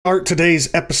Start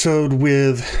today's episode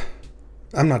with,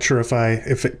 I'm not sure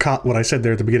if it caught what I said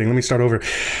there at the beginning. Let me start over.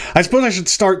 I suppose I should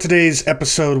start today's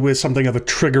episode with something of a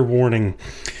trigger warning.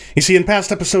 You see, in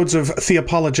past episodes of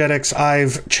Theapologetics,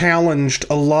 I've challenged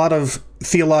a lot of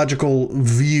theological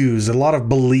views, a lot of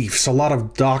beliefs, a lot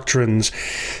of doctrines,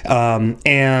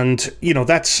 and,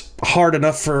 that's hard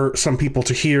enough for some people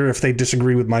to hear if they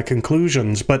disagree with my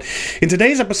conclusions. But in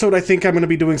today's episode, I think I'm going to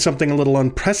be doing something a little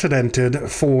unprecedented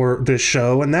for this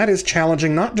show, and that is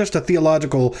challenging not just a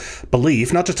theological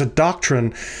belief, not just a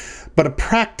doctrine, but a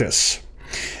practice.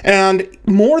 And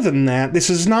more than that, this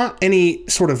is not any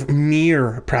sort of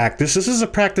mere practice. This is a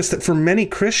practice that for many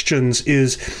Christians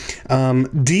is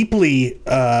deeply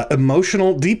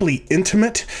emotional, deeply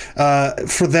intimate,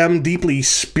 for them deeply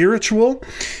spiritual,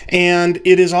 and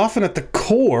it is often at the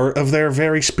core of their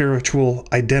very spiritual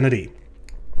identity.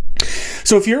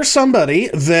 So if you're somebody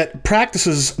that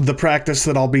practices the practice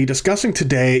that I'll be discussing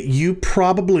today, you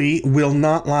probably will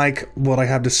not like what I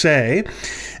have to say,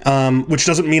 which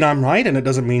doesn't mean I'm right and it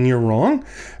doesn't mean you're wrong,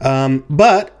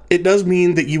 but it does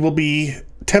mean that you will be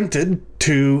tempted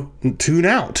to tune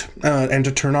out and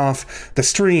to turn off the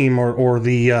stream or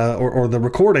the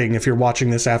recording if you're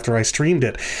watching this after I streamed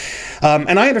it.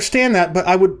 And I understand that, but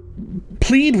I would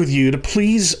plead with you to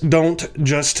please don't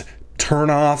just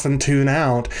turn off and tune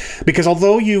out, because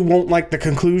although you won't like the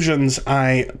conclusions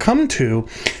I come to,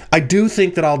 I do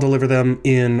think that I'll deliver them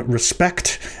in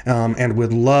respect and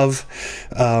with love.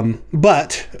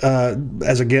 But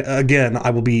again, I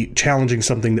will be challenging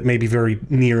something that may be very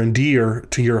near and dear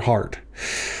to your heart.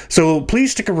 So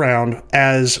please stick around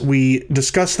as we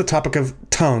discuss the topic of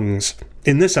tongues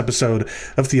in this episode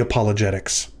of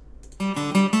Theapologetics.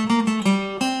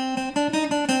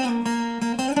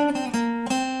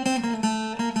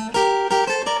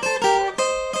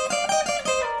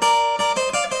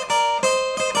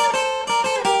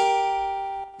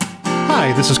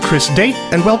 Hi, this is Chris Date,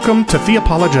 and welcome to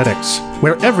Theapologetics,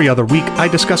 where every other week I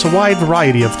discuss a wide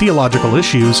variety of theological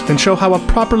issues and show how a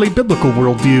properly biblical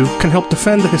worldview can help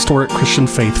defend the historic Christian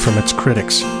faith from its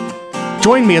critics.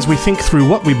 Join me as we think through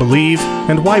what we believe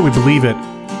and why we believe it,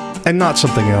 and not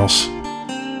something else.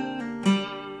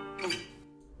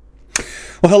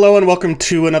 Well, hello and welcome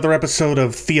to another episode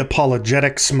of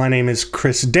Theapologetics. My name is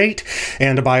Chris Date,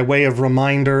 and by way of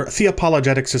reminder,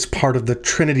 Theapologetics is part of the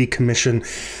Trinity Commission.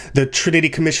 The Trinity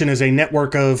Commission is a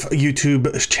network of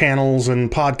YouTube channels and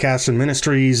podcasts and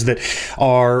ministries that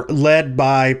are led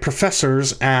by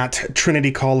professors at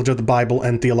Trinity College of the Bible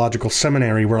and Theological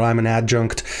Seminary, where I'm an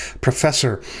adjunct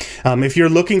professor. If you're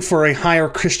looking for a higher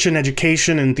Christian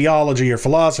education in theology or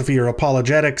philosophy or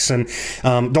apologetics and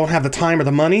don't have the time or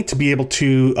the money to be able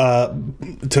to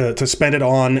spend it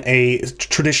on a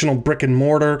traditional brick and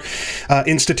mortar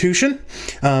institution,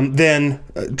 then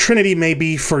Trinity may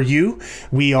be for you.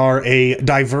 We are a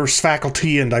diverse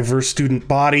faculty and diverse student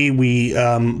body. We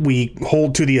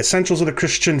hold to the essentials of the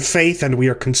Christian faith, and we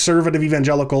are conservative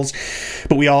evangelicals,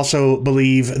 but we also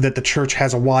believe that the church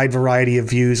has a wide variety of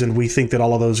views, and we think that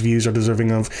all of those views are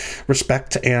deserving of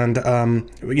respect and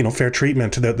fair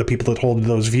treatment to the people that hold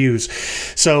those views.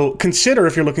 So consider,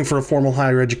 if you're looking for a formal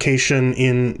higher education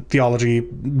in theology,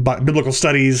 biblical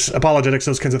studies, apologetics,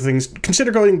 those kinds of things,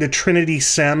 consider going to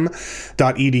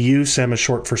trinitysem.edu. SEM is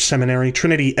short for seminary.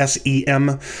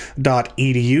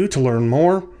 trinitysem.edu to learn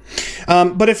more.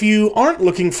 But if you aren't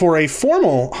looking for a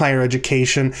formal higher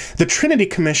education, the Trinity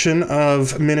Commission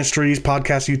of ministries,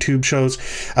 podcasts, YouTube shows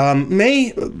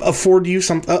may afford you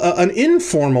an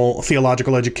informal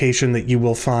theological education that you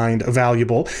will find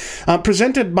valuable,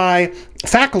 presented by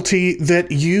faculty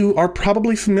that you are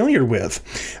probably familiar with.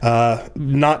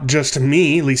 Not just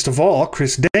me, least of all,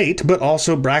 Chris Date, but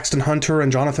also Braxton Hunter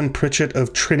and Jonathan Pritchett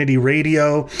of Trinity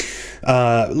Radio,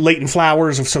 Leighton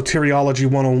Flowers of Soteriology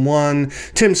 101,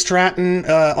 Tim Stratton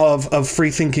of Free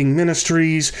Thinking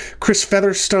Ministries, Chris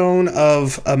Featherstone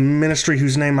of a ministry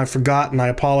whose name I forgot, and I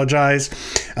apologize,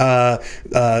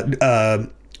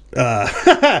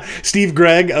 Steve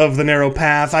Gregg of The Narrow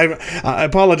Path. I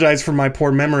apologize for my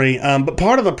poor memory, but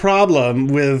part of the problem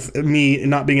with me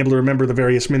not being able to remember the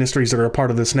various ministries that are a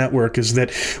part of this network is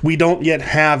that we don't yet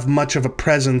have much of a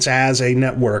presence as a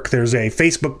network. There's a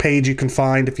Facebook page you can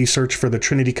find if you search for the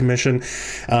Trinity Commission,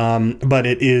 but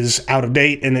it is out of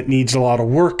date and it needs a lot of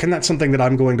work, and that's something that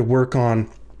I'm going to work on.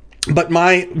 But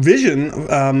my vision,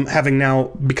 having now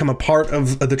become a part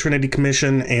of the Trinity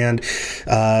Commission and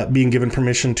being given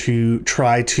permission to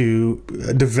try to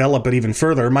develop it even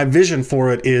further, my vision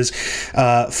for it is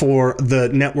for the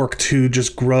network to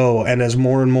just grow, and as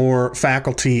more and more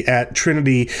faculty at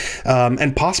Trinity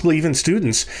and possibly even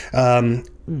students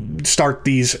start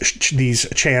these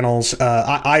channels.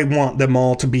 I want them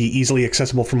all to be easily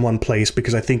accessible from one place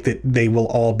because I think that they will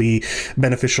all be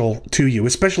beneficial to you,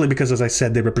 especially because, as I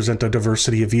said, they represent a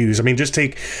diversity of views. I mean, just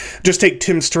take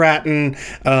Tim Stratton,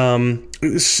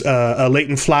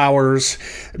 Leighton Flowers,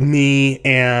 me,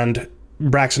 and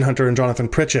Braxton Hunter and Jonathan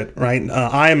Pritchett, right?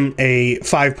 I'm a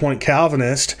 5-point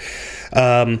Calvinist.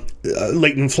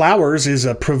 Leighton Flowers is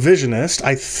a provisionist.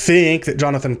 I think that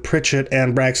Jonathan Pritchett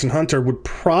and Braxton Hunter would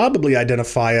probably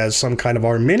identify as some kind of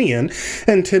Arminian,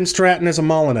 and Tim Stratton is a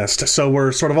Molinist. So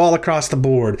we're sort of all across the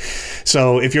board.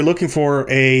 So if you're looking for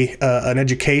an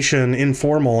education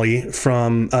informally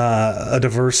from a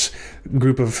diverse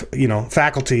group of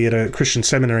faculty at a Christian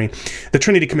seminary, the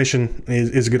Trinity Commission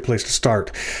is a good place to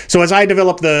start. So as I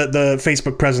develop the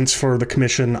Facebook presence for the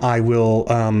commission, I will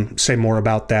say more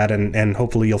about that, and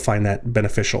hopefully you'll find that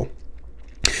beneficial.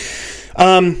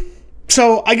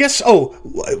 So I guess,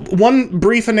 one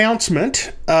brief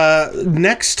announcement.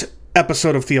 Next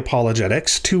episode of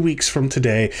Theapologetics, 2 weeks from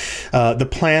today, the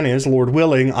plan is, Lord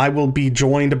willing, I will be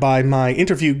joined by my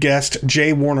interview guest,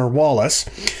 J. Warner Wallace,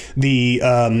 the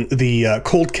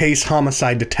cold case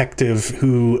homicide detective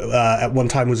who at one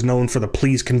time was known for the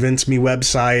Please Convince Me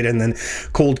website and then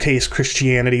Cold Case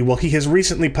Christianity. Well, he has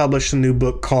recently published a new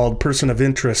book called Person of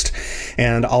Interest,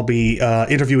 and I'll be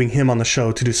interviewing him on the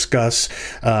show to discuss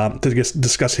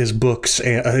his book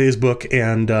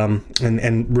and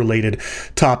related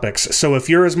topics. So if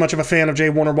you're as much of a fan of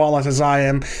J. Warner Wallace as I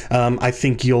am, I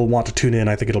think you'll want to tune in.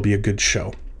 I think it'll be a good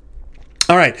show.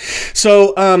 All right,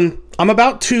 so I'm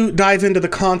about to dive into the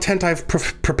content I've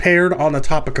prepared on the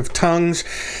topic of tongues.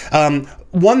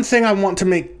 One thing I want to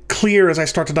make clear as I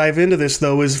start to dive into this,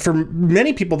 though, is for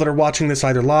many people that are watching this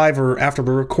either live or after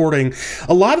the recording,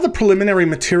 a lot of the preliminary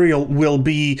material will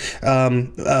be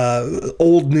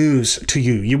old news to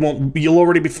you. You'll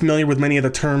already be familiar with many of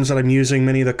the terms that I'm using,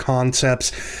 many of the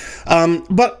concepts,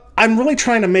 but I'm really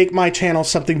trying to make my channel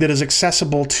something that is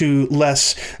accessible to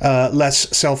less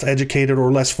self-educated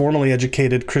or less formally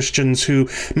educated Christians who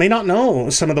may not know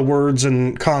some of the words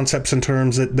and concepts and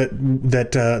terms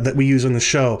that we use in the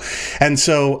show. And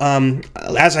so,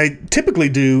 as I typically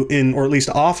do or at least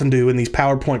often do in these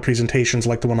PowerPoint presentations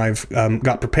like the one I've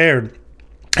got prepared.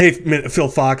 Hey, Phil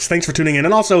Fox, thanks for tuning in.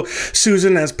 And also,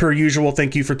 Susan, as per usual,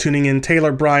 thank you for tuning in.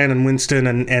 Taylor, Brian, and Winston,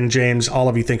 and James, all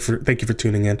of you, thank you for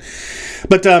tuning in.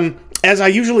 But as I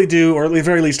usually do, or at the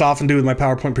very least often do with my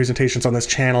PowerPoint presentations on this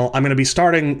channel, I'm going to be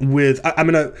starting with, I'm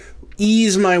going to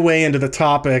ease my way into the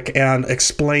topic and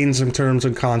explain some terms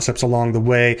and concepts along the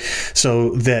way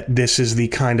so that this is the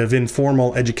kind of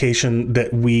informal education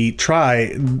that we try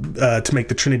to make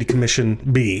the Trinity Commission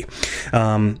be.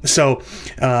 So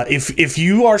if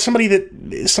you are somebody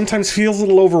that sometimes feels a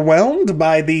little overwhelmed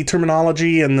by the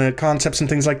terminology and the concepts and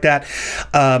things like that,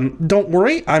 don't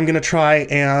worry. I'm going to try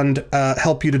and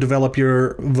help you to develop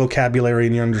your vocabulary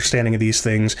and your understanding of these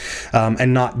things,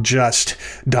 and not just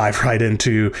dive right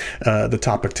into the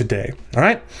topic today. All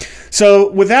right.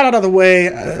 So with that out of the way,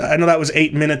 I know that was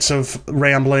 8 minutes of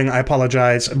rambling. I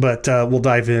apologize, but we'll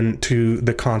dive into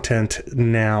the content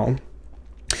now.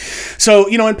 So,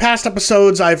 in past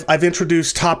episodes, I've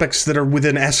introduced topics that are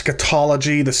within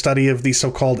eschatology, the study of the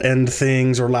so-called end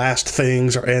things or last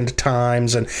things or end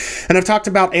times. And I've talked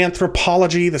about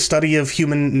anthropology, the study of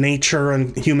human nature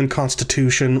and human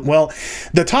constitution. Well,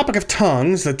 the topic of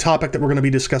tongues, the topic that we're going to be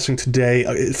discussing today,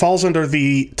 it falls under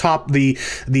the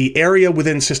area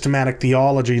within systematic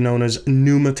theology known as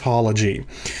pneumatology.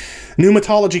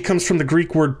 Pneumatology comes from the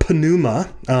Greek word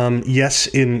pneuma. Yes,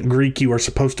 in Greek you are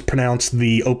supposed to pronounce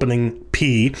the opening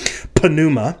P,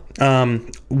 pneuma.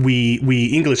 We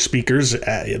English speakers,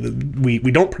 we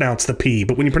don't pronounce the P,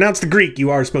 but when you pronounce the Greek,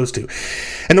 you are supposed to.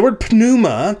 And the word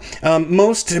pneuma,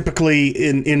 most typically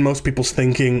in most people's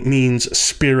thinking means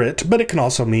spirit, but it can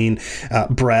also mean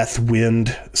breath,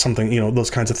 wind, something, those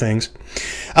kinds of things.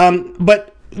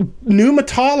 But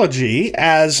pneumatology,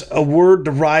 as a word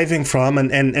deriving from,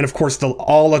 and of course the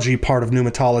ology part of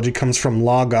pneumatology comes from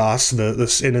logos,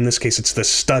 and in this case it's the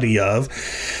study of.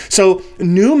 So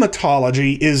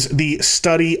pneumatology is the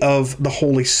study of the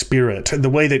Holy Spirit. The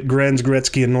way that Grenz,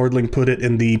 Gretzky, and Nordling put it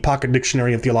in the Pocket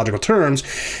Dictionary of Theological Terms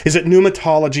is that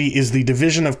pneumatology is the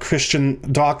division of Christian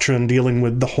doctrine dealing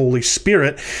with the Holy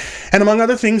Spirit. And among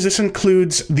other things, this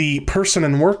includes the person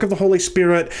and work of the Holy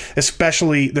Spirit,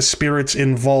 especially the Spirit's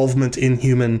involvement in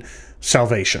human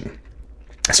salvation.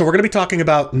 So we're going to be talking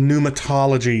about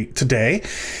pneumatology today,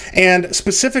 and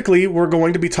specifically we're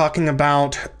going to be talking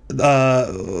about,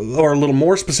 or a little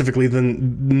more specifically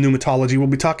than pneumatology, we'll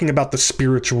be talking about the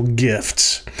spiritual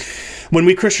gifts. When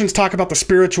we Christians talk about the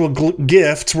spiritual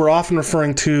gifts, we're often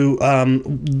referring to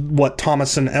what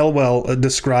Thomas and Elwell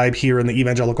describe here in the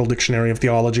Evangelical Dictionary of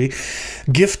Theology.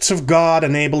 Gifts of God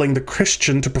enabling the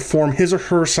Christian to perform his or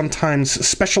her sometimes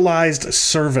specialized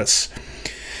service.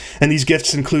 And these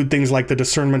gifts include things like the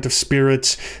discernment of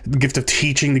spirits, the gift of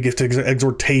teaching, the gift of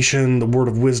exhortation, the word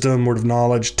of wisdom, word of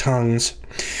knowledge, tongues.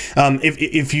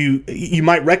 If you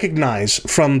might recognize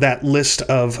from that list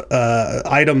of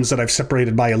items that I've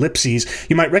separated by ellipses,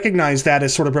 you might recognize that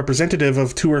as sort of representative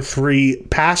of 2 or 3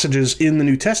 passages in the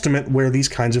New Testament where these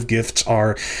kinds of gifts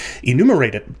are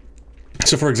enumerated.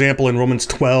 So, for example, in Romans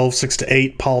 12,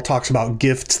 6-8, Paul talks about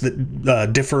gifts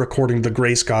that differ according to the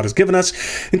grace God has given us,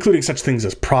 including such things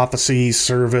as prophecy,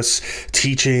 service,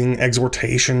 teaching,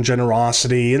 exhortation,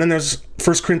 generosity. And then there's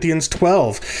 1 Corinthians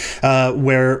 12,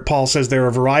 where Paul says there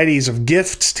are varieties of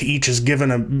gifts. To each is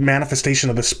given a manifestation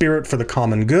of the Spirit for the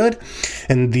common good.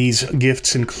 And these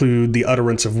gifts include the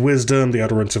utterance of wisdom, the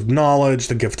utterance of knowledge,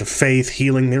 the gift of faith,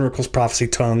 healing, miracles, prophecy,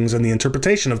 tongues, and the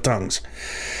interpretation of tongues.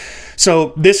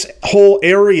 So this whole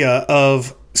area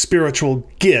of spiritual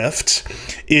gifts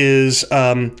is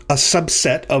a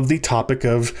subset of the topic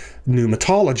of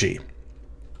pneumatology.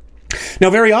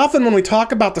 Now, very often when we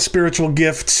talk about the spiritual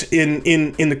gifts in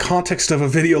the context of a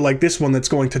video like this one that's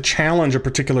going to challenge a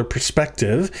particular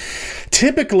perspective,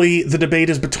 typically the debate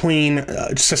is between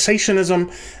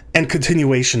cessationism and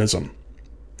continuationism.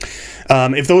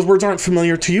 If those words aren't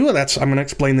familiar to you, I'm going to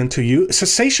explain them to you.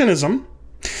 Cessationism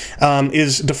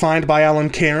is defined by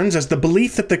Alan Cairns as the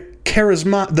belief that the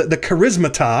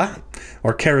charismata,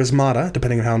 or charismata,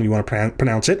 depending on how you want to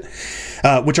pronounce it,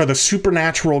 which are the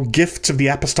supernatural gifts of the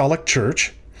apostolic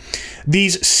church,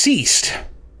 these ceased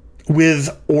with,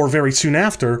 or very soon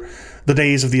after, the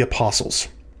days of the apostles.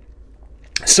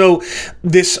 So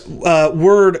this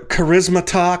word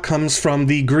charismata comes from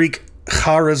the Greek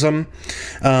charism.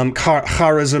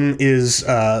 Charism is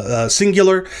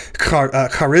singular.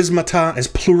 Charismata is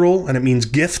plural, and it means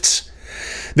gifts.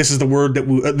 This is the word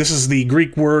this is the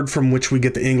Greek word from which we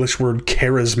get the English word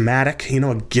charismatic.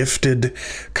 A gifted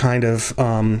kind of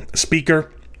speaker.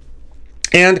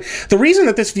 And the reason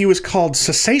that this view is called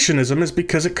cessationism is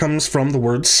because it comes from the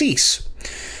word cease.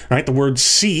 Right? The word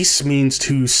cease means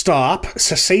to stop.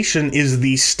 Cessation is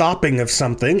the stopping of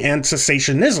something, and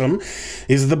cessationism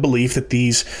is the belief that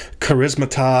these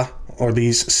charismata, or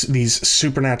these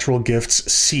supernatural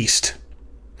gifts, ceased.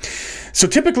 So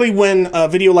typically when a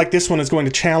video like this one is going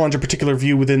to challenge a particular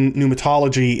view within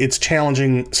pneumatology, it's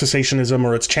challenging cessationism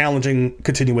or it's challenging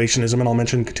continuationism, and I'll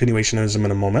mention continuationism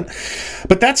in a moment.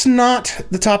 But that's not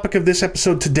the topic of this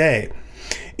episode today.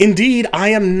 Indeed, I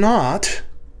am not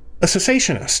a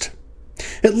cessationist,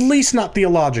 at least not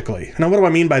theologically. Now, what do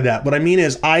I mean by that? What I mean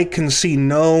is I can see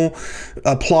no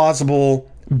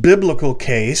plausible biblical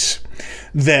case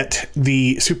that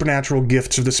the supernatural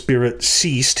gifts of the Spirit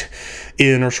ceased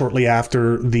in or shortly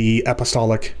after the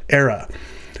apostolic era.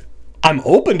 I'm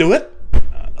open to it,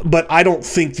 but I don't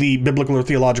think the biblical or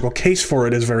theological case for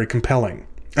it is very compelling.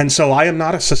 And so I am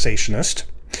not a cessationist.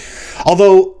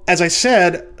 Although, as I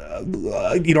said,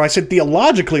 I said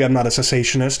theologically I'm not a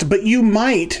cessationist, but you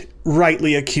might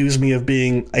rightly accuse me of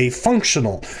being a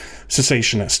functional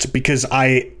cessationist, because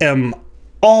I am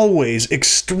always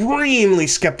extremely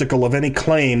skeptical of any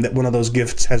claim that one of those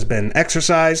gifts has been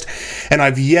exercised, and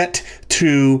I've yet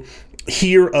to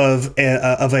hear of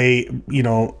a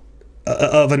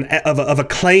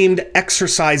claimed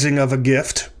exercising of a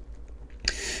gift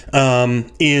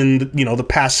in the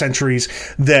past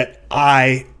centuries that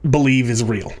I believe is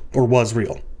real or was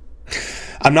real.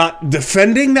 I'm not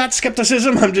defending that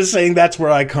skepticism. I'm just saying that's where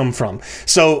I come from.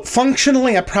 So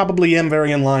functionally, I probably am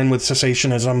very in line with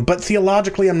cessationism, but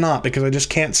theologically, I'm not, because I just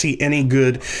can't see any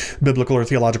good biblical or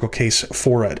theological case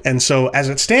for it. And so, as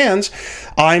it stands,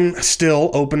 I'm still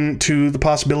open to the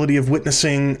possibility of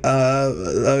witnessing,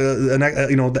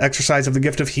 the exercise of the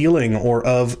gift of healing, or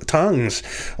of tongues,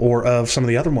 or of some of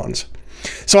the other ones.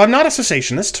 So I'm not a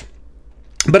cessationist.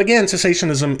 But again,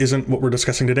 cessationism isn't what we're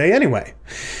discussing today anyway.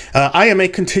 I am a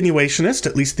continuationist,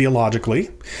 at least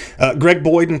theologically. Greg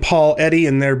Boyd and Paul Eddy,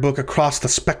 in their book Across the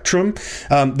Spectrum,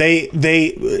 they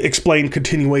explain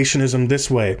continuationism this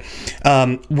way.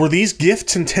 Were these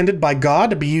gifts intended by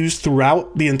God to be used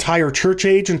throughout the entire church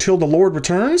age until the Lord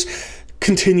returns?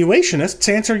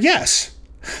 Continuationists answer yes.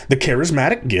 The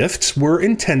charismatic gifts were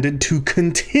intended to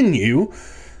continue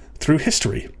through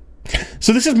history.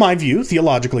 So this is my view,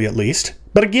 theologically at least.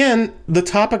 But again, the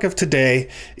topic of today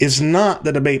is not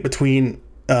the debate between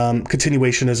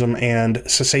continuationism and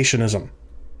cessationism.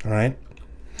 All right?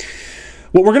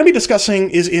 What we're going to be discussing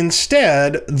is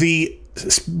instead the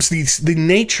the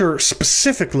nature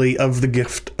specifically of the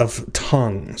gift of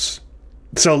tongues.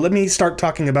 So let me start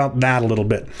talking about that a little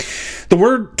bit. The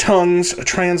word tongues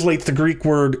translates the Greek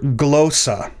word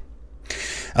glossa.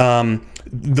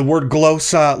 The word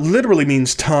glossa literally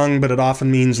means tongue, but it often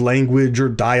means language or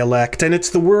dialect, and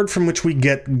it's the word from which we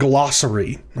get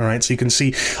glossary. All right, so you can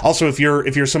see also if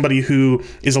you're somebody who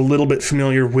is a little bit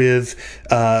familiar with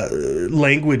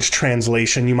language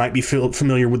translation, you might be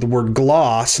familiar with the word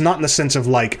gloss, not in the sense of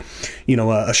like,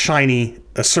 a shiny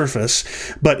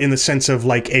surface, but in the sense of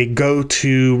like a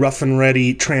go-to rough and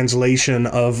ready translation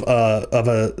of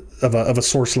a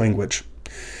source language.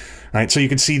 All right, so you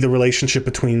can see the relationship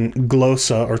between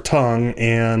glossa or tongue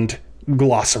and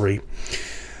glossary.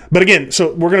 But again,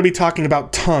 so we're going to be talking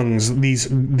about tongues, these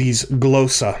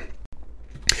glossa.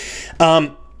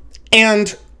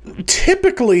 And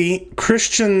typically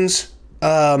Christians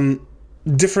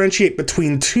differentiate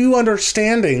between two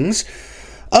understandings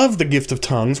of the gift of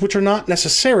tongues, which are not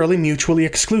necessarily mutually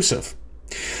exclusive.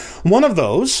 One of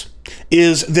those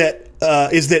is that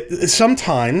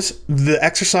sometimes the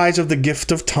exercise of the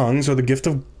gift of tongues or the gift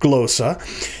of glossa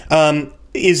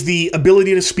is the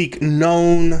ability to speak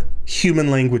known human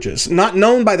languages. Not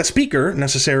known by the speaker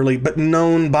necessarily, but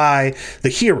known by the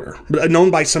hearer,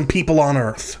 known by some people on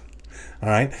earth. All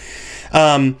right?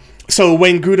 So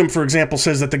Wayne Grudem, for example,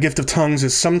 says that the gift of tongues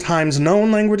is sometimes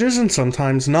known languages and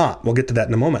sometimes not. We'll get to that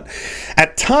in a moment.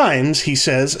 At times, he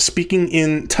says, speaking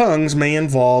in tongues may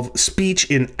involve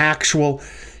speech in actual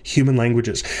human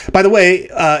languages. By the way,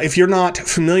 if you're not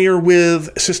familiar with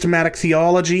systematic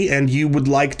theology and you would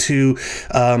like to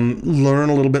learn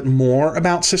a little bit more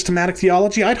about systematic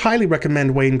theology, I'd highly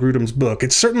recommend Wayne Grudem's book.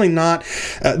 It's certainly not,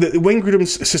 Wayne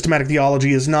Grudem's systematic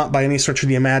theology is not by any stretch of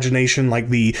the imagination like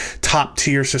the top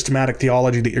tier systematic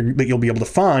theology that you'll be able to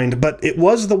find, but it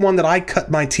was the one that I cut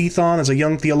my teeth on as a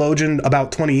young theologian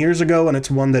about 20 years ago, and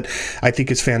it's one that I think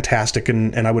is fantastic,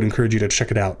 and I would encourage you to check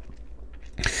it out.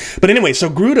 But anyway, so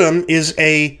Grudem is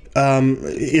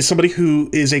somebody who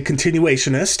is a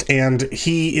continuationist, and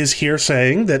he is here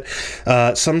saying that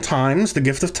sometimes the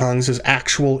gift of tongues is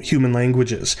actual human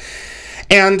languages.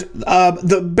 And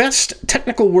the best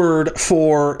technical word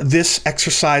for this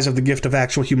exercise of the gift of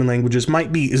actual human languages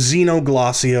might be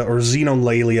xenoglossia or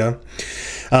xenolalia.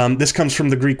 This comes from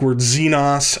the Greek word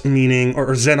xenos,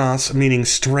 meaning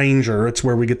stranger. It's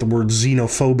where we get the word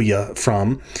xenophobia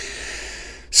from.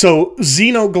 So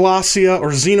xenoglossia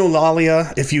or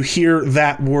xenolalia, if you hear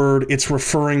that word, it's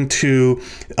referring to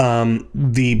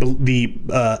the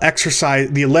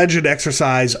exercise, the alleged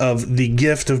exercise of the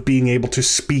gift of being able to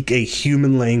speak a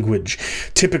human language.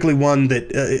 Typically one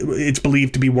that it's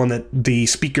believed to be one that the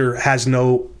speaker has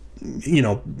no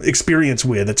experience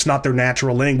with. It's not their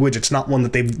natural language. It's not one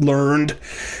that they've learned.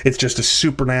 It's just a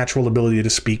supernatural ability to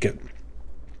speak it.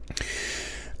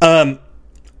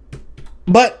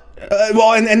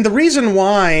 And the reason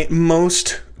why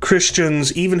most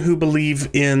Christians, even who believe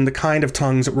in the kind of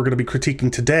tongues that we're going to be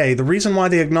critiquing today, the reason why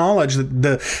they acknowledge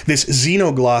that this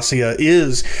xenoglossia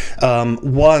is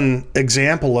one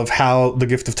example of how the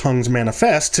gift of tongues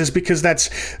manifests is because that's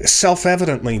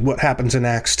self-evidently what happens in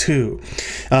Acts 2.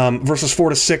 Verses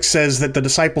 4-6 says that the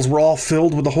disciples were all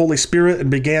filled with the Holy Spirit and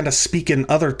began to speak in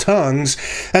other tongues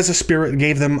as the Spirit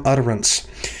gave them utterance.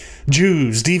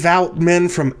 Jews, devout men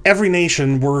from every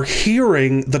nation, were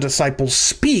hearing the disciples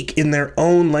speak in their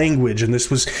own language, and this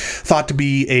was thought to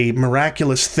be a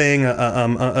miraculous thing,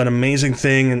 an amazing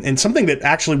thing, and something that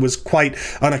actually was quite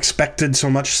unexpected, so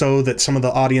much so that some of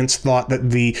the audience thought that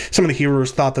some of the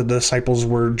hearers thought that the disciples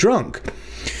were drunk.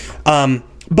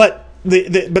 But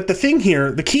the thing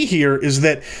here, the key here is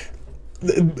that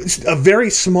a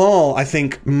very small, I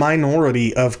think,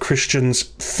 minority of Christians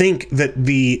think that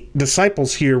the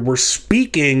disciples here were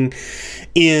speaking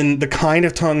in the kind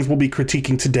of tongues we'll be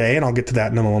critiquing today, and I'll get to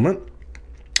that in a moment.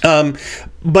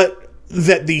 But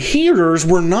that the hearers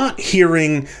were not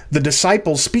hearing the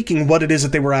disciples speaking what it is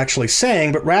that they were actually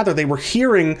saying, but rather they were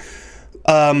hearing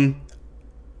a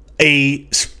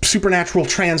supernatural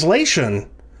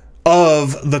translation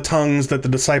of the tongues that the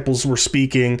disciples were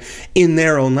speaking in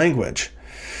their own language.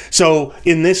 So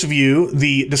in this view,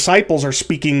 the disciples are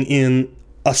speaking in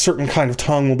a certain kind of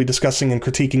tongue we'll be discussing and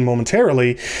critiquing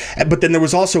momentarily, but then there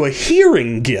was also a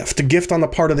hearing gift, a gift on the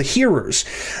part of the hearers,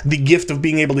 the gift of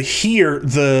being able to hear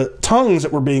the tongues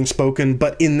that were being spoken,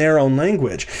 but in their own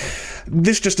language.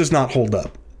 This just does not hold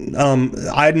up.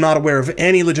 I'm not aware of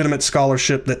any legitimate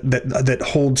scholarship that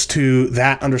holds to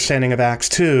that understanding of Acts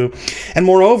 2. And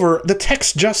moreover, the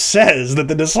text just says that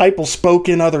the disciples spoke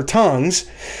in other tongues.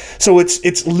 So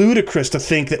it's ludicrous to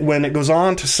think that when it goes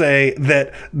on to say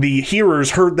that the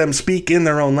hearers heard them speak in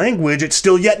their own language, it's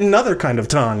still yet another kind of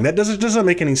tongue. That doesn't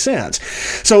make any sense.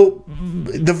 So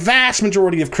the vast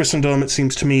majority of Christendom, it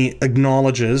seems to me,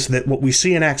 acknowledges that what we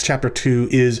see in Acts chapter 2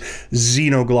 is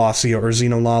xenoglossia or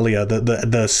xenolalia,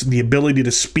 the ability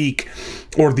to speak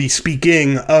or the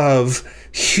speaking of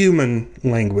human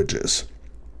languages.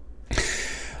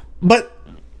 But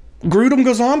Grudem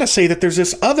goes on to say that there's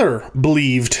this other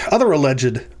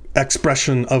alleged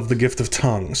expression of the gift of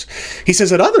tongues. He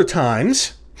says at other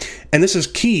times, and this is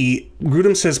key,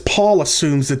 Grudem says Paul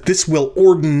assumes that this will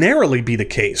ordinarily be the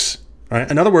case. Right?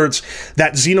 In other words,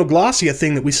 that xenoglossia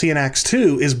thing that we see in Acts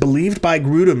 2 is believed by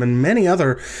Grudem and many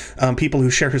other people who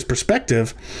share his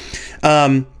perspective.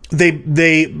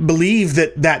 They believe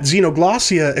that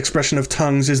xenoglossia expression of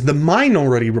tongues is the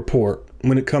minority report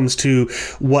when it comes to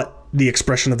what the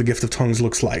expression of the gift of tongues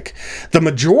looks like. The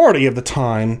majority of the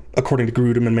time, according to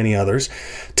Grudem and many others,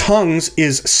 tongues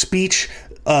is speech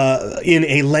in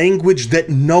a language that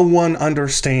no one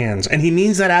understands. And he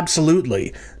means that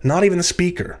absolutely, not even the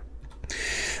speaker.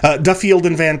 Duffield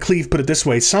and Van Cleve put it this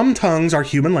way: some tongues are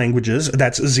human languages,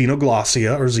 that's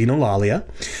xenoglossia or xenolalia,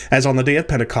 as on the day of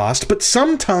Pentecost, but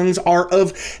some tongues are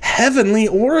of heavenly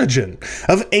origin,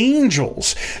 of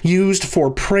angels, used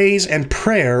for praise and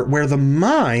prayer, where the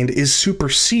mind is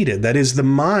superseded. That is, the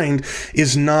mind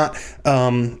is not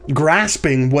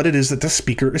grasping what it is that the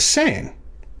speaker is saying.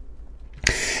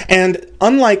 And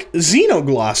unlike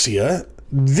xenoglossia,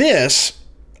 this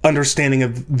understanding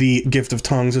of the gift of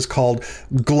tongues is called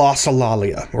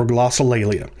glossolalia or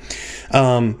glossolalia.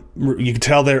 You can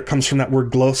tell there it comes from that word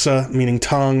glossa, meaning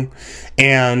tongue,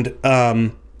 and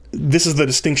this is the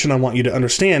distinction I want you to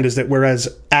understand, is that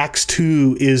whereas Acts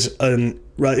 2 is a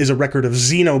record of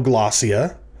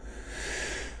xenoglossia,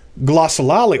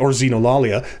 glossolalia or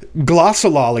xenolalia,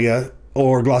 glossolalia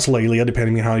or glossolalia,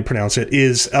 depending on how you pronounce it,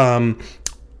 is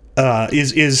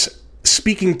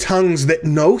speaking tongues that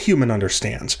no human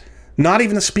understands, not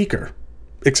even the speaker,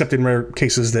 except in rare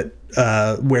cases that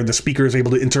where the speaker is able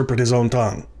to interpret his own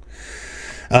tongue.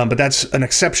 But that's an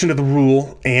exception to the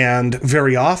rule, and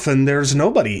very often there's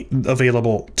nobody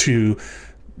available to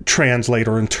translate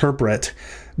or interpret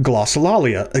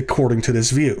glossolalia according to this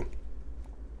view.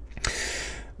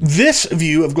 This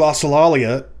view of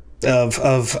glossolalia,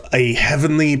 of a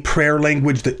heavenly prayer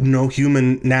language that no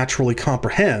human naturally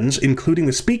comprehends, including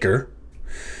the speaker,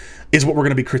 is what we're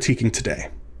going to be critiquing today.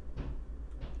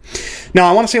 Now,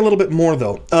 I want to say a little bit more,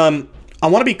 though. I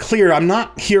want to be clear, I'm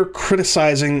not here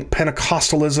criticizing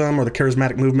Pentecostalism or the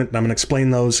charismatic movement, and I'm going to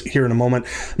explain those here in a moment.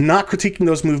 I'm not critiquing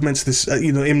those movements.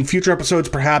 In future episodes,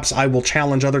 perhaps I will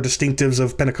challenge other distinctives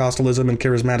of Pentecostalism and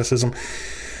charismaticism.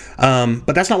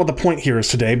 But that's not what the point here is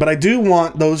today. But I do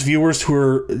want those viewers who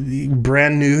are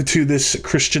brand new to this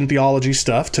Christian theology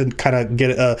stuff to kind of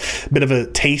get a bit of a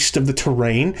taste of the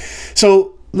terrain.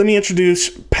 So let me introduce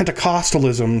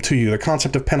Pentecostalism to you, the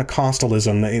concept of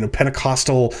Pentecostalism,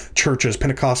 Pentecostal churches,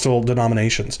 Pentecostal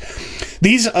denominations.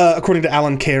 These, according to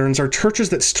Alan Cairns, are churches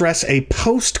that stress a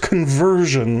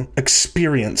post-conversion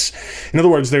experience. In other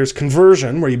words, there's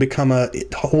conversion, where you become a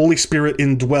Holy Spirit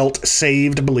indwelt,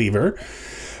 saved believer.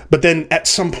 But then at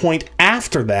some point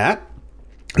after that,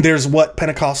 there's what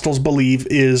Pentecostals believe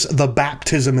is the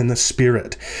baptism in the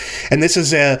Spirit. And this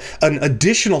is an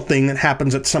additional thing that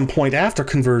happens at some point after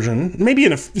conversion. Maybe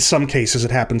in some cases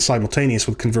it happens simultaneous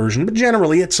with conversion, but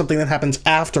generally it's something that happens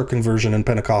after conversion in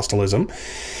Pentecostalism.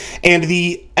 And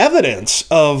the evidence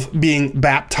of being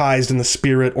baptized in the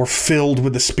Spirit or filled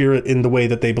with the Spirit in the way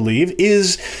that they believe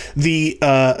is the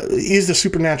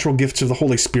supernatural gifts of the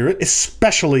Holy Spirit,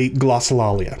 especially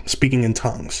glossolalia, speaking in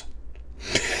tongues.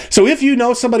 So if you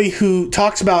know somebody who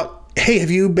talks about, hey,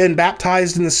 have you been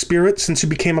baptized in the Spirit since you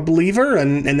became a believer?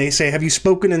 And they say, have you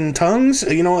spoken in tongues?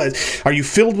 Are you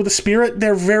filled with the Spirit?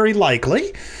 They're very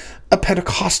likely a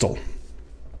Pentecostal.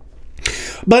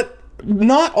 But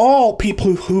not all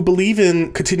people who believe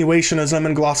in continuationism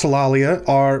and glossolalia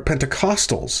are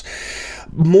Pentecostals.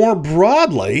 More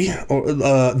broadly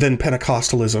than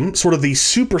Pentecostalism, sort of the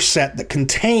superset that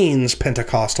contains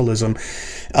Pentecostalism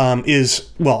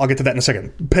is, well, I'll get to that in a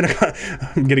second.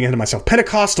 I'm getting ahead of myself.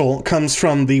 Pentecostal comes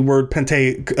from the word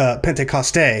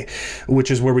Pentecoste,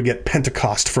 which is where we get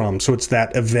Pentecost from. So it's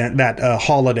that event, that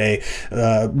holiday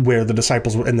where the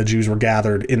disciples and the Jews were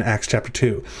gathered in Acts chapter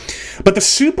 2. But the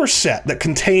superset that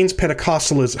contains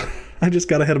Pentecostalism, I just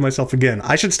got ahead of myself again.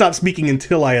 I should stop speaking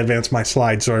until I advance my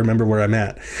slide so I remember where I'm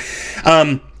at.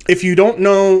 if you don't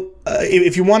know,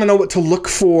 if you want to know what to look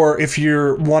for, if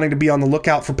you're wanting to be on the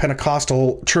lookout for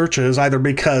Pentecostal churches, either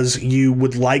because you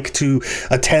would like to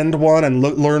attend one and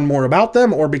learn more about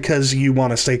them, or because you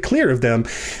want to stay clear of them,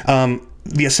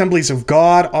 the Assemblies of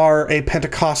God are a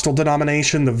Pentecostal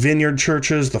denomination. The Vineyard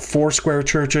churches, the Foursquare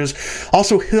churches,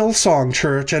 also Hillsong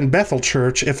Church and Bethel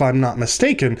Church, if I'm not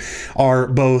mistaken, are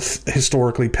both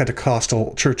historically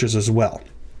Pentecostal churches as well.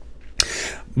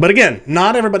 But again,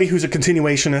 not everybody who's a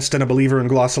continuationist and a believer in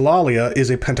glossolalia is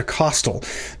a Pentecostal.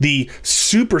 The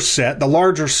superset, the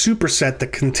larger superset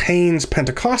that contains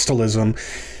Pentecostalism,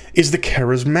 is the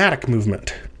charismatic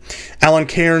movement. Alan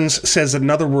Cairns says that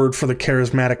another word for the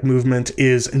charismatic movement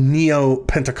is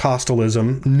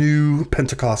neo-Pentecostalism, new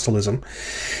Pentecostalism.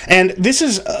 And this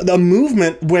is a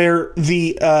movement where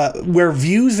where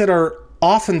views that are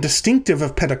often distinctive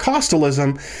of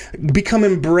Pentecostalism become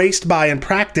embraced by and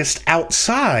practiced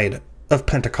outside of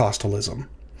Pentecostalism.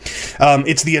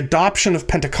 It's the adoption of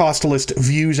Pentecostalist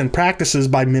views and practices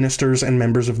by ministers and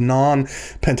members of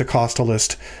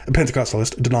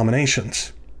non-Pentecostalist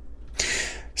denominations.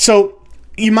 So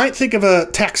you might think of a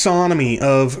taxonomy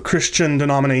of Christian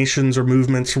denominations or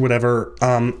movements or whatever.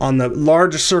 On the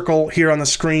largest circle here on the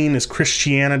screen is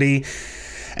Christianity.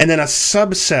 And then a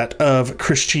subset of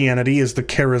Christianity is the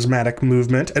charismatic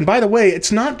movement. And by the way,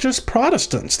 it's not just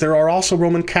Protestants. There are also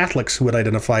Roman Catholics who would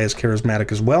identify as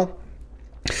charismatic as well.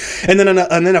 And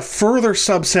then a further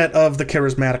subset of the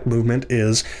charismatic movement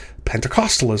is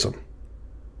Pentecostalism.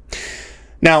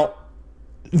 Now,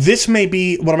 this may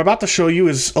be, what I'm about to show you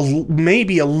is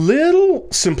maybe a little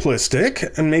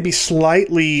simplistic and maybe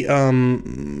slightly,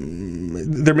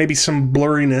 there may be some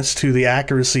blurriness to the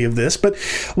accuracy of this, but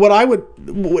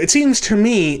it seems to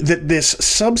me that this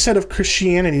subset of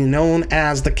Christianity known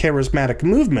as the charismatic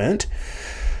movement,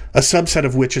 a subset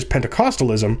of which is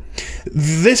Pentecostalism,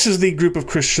 this is the group of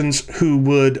Christians who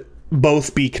would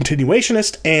both be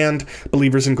continuationist and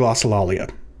believers in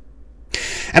glossolalia.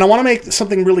 And I want to make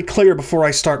something really clear before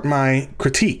I start my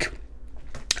critique.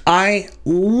 I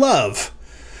love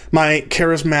my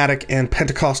charismatic and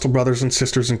Pentecostal brothers and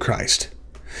sisters in Christ.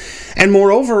 And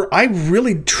moreover, I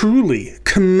really truly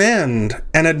commend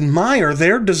and admire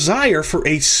their desire for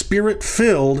a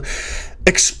spirit-filled,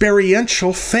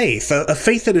 experiential faith, a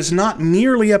faith that is not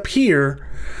merely up here,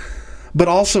 but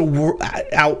also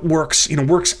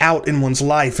works out in one's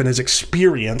life and is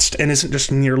experienced and isn't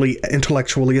just merely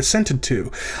intellectually assented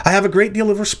to. I have a great deal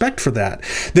of respect for that.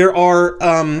 There are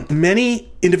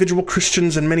many individual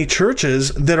Christians and many churches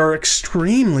that are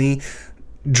extremely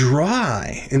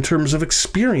dry in terms of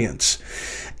experience.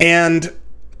 And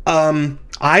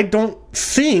I don't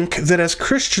think that as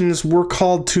Christians we're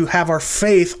called to have our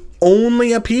faith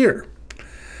only up here.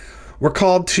 We're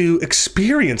called to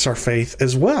experience our faith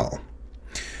as well.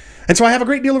 And so I have a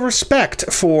great deal of respect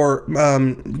for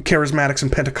charismatics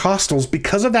and Pentecostals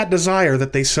because of that desire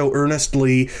that they so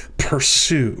earnestly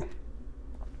pursue.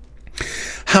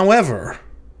 However,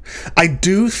 I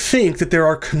do think that there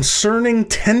are concerning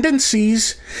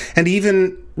tendencies and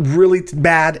even really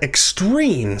bad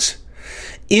extremes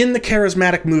in the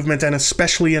charismatic movement and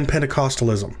especially in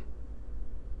Pentecostalism.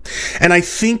 And I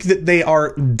think that they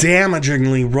are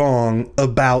damagingly wrong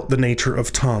about the nature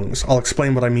of tongues. I'll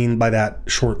explain what I mean by that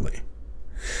shortly.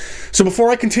 So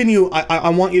before I continue, I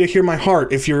want you to hear my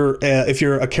heart if you're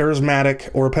a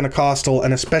charismatic or a Pentecostal,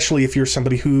 and especially if you're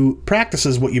somebody who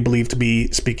practices what you believe to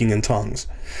be speaking in tongues.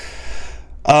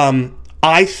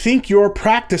 I think your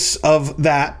practice of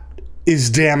that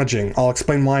is damaging. I'll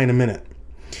explain why in a minute.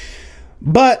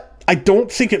 But I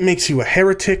don't think it makes you a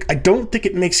heretic. I don't think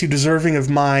it makes you deserving of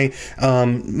my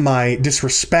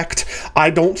disrespect. I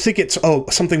don't think it's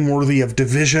something worthy of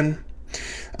division.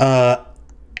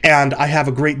 And I have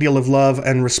a great deal of love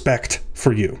and respect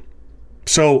for you.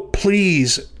 So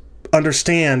please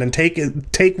understand and take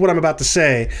what I'm about to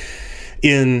say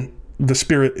in the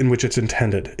spirit in which it's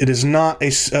intended. It is not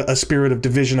a spirit of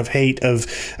division, of hate, of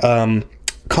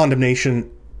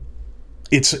condemnation.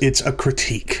 It's a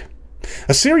critique.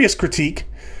 A serious critique,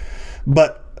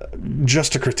 but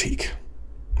just a critique.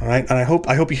 All right? And I hope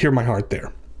you hear my heart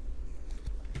there.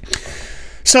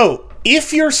 So,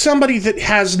 if you're somebody that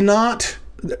has not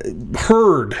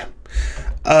heard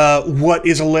what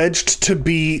is alleged to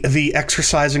be the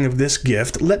exercising of this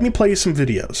gift, let me play you some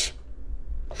videos.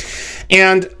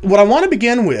 And what I want to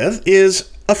begin with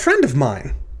is a friend of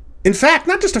mine. In fact,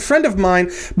 not just a friend of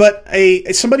mine, but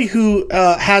somebody who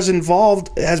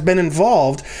has been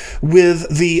involved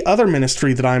with the other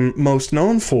ministry that I'm most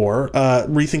known for,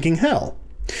 Rethinking Hell.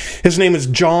 His name is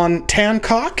John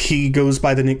Tancock. He goes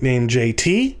by the nickname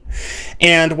JT.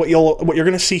 And what you're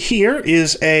going to see here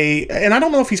is and I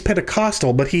don't know if he's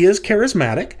Pentecostal, but he is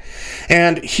charismatic.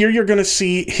 And here you're going to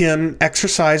see him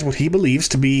exercise what he believes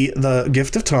to be the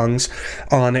gift of tongues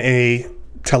on a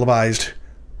televised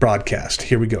broadcast.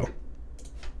 Here we go.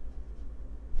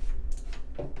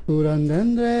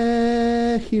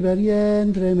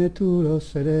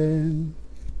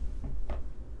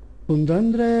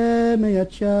 Undandre mea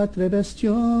ciatre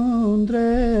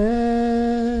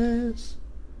bestiondres,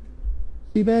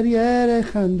 Siberiere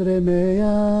chandre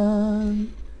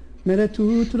mean, mere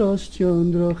tutros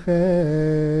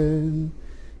ciondrochen,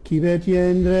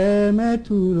 Kibetiendre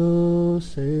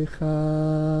meturos echan,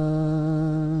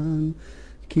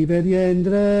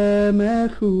 Kibetiendre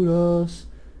mejuros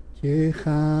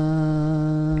yechan.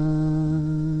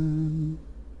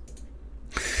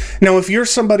 Now, if you're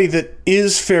somebody that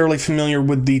is fairly familiar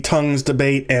with the tongues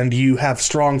debate and you have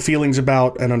strong feelings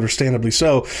about, and understandably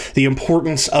so, the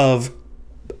importance of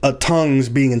tongues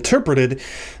being interpreted,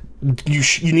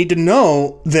 you need to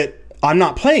know that I'm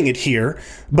not playing it here,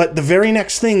 but the very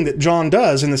next thing that John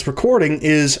does in this recording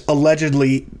is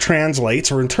allegedly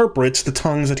translates or interprets the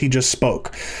tongues that he just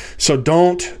spoke. So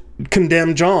don't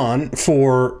condemn John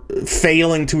for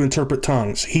failing to interpret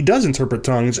tongues. He does interpret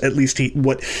tongues. At least he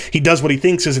does what he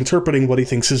thinks is interpreting what he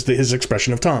thinks is his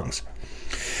expression of tongues.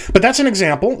 But that's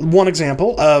one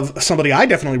example of somebody I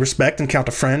definitely respect and count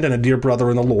a friend and a dear brother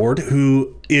in the Lord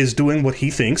who is doing what he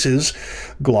thinks is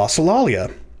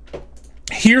glossolalia.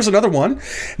 Here's another one.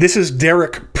 This is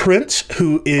Derek Prince,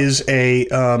 who is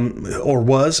or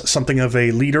was something of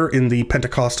a leader in the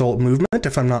Pentecostal movement,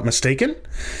 if I'm not mistaken.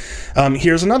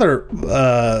 Here's another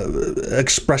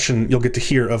expression you'll get to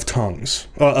hear of tongues,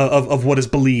 of what is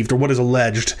believed or what is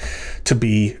alleged to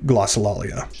be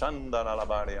glossolalia.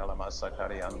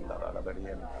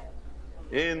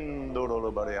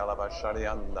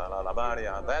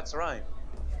 That's right.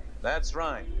 That's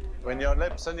right. When your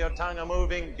lips and your tongue are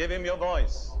moving, give him your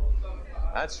voice.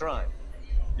 That's right.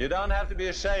 You don't have to be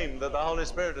ashamed that the Holy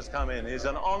Spirit has come in. He's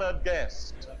an honored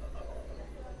guest.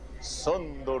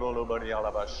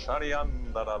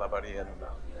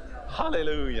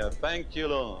 Hallelujah. Thank you,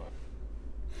 Lord.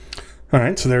 All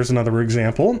right, so there's another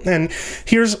example. And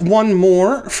here's one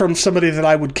more from somebody that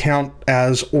I would count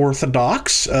as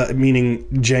orthodox, meaning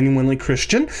genuinely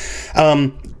Christian.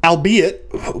 Albeit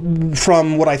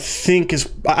from what I think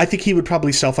he would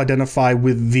probably self-identify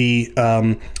with the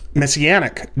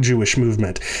Messianic Jewish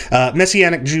movement.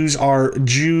 Messianic Jews are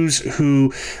Jews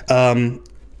who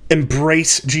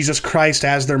embrace Jesus Christ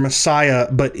as their Messiah,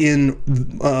 but in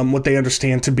what they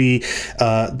understand to be,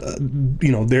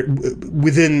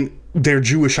 within their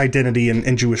Jewish identity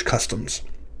and Jewish customs.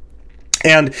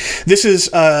 And this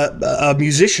is a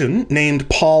musician named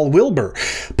Paul Wilbur.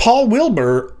 Paul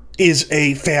Wilbur is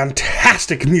a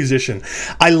fantastic musician.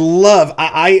 I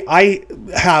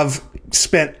have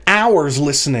spent hours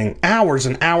and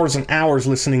hours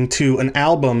listening to an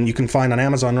album you can find on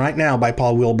Amazon right now by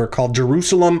Paul Wilbur called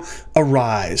Jerusalem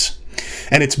Arise.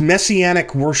 And it's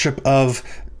messianic worship of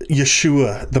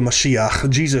Yeshua, the Mashiach,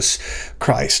 Jesus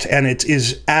Christ. And it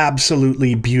is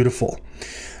absolutely beautiful.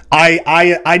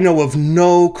 I know of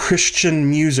no Christian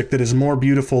music that is more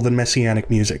beautiful than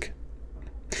messianic music.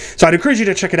 So I'd encourage you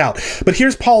to check it out. But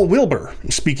here's Paul Wilbur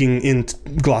speaking in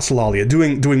glossolalia,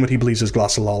 doing what he believes is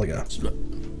glossolalia.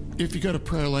 If you got a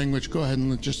prayer language, go ahead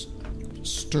and just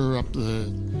stir up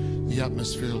the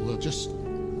atmosphere. Just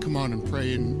come on and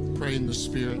pray in the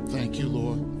Spirit. Thank you,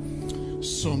 Lord.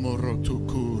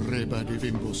 Somorotuku reba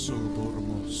divimbo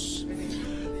sobormos.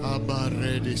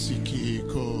 Abarede siki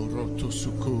ko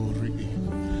rotosukuri.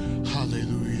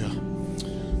 Hallelujah.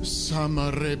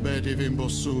 Samarebe divimbo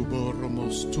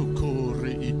sobormos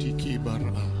tukuri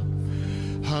itikibara.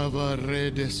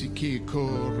 Havarede siki ko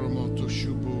romoto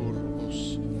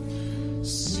shubormos.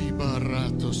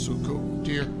 Sibarato suko.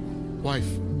 Dear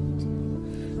wife,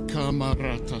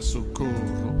 kamarata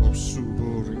sukoro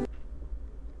osubori.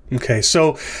 Okay,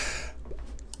 so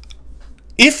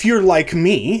if you're like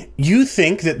me, you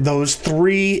think that those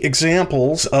three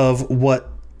examples of what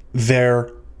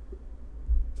their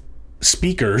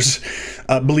speakers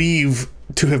believe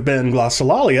to have been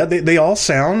glossolalia, they all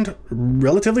sound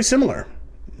relatively similar.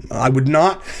 I would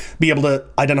not be able to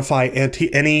identify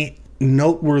any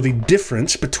noteworthy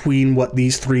difference between what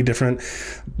these three different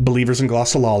believers in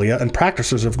glossolalia and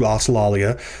practitioners of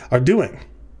glossolalia are doing.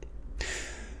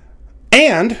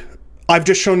 And I've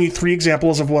just shown you three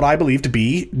examples of what I believe to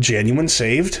be genuine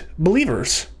saved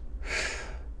believers.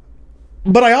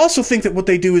 But I also think that what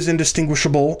they do is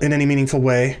indistinguishable in any meaningful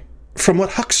way from what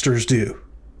hucksters do.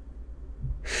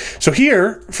 So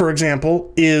here, for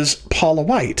example, is Paula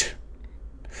White.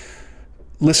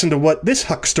 Listen to what this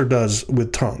huckster does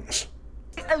with tongues.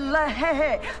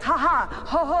 Lehe, ha ha,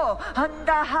 ho ho,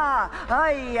 handa ha,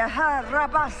 ay ha,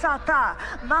 rabasata,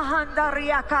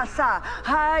 mahandariakasa,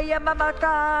 haya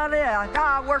mamatale.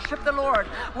 Ah, worship the Lord,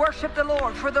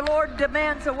 for the Lord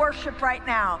demands a worship right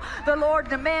now. The Lord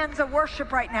demands a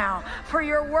worship right now, for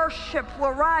your worship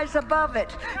will rise above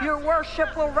it. Your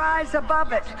worship will rise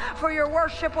above it, for your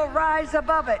worship will rise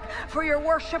above it, for your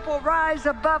worship will rise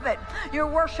above it, your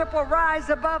worship will rise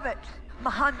above it.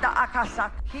 Mahanda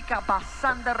akasat hika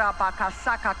basandara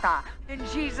bakasakata. In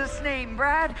Jesus' name,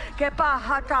 Brad.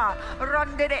 Kepahata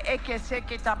randere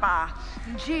ekesekitaba.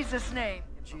 In Jesus' name.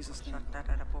 Jesus' name.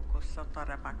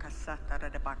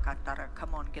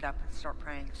 Come on, get up and start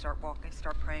praying. Start walking.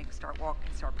 Start praying. Start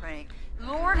walking. Start praying.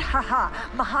 Lord, haha,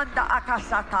 mahanda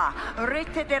akasata,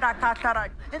 retedera katara.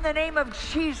 In the name of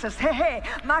Jesus, hehe,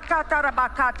 makatara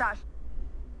bakata.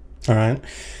 All right.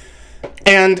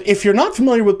 And if you're not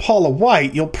familiar with Paula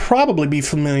White, you'll probably be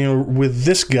familiar with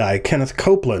this guy, Kenneth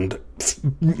Copeland.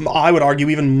 I would argue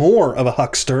even more of a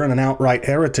huckster and an outright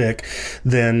heretic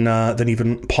than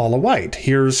even Paula White.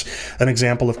 Here's an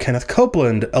example of Kenneth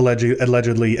Copeland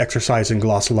allegedly exercising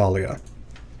glossolalia.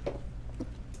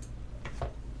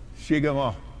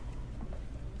 Sigama.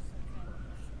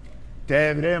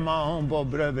 Tevrema hon på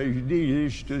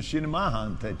bröversdyrstu sin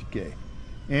mahantetke.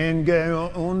 En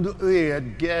und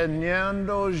genyan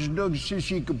dos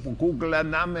sisik pukula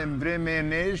namen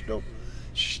bremenesto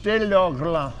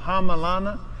stelogla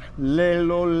hamalana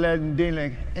lelo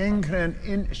lendile enkren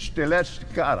in stelest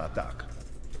karatak.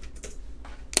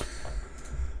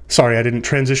 Sorry, I didn't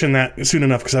transition that soon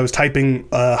enough because I was typing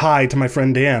hi to my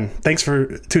friend Dan. Thanks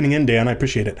for tuning in, Dan. I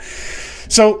appreciate it.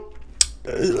 So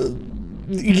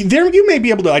there you may be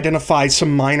able to identify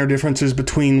some minor differences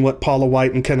between what Paula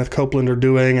White and Kenneth Copeland are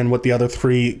doing and what the other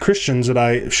three Christians that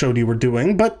I showed you were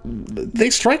doing, but they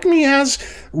strike me as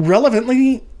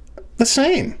relevantly the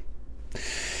same.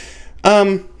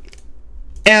 And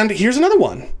here's another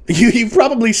one. You've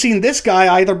probably seen this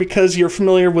guy either because you're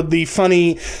familiar with the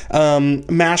funny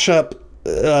mashup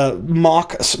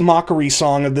mockery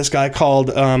song of this guy called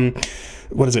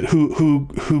what is it?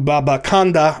 Hu Baba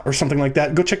Kanda or something like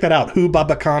that. Go check that out. Hu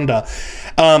Baba Kanda.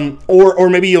 Or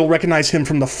maybe you'll recognize him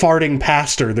from the Farting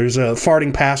Pastor. There's a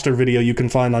Farting Pastor video you can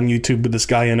find on YouTube with this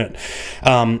guy in it.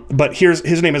 But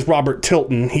his name is Robert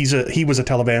Tilton. He was a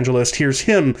televangelist. Here's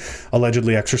him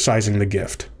allegedly exercising the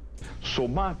gift.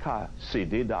 Somaka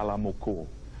sede dalamoko.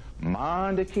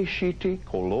 Manda kishiti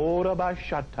kolora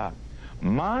bashata.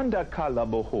 Manda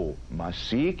kalaboho.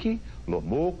 Masiki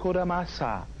lomoko da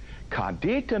masa. All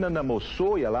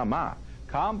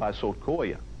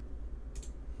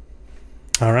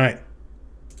right.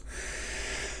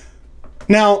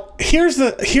 Now, here's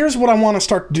what I want to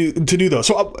start to do though.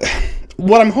 So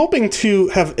what I'm hoping to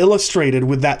have illustrated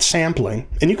with that sampling,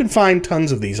 and you can find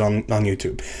tons of these on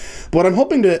YouTube. What I'm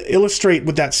hoping to illustrate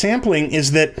with that sampling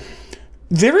is that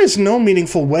there is no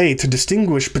meaningful way to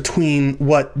distinguish between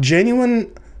what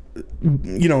genuine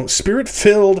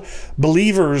spirit-filled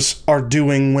believers are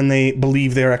doing when they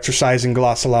believe they're exercising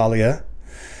glossolalia,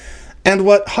 and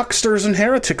what hucksters and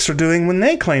heretics are doing when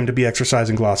they claim to be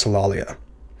exercising glossolalia.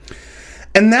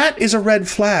 And that is a red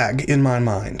flag in my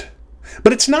mind.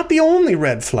 But it's not the only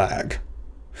red flag.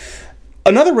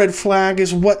 Another red flag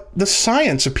is what the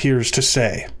science appears to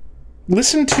say.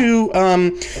 Listen to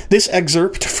this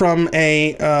excerpt from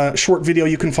a short video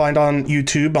you can find on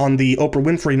YouTube on the Oprah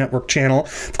Winfrey Network channel.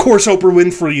 Of course, Oprah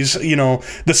Winfrey's,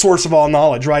 the source of all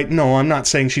knowledge, right? No, I'm not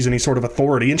saying she's any sort of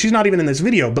authority, and she's not even in this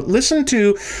video. But listen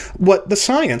to what the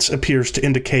science appears to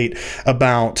indicate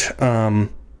about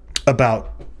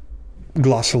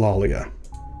glossolalia.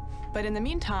 But in the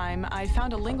meantime, I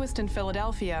found a linguist in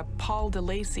Philadelphia, Paul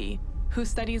DeLacy, who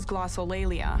studies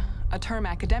glossolalia, a term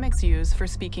academics use for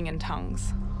speaking in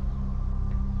tongues.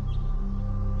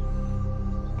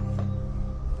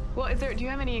 Well, do you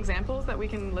have any examples that we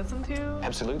can listen to?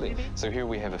 Absolutely. Maybe? So here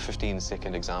we have a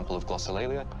 15-second example of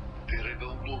glossolalia.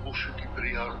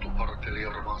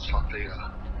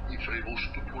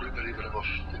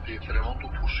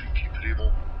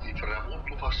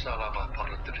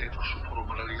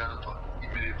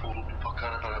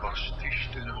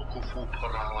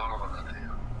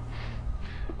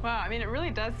 Wow, I mean, it really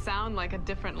does sound like a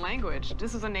different language.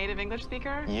 This is a native English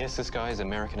speaker? Yes, this guy is an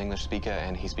American English speaker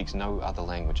and he speaks no other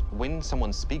language. When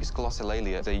someone speaks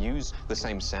glossolalia, they use the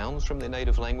same sounds from their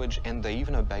native language and they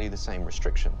even obey the same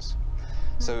restrictions.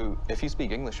 So if you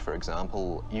speak English, for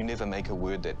example, you never make a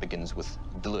word that begins with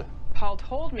dl. Paul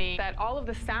told me that all of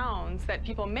the sounds that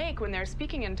people make when they're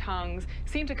speaking in tongues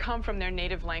seem to come from their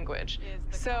native language.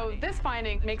 So this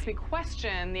finding makes me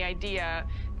question the idea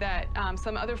that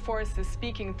some other force is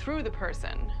speaking through the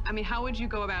person. I mean, how would you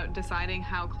go about deciding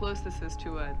how close this is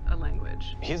to a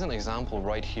language? Here's an example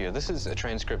right here. This is a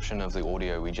transcription of the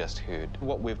audio we just heard.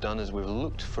 What we've done is we've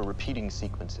looked for repeating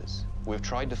sequences. We've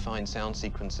tried to find sound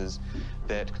sequences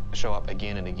that show up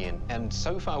again and again, and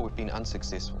so far we've been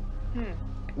unsuccessful.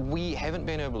 We haven't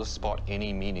been able to spot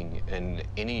any meaning in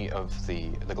any of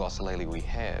the glossolalia we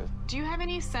have. Do you have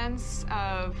any sense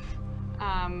of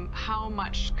how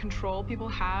much control people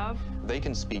have? They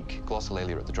can speak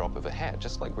glossolalia at the drop of a hat,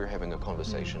 just like we're having a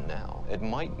conversation now. It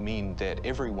might mean that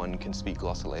everyone can speak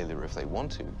glossolalia if they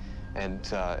want to,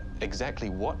 and exactly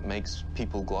what makes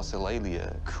people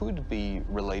glossolalia could be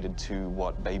related to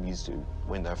what babies do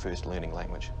when they're first learning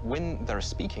language. When they're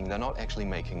speaking, they're not actually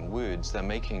making words, they're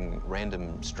making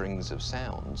random strings of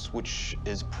sounds, which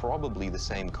is probably the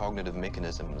same cognitive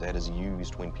mechanism that is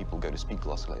used when people go to speak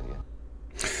glossolalia.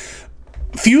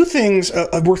 Few things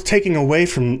worth taking away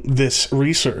from this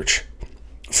research.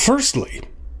 Firstly,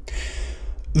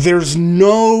 there's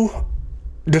no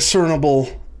discernible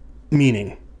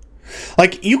meaning.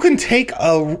 Like, you can take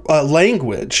a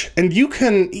language, and you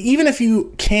can, even if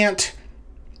you can't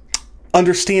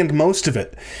understand most of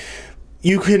it,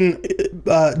 you can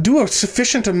do a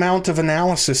sufficient amount of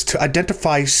analysis to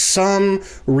identify some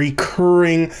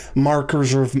recurring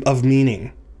markers of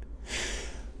meaning.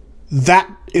 That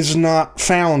is not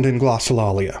found in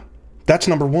glossolalia. That's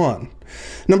number one.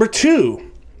 Number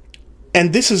two,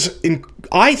 and this is,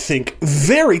 I think,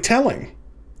 very telling.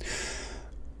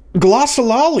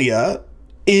 Glossolalia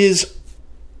is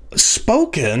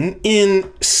spoken in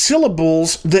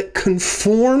syllables that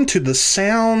conform to the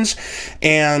sounds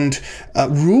and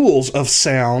rules of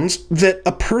sounds that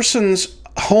a person's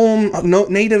home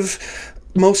native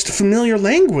most familiar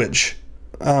language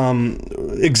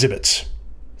exhibits.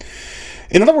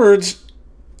 In other words,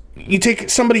 you take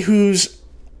somebody whose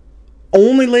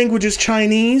only language is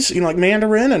Chinese, like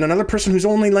Mandarin, and another person whose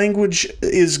only language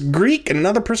is Greek, and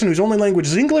another person whose only language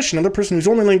is English, and another person whose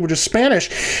only language is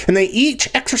Spanish, and they each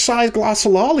exercise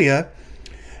glossolalia,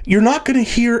 you're not going to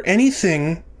hear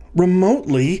anything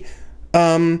remotely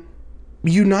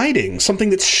uniting, something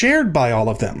that's shared by all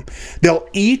of them. They'll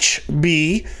each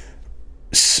be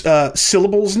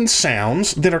syllables and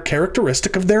sounds that are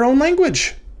characteristic of their own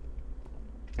language.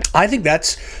 I think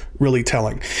that's really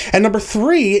telling. And number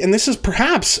three, and this is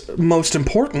perhaps most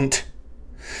important,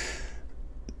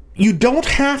 you don't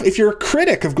have, if you're a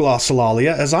critic of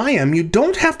glossolalia, as I am, you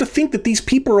don't have to think that these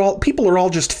people are all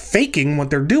just faking what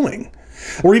they're doing,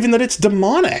 or even that it's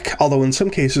demonic, although in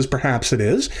some cases perhaps it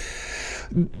is.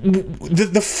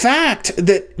 The fact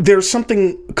that there's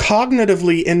something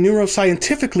cognitively and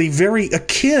neuroscientifically very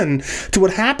akin to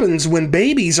what happens when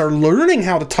babies are learning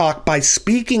how to talk by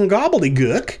speaking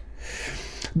gobbledygook,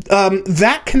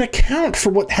 that can account for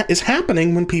what is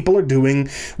happening when people are doing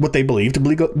what they believe to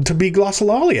be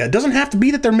glossolalia. It doesn't have to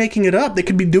be that they're making it up. They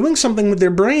could be doing something with their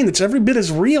brain that's every bit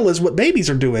as real as what babies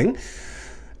are doing.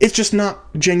 It's just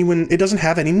not genuine. It doesn't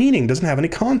have any meaning, doesn't have any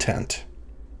content,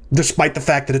 despite the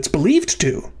fact that it's believed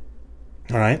to.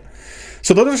 All right?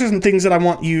 So those are some things that I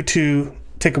want you to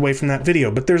take away from that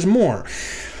video, but there's more.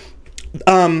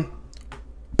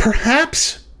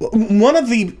 Perhaps one of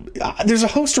there's a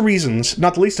host of reasons,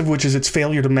 not the least of which is its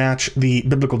failure to match the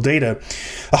biblical data,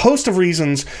 a host of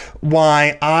reasons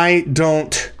why I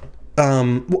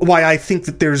think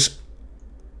that there's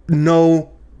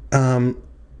no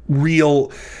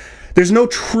there's no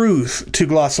truth to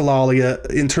glossolalia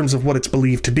in terms of what it's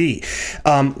believed to be.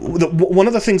 One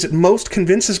of the things that most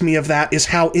convinces me of that is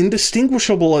how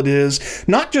indistinguishable it is,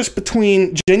 not just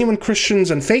between genuine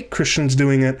Christians and fake Christians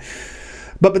doing it,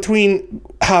 but between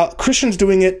how Christians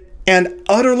doing it and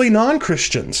utterly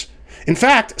non-Christians. In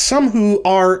fact, some who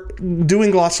are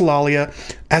doing glossolalia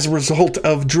as a result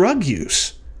of drug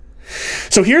use.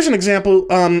 So here's an example.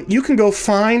 You can go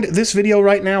find this video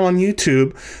right now on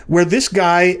YouTube where this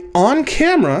guy on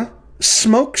camera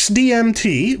smokes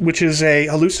DMT, which is a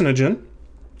hallucinogen.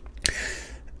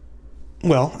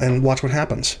 Well, and watch what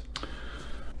happens.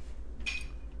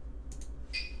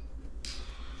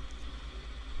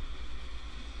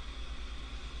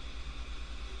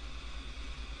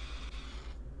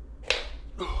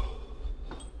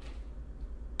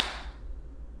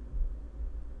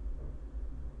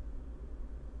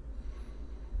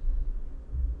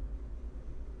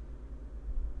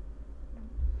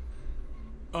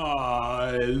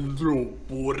 Altro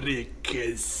pure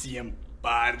che si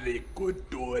impari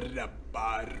cultura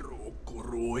barroco.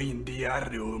 kuro hindi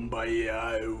arumba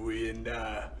ya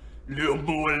winda.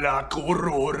 Lumula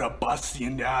kurora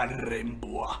pasinda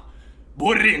remboa.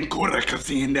 Burin kura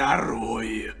kasinda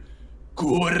roy.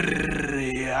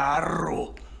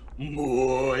 Kurrearo.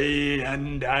 Moi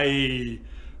andai.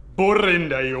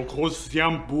 Borenda yo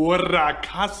kosiam bora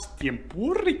kastiam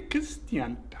puri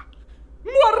kastianta.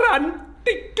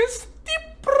 Moranti kasti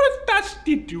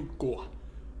protasti tuko.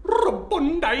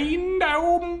 Robunda inda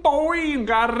boy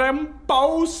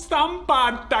garempo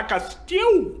stampata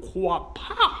castiu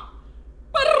quapa.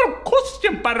 Pero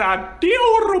costiam para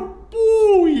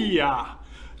teoropuia.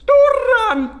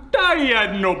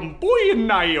 Durantaya non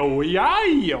puinayo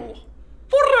yayo.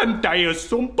 Durantaya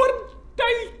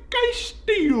sumpertai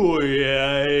castiu.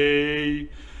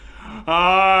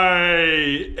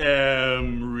 I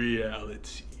am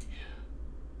reality.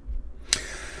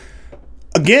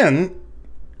 Again,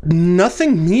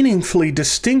 nothing meaningfully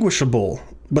distinguishable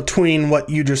between what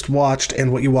you just watched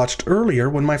and what you watched earlier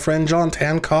when my friend John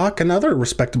Tancock and other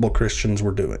respectable Christians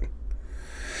were doing.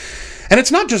 And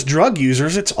it's not just drug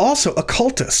users, it's also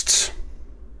occultists.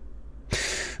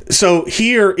 So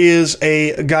here is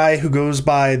a guy who goes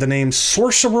by the name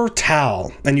Sorcerer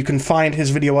Tal, and you can find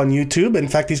his video on YouTube. In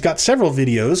fact, he's got several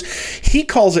videos. He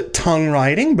calls it tongue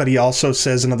writing, but he also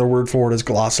says another word for it is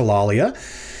glossolalia.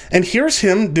 And here's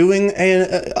him doing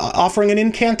offering an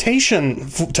incantation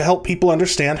to help people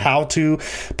understand how to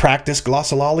practice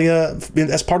glossolalia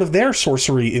as part of their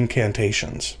sorcery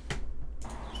incantations.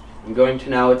 I'm going to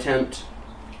now attempt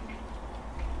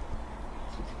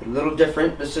a little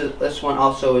different. This one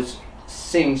also is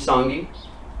sing-songy.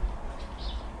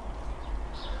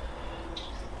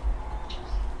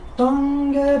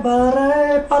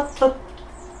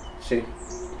 See,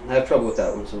 I have trouble with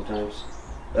that one sometimes.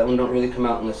 That one don't really come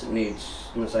out unless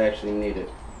I actually need it.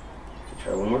 I'll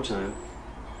try one more time.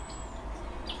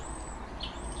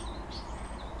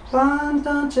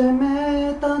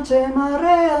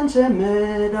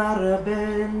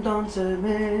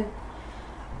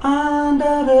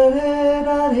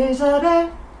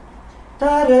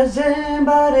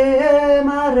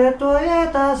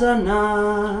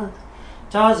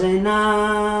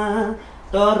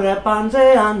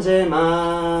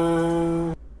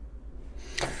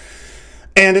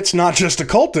 And it's not just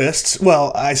occultists.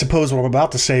 Well, I suppose what I'm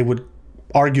about to say would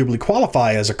arguably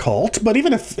qualify as a cult, but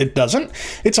even if it doesn't,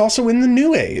 it's also in the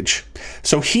New Age.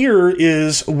 So here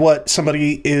is what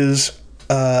somebody is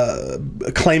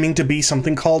claiming to be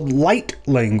something called light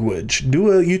language.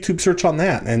 Do a YouTube search on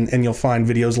that, and you'll find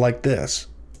videos like this.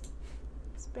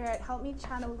 Spirit, help me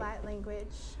channel light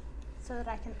language so that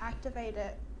I can activate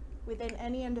it within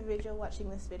any individual watching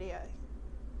this video.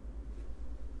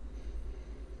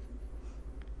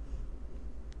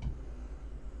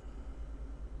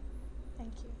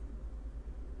 Thank you.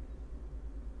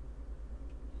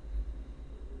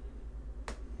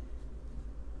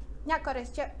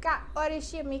 Nyakoresya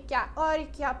orishimikya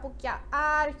orikya pukya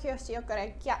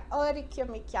arkyosiokorekya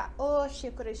orikyomikya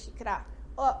oshikoresikra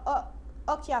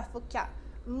okya fukya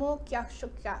mukya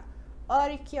shukya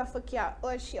orikya fukya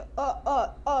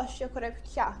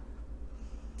oshikorekya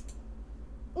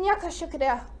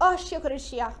Nyakashukra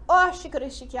oshikoresia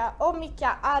oshikoresikya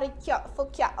omikya arikya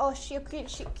fukya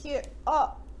oshikoresikya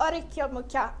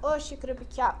orikyomukya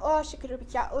oshikorekya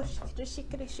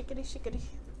oshikoresikya.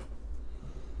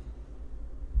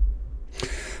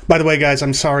 By the way, guys,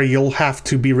 I'm sorry, you'll have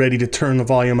to be ready to turn the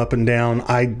volume up and down.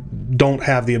 I don't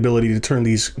have the ability to turn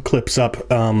these clips up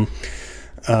on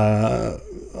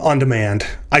demand.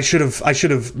 I should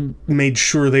have made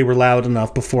sure they were loud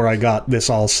enough before I got this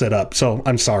all set up, so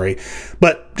I'm sorry.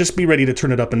 But just be ready to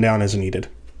turn it up and down as needed.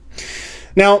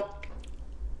 Now,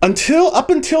 up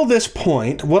until this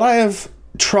point, what I have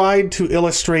tried to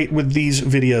illustrate with these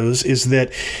videos is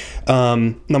that,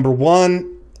 number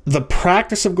one, the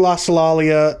practice of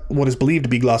glossolalia, what is believed to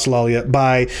be glossolalia,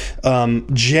 by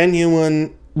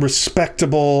genuine,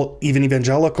 respectable, even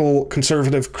evangelical,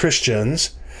 conservative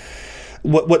Christians,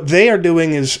 what they are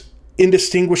doing is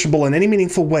indistinguishable in any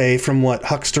meaningful way from what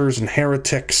hucksters and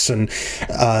heretics and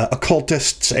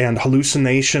occultists and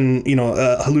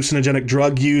hallucinogenic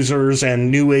drug users and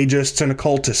New Ageists and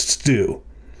occultists do.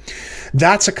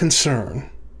 That's a concern.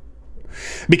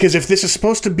 Because if this is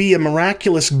supposed to be a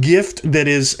miraculous gift that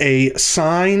is a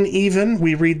sign even,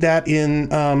 we read that in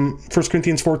 1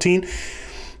 Corinthians 14,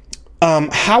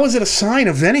 how is it a sign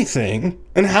of anything?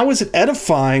 And how is it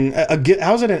edifying?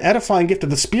 How is it an edifying gift of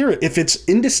the Spirit if it's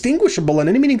indistinguishable in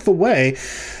any meaningful way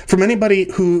from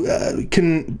anybody who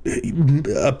can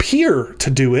appear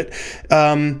to do it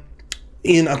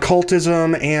in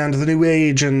occultism and the New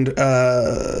Age and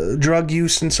drug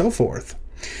use and so forth?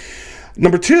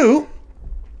 Number two,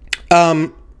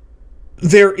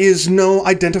 there is no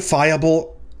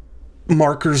identifiable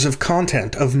markers of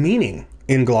content, of meaning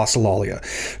in glossolalia.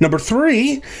 Number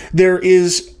three, there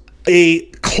is a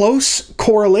close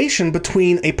correlation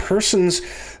between a person's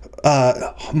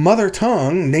mother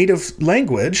tongue, native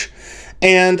language,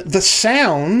 and the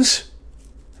sounds,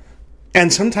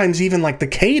 and sometimes even like the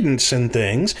cadence and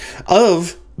things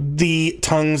of the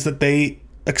tongues that they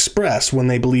express when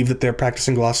they believe that they're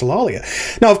practicing glossolalia.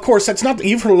 Now, of course, that's not,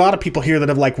 you've heard a lot of people here that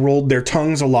have like rolled their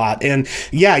tongues a lot, and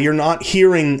yeah, you're not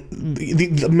hearing,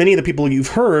 many of the people you've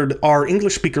heard are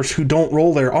English speakers who don't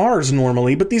roll their R's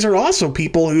normally, but these are also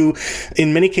people who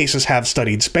in many cases have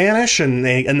studied Spanish, and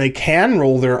they can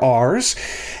roll their R's.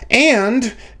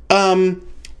 And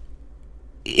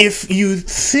if you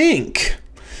think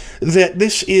that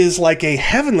this is like a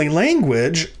heavenly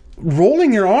language,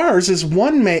 rolling your R's is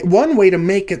one way to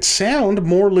make it sound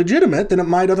more legitimate than it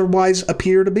might otherwise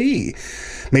appear to be.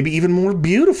 Maybe even more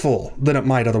beautiful than it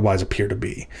might otherwise appear to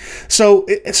be. So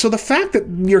the fact that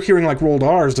you're hearing like rolled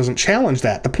R's doesn't challenge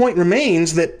that. The point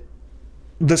remains that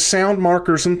the sound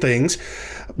markers and things,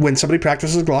 when somebody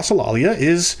practices glossolalia,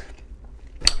 is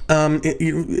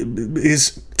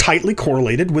tightly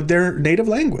correlated with their native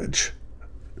language.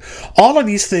 All of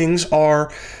these things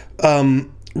are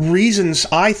reasons,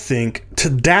 I think, to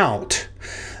doubt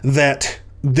that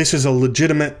this is a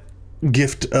legitimate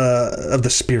gift of the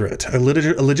Spirit, a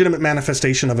legitimate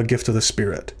manifestation of a gift of the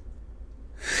Spirit.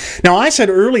 Now, I said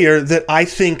earlier that I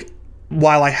think,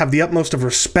 while I have the utmost of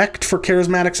respect for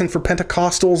charismatics and for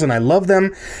Pentecostals, and I love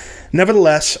them,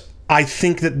 nevertheless, I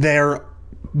think that their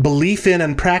belief in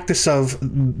and practice of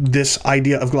this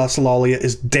idea of glossolalia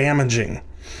is damaging.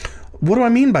 What do I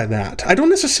mean by that? I don't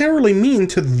necessarily mean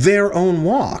to their own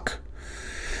walk.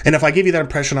 And if I give you that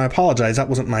impression, I apologize. That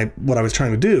wasn't what I was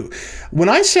trying to do. When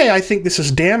I say I think this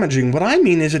is damaging, what I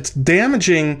mean is it's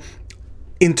damaging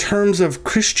in terms of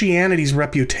Christianity's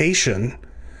reputation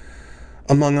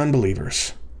among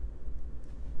unbelievers.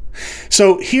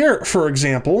 So here, for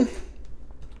example,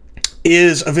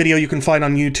 is a video you can find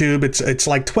on YouTube. It's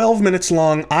like 12 minutes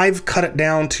long. I've cut it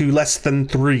down to less than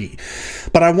 3.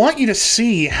 But I want you to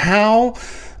see how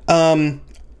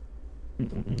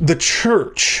the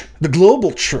church, the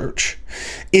global church,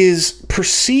 is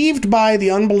perceived by the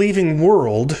unbelieving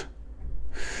world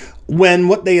when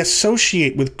what they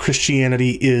associate with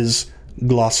Christianity is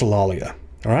glossolalia.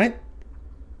 All right?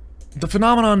 The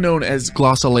phenomenon known as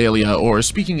glossolalia, or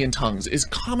speaking in tongues, is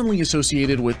commonly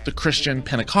associated with the Christian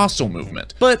Pentecostal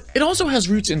movement, but it also has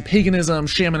roots in paganism,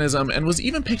 shamanism, and was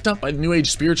even picked up by New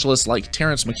Age spiritualists like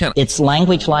Terence McKenna. It's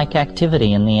language-like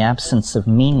activity in the absence of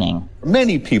meaning.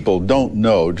 Many people don't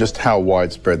know just how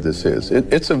widespread this is.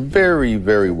 It's a very,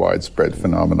 very widespread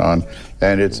phenomenon,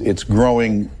 and it's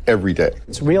growing every day.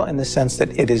 It's real in the sense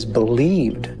that it is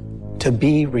believed to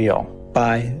be real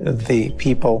by the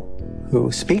people who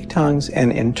speak tongues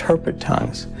and interpret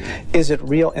tongues. Is it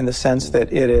real in the sense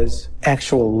that it is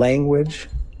actual language?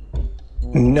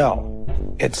 No.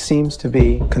 It seems to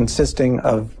be consisting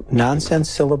of nonsense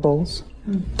syllables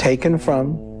taken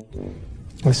from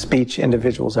the speech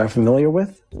individuals are familiar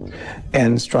with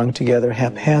and strung together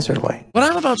haphazardly. What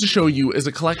I'm about to show you is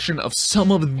a collection of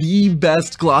some of the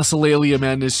best glossolalia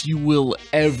madness you will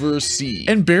ever see.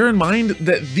 And bear in mind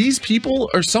that these people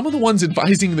are some of the ones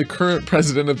advising the current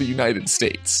president of the United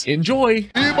States. Enjoy!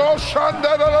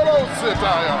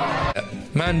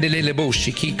 Mandelele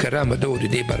boshi ki karamba dori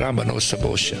de baramba no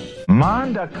sabosha.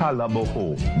 Manda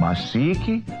kalaboho,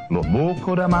 masiki,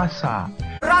 loboko da masa.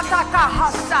 Rataka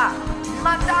hasa,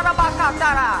 mandara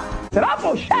bakatara.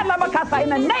 In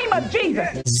the name of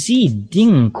Jesus. Sie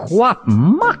ding quap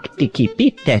maktiki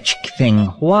pitech kveng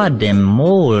huade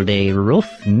molde ruf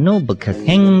nubka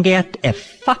kenget e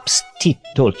faps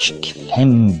titolch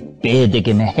kvem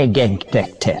bedigen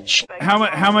hegengtetech.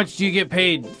 How much do you get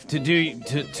paid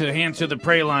to answer the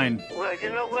pray line? Well, you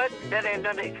know what? That ain't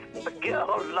nothing.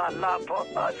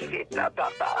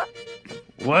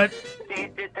 What?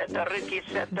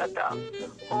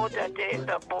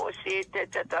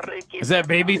 Is that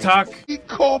baby talk?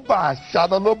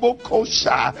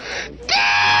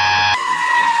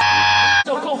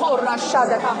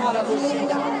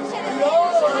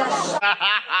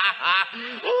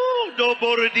 Do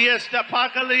bordiesta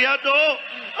pacaliado.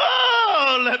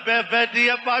 Oh, le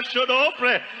bevedia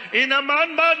pashodopre. In a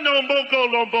manba no boko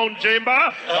lombon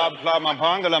chamber. Plama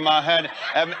pangala my head.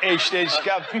 H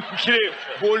scap.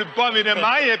 Full bum in a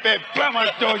maya pe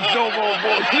pamato dobo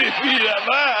bolivia.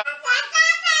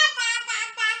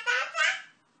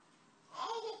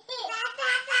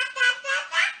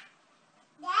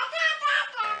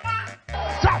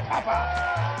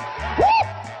 Woo!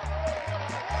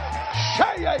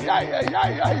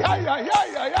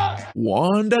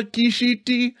 Wanda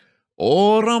kishiti,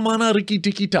 ora mana riki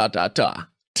tiki ta ta ta.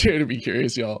 Dare to be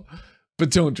curious, y'all, but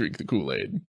don't drink the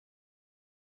Kool-Aid.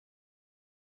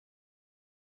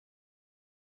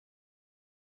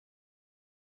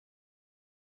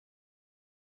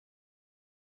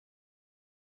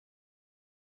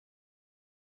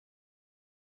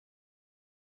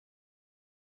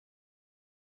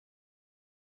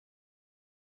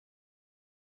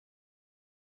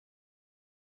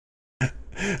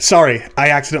 Sorry, I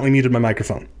accidentally muted my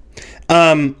microphone.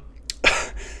 What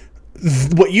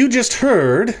you just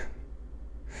heard...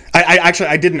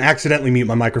 I didn't accidentally mute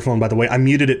my microphone, by the way. I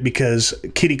muted it because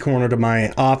kitty corner to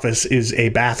my office is a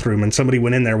bathroom, and somebody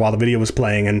went in there while the video was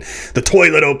playing, and the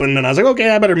toilet opened, and I was like, okay,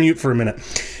 I better mute for a minute.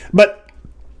 But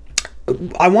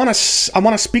I want to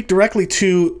speak directly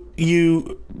to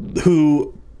you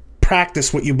who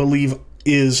practice what you believe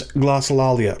is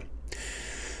glossolalia.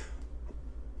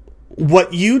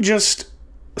 What you just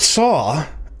saw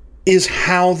is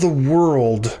how the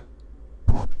world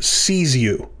sees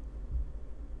you.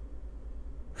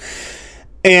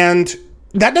 And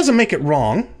that doesn't make it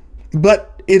wrong,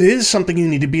 but it is something you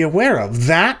need to be aware of.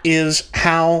 That is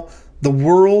how the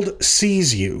world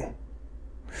sees you.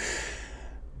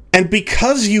 And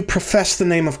because you profess the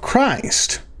name of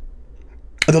Christ,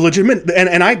 the legitimate,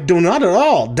 and I do not at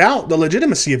all doubt the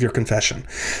legitimacy of your confession,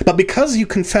 but because you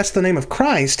confess the name of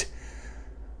Christ,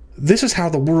 this is how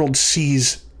the world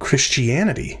sees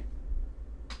Christianity.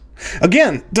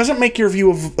 Again, doesn't make your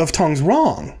view of tongues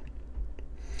wrong,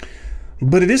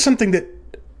 but it is something that,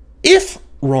 if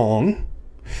wrong,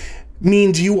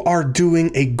 means you are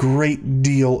doing a great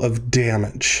deal of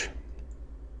damage.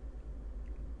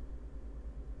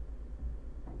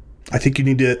 I think you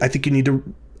need to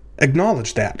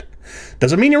acknowledge that.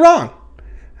 Doesn't mean you're wrong,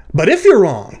 but if you're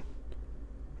wrong,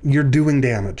 you're doing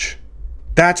damage.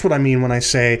 That's what I mean when I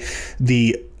say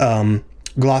the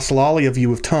glossolalia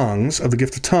view of tongues, of the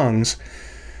gift of tongues,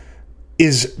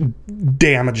 is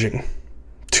damaging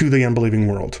to the unbelieving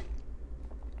world.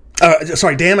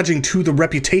 Damaging to the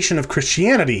reputation of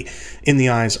Christianity in the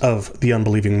eyes of the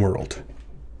unbelieving world.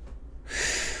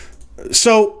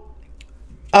 So,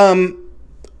 some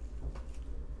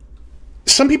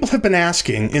people have been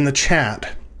asking in the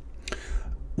chat,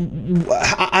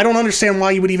 I don't understand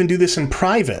why you would even do this in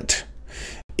private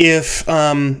if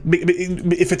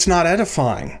it's not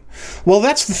edifying. Well,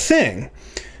 that's the thing.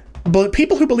 But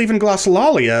people who believe in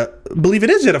glossolalia believe it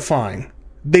is edifying.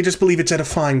 They just believe it's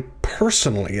edifying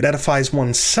personally. It edifies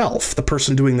oneself, the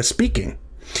person doing the speaking.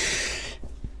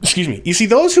 Excuse me. You see,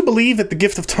 those who believe that the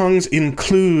gift of tongues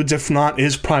includes, if not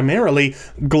is primarily,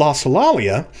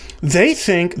 glossolalia, they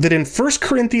think that in 1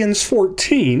 Corinthians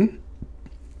 14,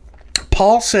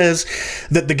 Paul says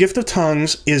that the gift of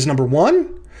tongues is, number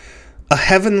one, a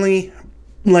heavenly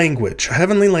language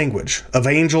of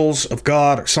angels, of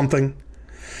God, or something.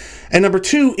 And number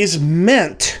two, is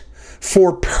meant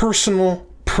for personal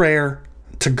prayer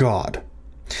to God.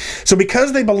 So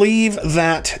because they believe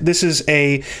that this is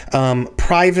a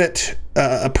private,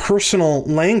 a personal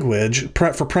language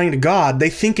for praying to God, they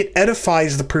think it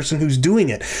edifies the person who's doing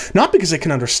it. Not because they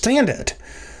can understand it,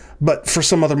 but for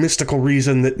some other mystical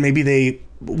reason that maybe they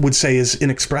would say is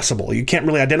inexpressible. You can't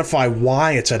really identify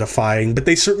why it's edifying, but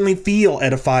they certainly feel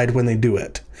edified when they do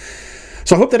it.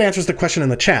 So I hope that answers the question in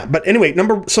the chat. But anyway,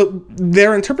 so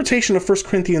their interpretation of 1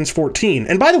 Corinthians 14,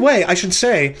 and by the way, I should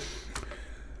say,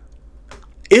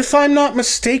 if I'm not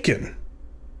mistaken,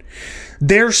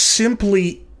 there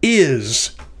simply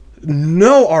is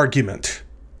no argument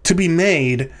to be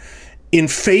made in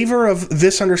favor of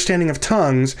this understanding of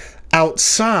tongues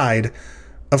outside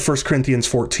of 1 Corinthians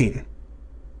 14.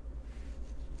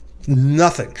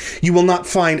 Nothing. You will not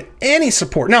find any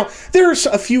support. Now, there's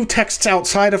a few texts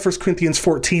outside of 1 Corinthians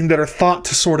 14 that are thought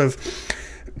to sort of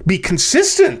be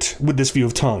consistent with this view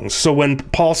of tongues. So when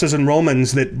Paul says in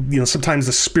Romans that, sometimes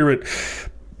the Spirit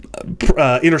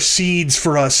intercedes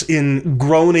for us in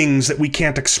groanings that we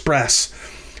can't express,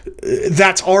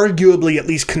 that's arguably at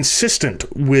least consistent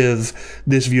with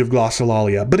this view of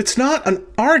glossolalia. But it's not an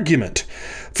argument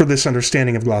for this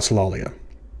understanding of glossolalia.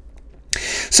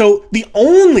 So the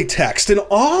only text in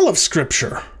all of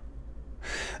Scripture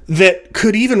that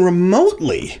could even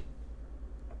remotely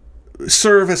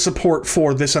serve as support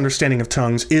for this understanding of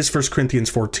tongues is 1 Corinthians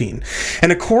 14.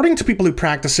 And according to people who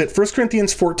practice it, 1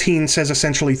 Corinthians 14 says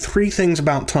essentially three things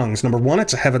about tongues. Number one,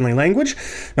 it's a heavenly language.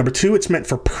 Number two, it's meant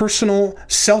for personal,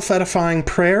 self-edifying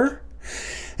prayer.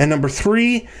 And number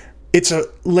three, it's a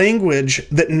language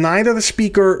that neither the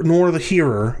speaker nor the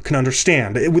hearer can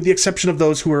understand, with the exception of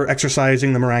those who are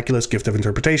exercising the miraculous gift of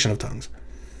interpretation of tongues.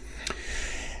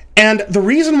 And the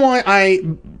reason why I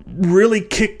really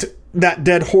kicked that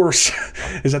dead horse,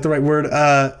 is that the right word,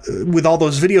 with all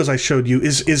those videos I showed you,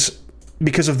 is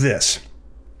because of this.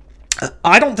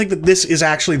 I don't think that this is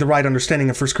actually the right understanding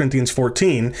of 1 Corinthians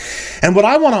 14. And what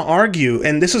I want to argue,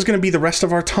 and this is going to be the rest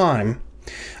of our time,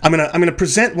 I'm going to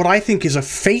present what I think is a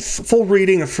faithful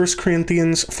reading of 1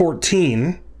 Corinthians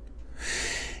 14,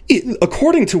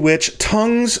 according to which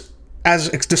tongues, as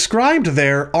described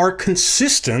there, are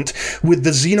consistent with the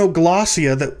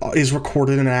xenoglossia that is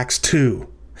recorded in Acts 2.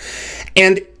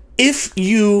 And if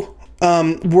you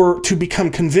were to become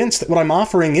convinced that what I'm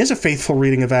offering is a faithful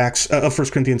reading of 1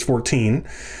 Corinthians 14,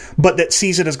 but that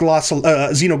sees it as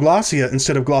xenoglossia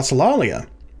instead of glossolalia,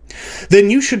 then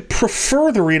you should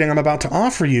prefer the reading I'm about to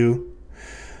offer you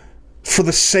for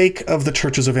the sake of the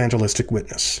church's evangelistic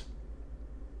witness.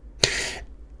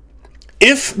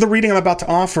 If the reading I'm about to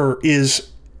offer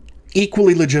is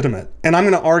equally legitimate, and I'm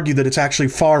going to argue that it's actually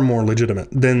far more legitimate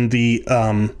than the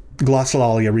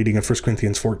glossolalia reading of 1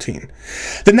 Corinthians 14,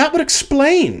 then that would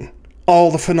explain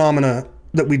all the phenomena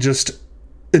that we just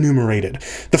enumerated.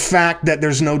 The fact that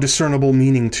there's no discernible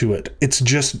meaning to it. It's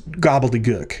just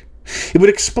gobbledygook. It would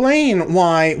explain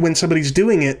why, when somebody's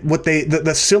doing it, what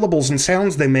the syllables and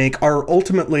sounds they make are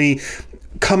ultimately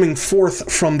coming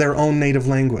forth from their own native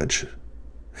language.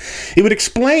 It would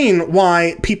explain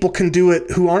why people can do it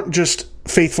who aren't just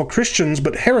faithful Christians,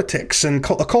 but heretics and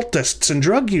occultists and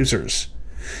drug users.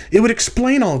 It would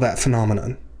explain all of that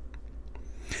phenomenon.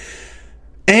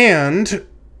 And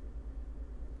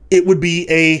it would be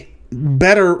a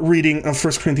better reading of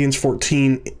 1 Corinthians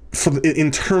 14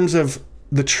 in terms of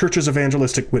the church's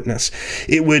evangelistic witness.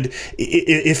 It would,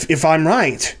 if I'm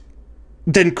right,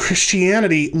 then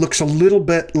Christianity looks a little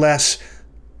bit less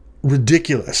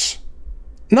ridiculous.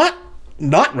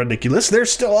 Not ridiculous.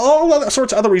 There's still all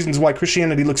sorts of other reasons why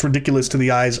Christianity looks ridiculous to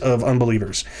the eyes of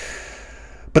unbelievers.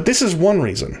 But this is one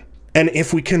reason. And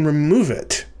if we can remove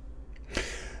it,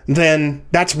 then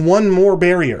that's one more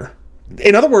barrier.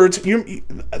 In other words,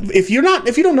 if you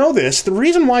don't know this, the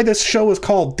reason why this show is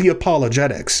called The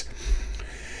Apologetics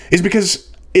is because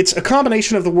it's a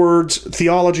combination of the words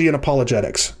theology and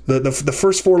apologetics. The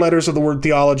first four letters of the word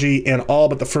theology and all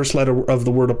but the first letter of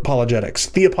the word apologetics.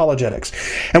 The Apologetics.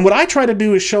 And what I try to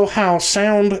do is show how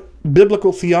sound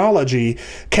biblical theology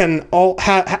can all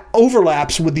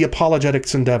overlaps with the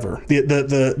apologetics endeavor,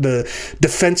 the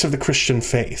defense of the Christian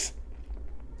faith.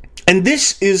 And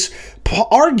this is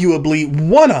arguably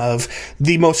one of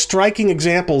the most striking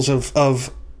examples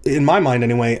of in my mind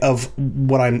anyway, of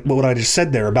what I just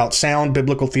said there about sound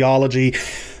biblical theology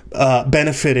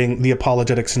benefiting the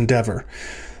apologetics endeavor.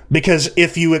 Because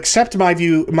if you accept my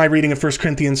reading of 1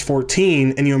 Corinthians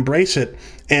 14 and you embrace it,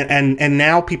 and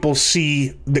now people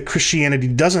see that Christianity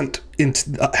doesn't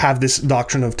have this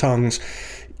doctrine of tongues,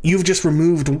 you've just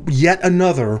removed yet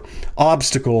another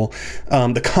obstacle,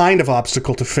 the kind of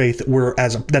obstacle to faith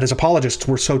that as apologists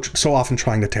we're so often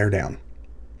trying to tear down.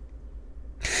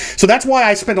 So that's why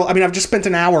I've just spent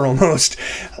an hour almost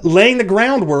laying the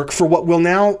groundwork for what we'll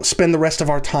now spend the rest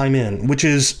of our time in, which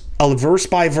is a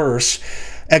verse-by-verse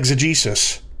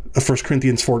exegesis of 1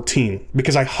 Corinthians 14,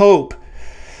 because I hope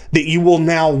that you will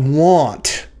now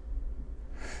want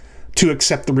to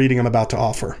accept the reading I'm about to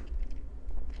offer.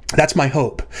 That's my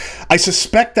hope. I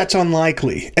suspect that's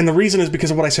unlikely, and the reason is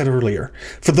because of what I said earlier.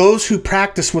 For those who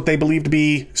practice what they believe to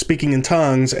be speaking in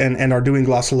tongues and are doing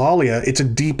glossolalia, it's a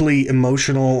deeply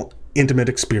emotional, intimate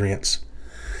experience.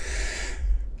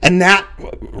 And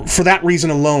for that reason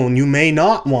alone, you may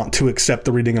not want to accept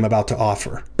the reading I'm about to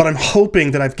offer. But I'm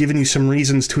hoping that I've given you some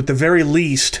reasons to, at the very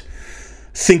least,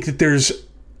 think that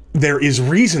there is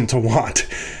reason to want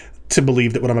to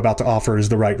believe that what I'm about to offer is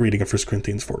the right reading of 1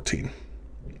 Corinthians 14.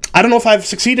 I don't know if I've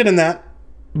succeeded in that.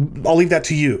 I'll leave that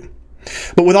to you.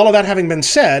 But with all of that having been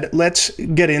said, let's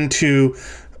get into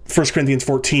 1 Corinthians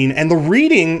 14. And the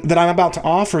reading that I'm about to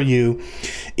offer you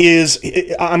is,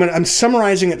 I'm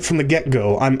summarizing it from the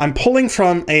get-go. I'm pulling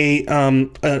from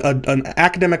an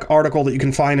academic article that you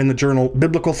can find in the journal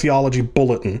Biblical Theology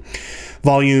Bulletin,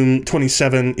 volume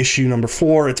 27, issue number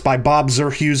 4. It's by Bob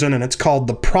Zurhusen, and it's called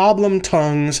The Problem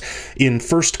Tongues in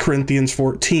 1 Corinthians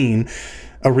 14,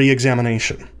 a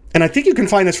Re-Examination. And I think you can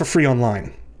find this for free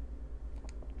online.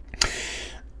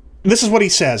 This is what he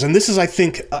says, and this is, I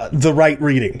think, the right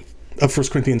reading of 1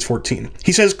 Corinthians 14.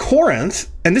 He says,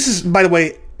 Corinth, and this is, by the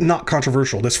way, not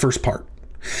controversial, this first part.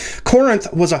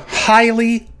 Corinth was a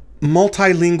highly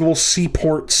multilingual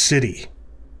seaport city.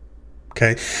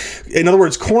 Okay, in other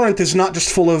words, Corinth is not just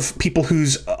full of people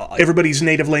whose everybody's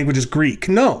native language is Greek.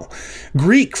 No,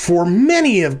 Greek for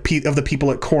many of the people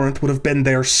at Corinth would have been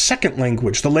their second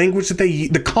language, the language that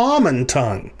the common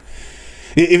tongue.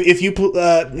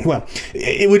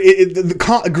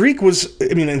 Greek was,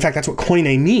 I mean, in fact, that's what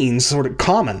koine means, sort of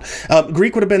common.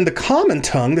 Greek would have been the common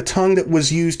tongue, the tongue that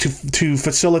was used to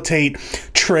facilitate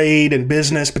trade and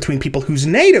business between people whose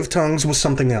native tongues was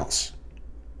something else.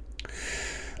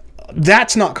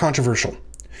 That's not controversial,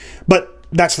 but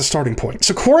that's the starting point.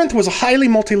 So Corinth was a highly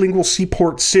multilingual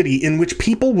seaport city in which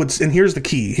people would, and here's the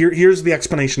key, here's the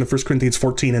explanation of 1 Corinthians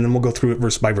 14, and then we'll go through it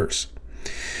verse by verse.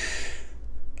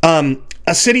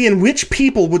 A city in which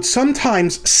people would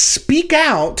sometimes speak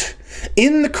out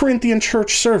in the Corinthian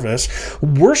church service,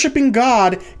 worshiping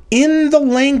God in the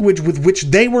language with which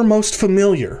they were most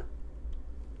familiar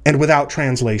and without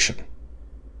translation.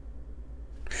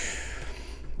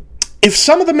 If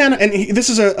some of the men, and this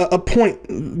is a point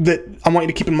that I want you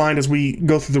to keep in mind as we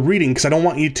go through the reading, because I don't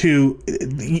want you to,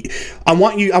 I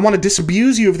want to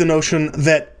disabuse you of the notion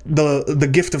that the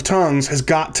gift of tongues has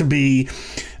got to be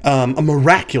a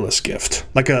miraculous gift,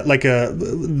 like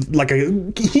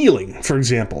a healing, for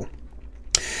example.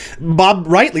 Bob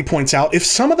rightly points out, if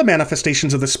some of the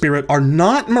manifestations of the Spirit are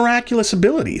not miraculous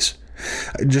abilities,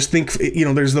 just think,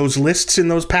 there's those lists in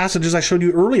those passages I showed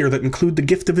you earlier that include the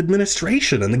gift of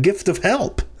administration and the gift of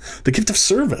help, the gift of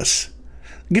service,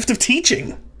 the gift of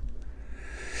teaching.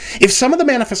 If some of the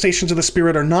manifestations of the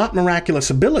Spirit are not miraculous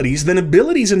abilities, then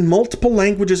abilities in multiple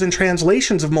languages and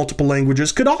translations of multiple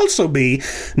languages could also be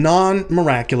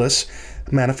non-miraculous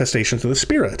manifestations of the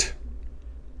Spirit.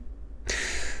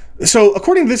 So,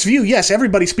 according to this view, yes,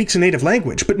 everybody speaks a native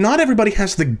language, but not everybody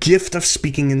has the gift of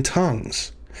speaking in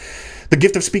tongues. The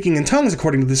gift of speaking in tongues,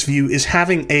 according to this view, is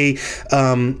having a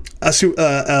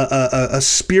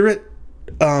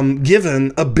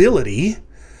Spirit-given ability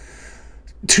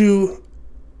to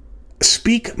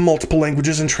speak multiple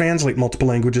languages and translate multiple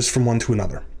languages from one to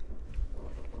another.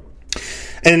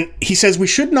 And he says we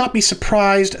should not be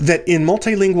surprised that in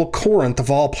multilingual Corinth,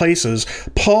 of all places,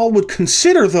 Paul would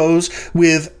consider those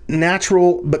with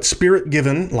natural but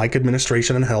Spirit-given, like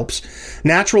administration and helps,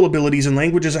 natural abilities in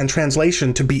languages and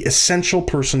translation to be essential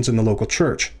persons in the local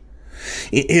church.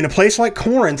 In a place like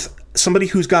Corinth, somebody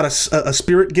who's got a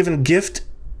Spirit-given gift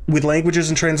with languages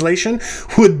and translation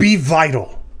would be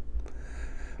vital.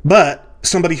 But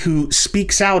somebody who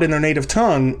speaks out in their native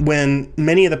tongue when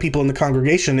many of the people in the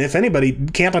congregation, if anybody,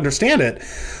 can't understand it,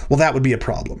 well, that would be a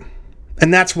problem.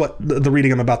 And that's what the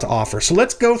reading I'm about to offer. So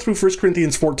let's go through 1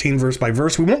 Corinthians 14 verse by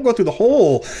verse. We won't go through the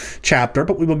whole chapter,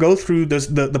 but we will go through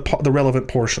the relevant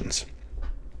portions.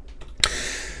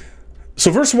 So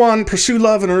verse 1, pursue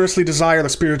love and earnestly desire the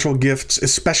spiritual gifts,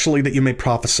 especially that you may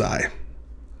prophesy.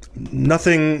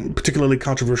 Nothing particularly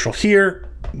controversial here.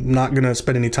 Not going to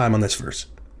spend any time on this verse.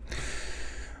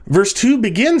 Verse 2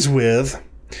 begins with,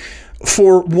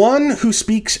 for one who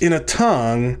speaks in a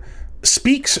tongue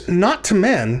speaks not to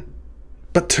men,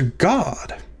 but to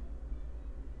God.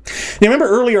 Now, remember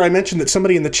earlier I mentioned that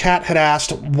somebody in the chat had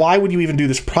asked, why would you even do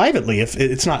this privately if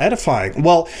it's not edifying?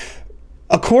 Well,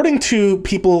 according to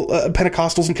people,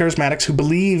 Pentecostals and Charismatics who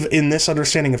believe in this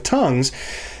understanding of tongues,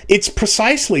 it's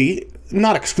precisely,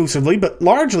 not exclusively, but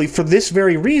largely for this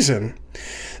very reason,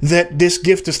 that this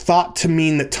gift is thought to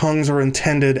mean that tongues are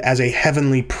intended as a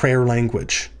heavenly prayer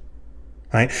language,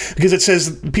 right? Because it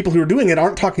says people who are doing it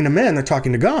aren't talking to men, they're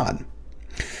talking to God.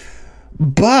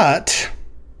 But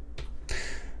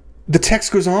the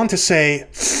text goes on to say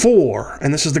for,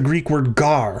 and this is the Greek word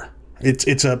gar.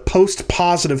 It's a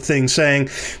post-positive thing saying,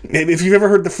 if you've ever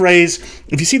heard the phrase,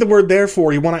 if you see the word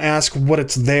therefore, you want to ask what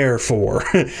it's there for,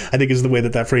 I think is the way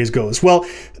that phrase goes. Well,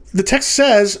 the text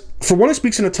says, for one who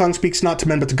speaks in a tongue speaks not to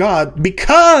men but to God,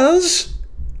 because,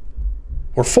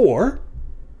 or for,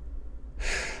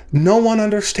 no one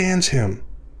understands him,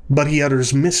 but he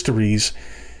utters mysteries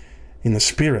in the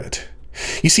Spirit.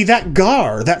 You see, that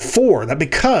gar, that for, that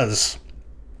because,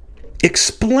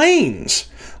 explains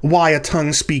why a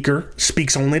tongue speaker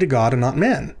speaks only to God and not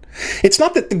men. It's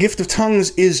not that the gift of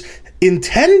tongues is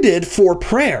intended for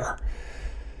prayer.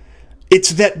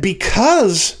 It's that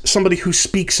because somebody who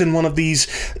speaks in one of these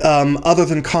other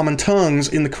than common tongues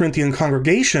in the Corinthian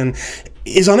congregation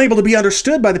is unable to be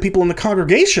understood by the people in the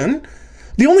congregation,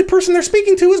 the only person they're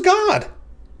speaking to is God.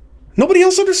 Nobody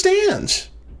else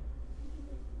understands.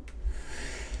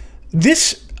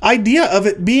 This idea of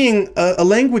it being a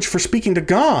language for speaking to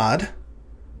God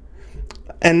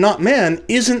and not men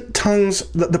isn't tongues,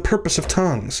 the purpose of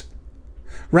tongues.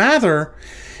 Rather,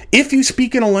 if you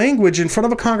speak in a language in front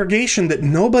of a congregation that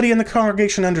nobody in the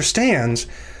congregation understands,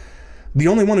 The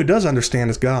only one who does understand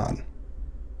is God.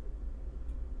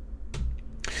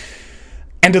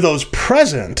 And to those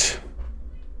present,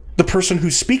 the person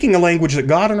who's speaking a language that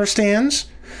God understands,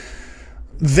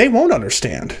 they won't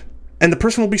understand. And the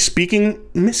person will be speaking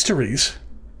mysteries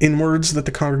in words that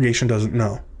the congregation doesn't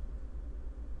know.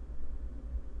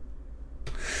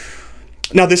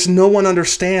 Now, this "no one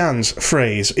understands"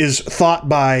 phrase is thought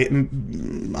by,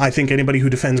 I think, anybody who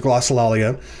defends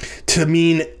glossolalia to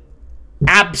mean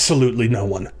absolutely no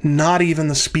one, not even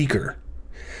the speaker.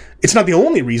 It's not the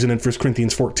only reason in 1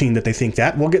 Corinthians 14 that they think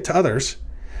that. We'll get to others.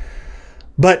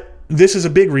 But this is a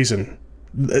big reason.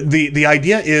 The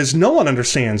idea is no one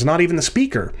understands, not even the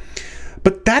speaker.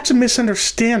 But that's a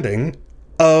misunderstanding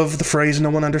of the phrase "no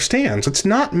one understands." It's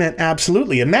not meant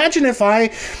absolutely. Imagine if I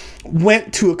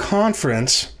went to a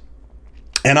conference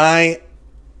and I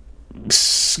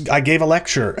gave a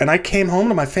lecture and I came home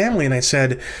to my family and I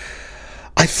said,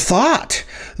 I thought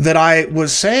that I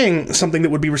was saying something that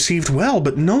would be received well,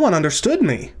 but no one understood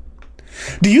me.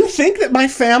 Do you think that my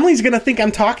family's going to think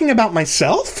I'm talking about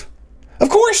myself? Of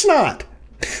course not.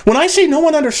 When I say no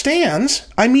one understands,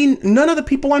 I mean none of the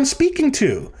people I'm speaking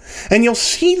to. And you'll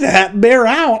see that bear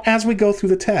out as we go through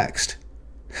the text.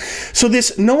 So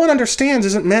this "no one understands"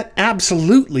 isn't meant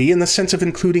absolutely in the sense of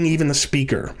including even the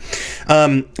speaker.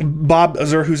 Bob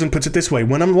Zerhusen puts it this way: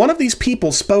 when one of these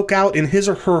people spoke out in his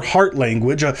or her heart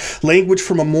language, a language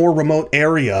from a more remote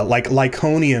area like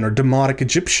Lycaonian or Demotic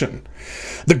Egyptian,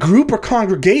 the group or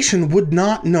congregation would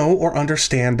not know or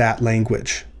understand that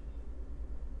language.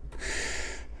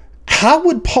 How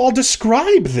would Paul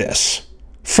describe this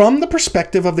from the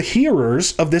perspective of the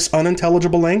hearers of this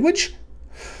unintelligible language?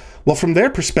 Well, from their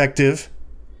perspective,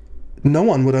 no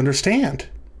one would understand.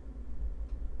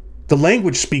 The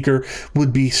language speaker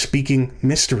would be speaking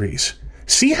mysteries.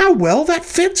 See how well that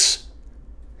fits?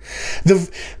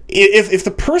 If the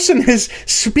person is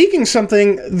speaking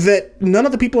something that none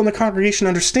of the people in the congregation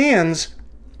understands,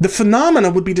 the phenomena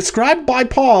would be described by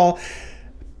Paul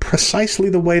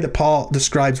precisely the way that Paul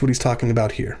describes what he's talking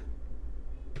about here.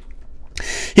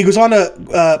 He goes on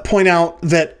to point out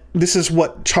that this is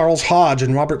what Charles Hodge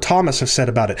and Robert Thomas have said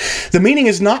about it. The meaning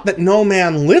is not that no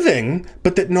man living,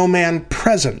 but that no man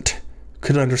present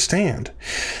could understand.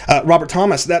 Robert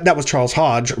Thomas, that was Charles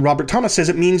Hodge. Robert Thomas says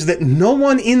it means that no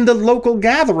one in the local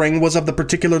gathering was of the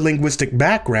particular linguistic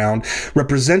background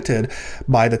represented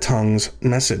by the tongue's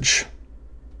message.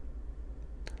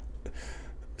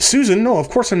 Susan, no, of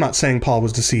course I'm not saying Paul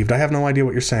was deceived. I have no idea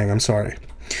what you're saying. I'm sorry.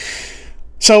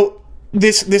 So,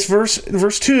 This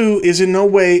verse 2 is in no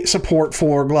way support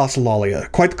for glossolalia.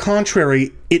 Quite the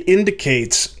contrary, it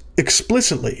indicates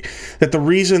explicitly that the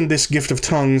reason this gift of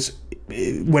tongues,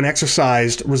 when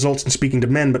exercised, results in speaking to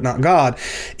men but not God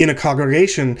in a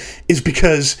congregation is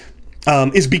because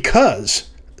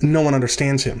no one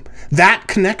understands him. That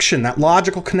connection, that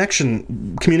logical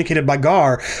connection communicated by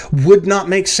Gar, would not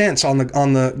make sense on the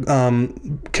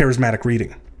charismatic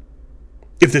reading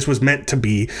if this was meant to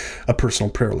be a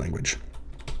personal prayer language.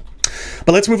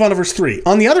 But let's move on to verse 3.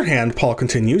 On the other hand, Paul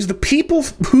continues, the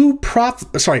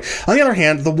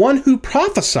one who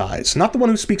prophesies, not the one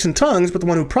who speaks in tongues, but the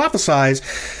one who prophesies,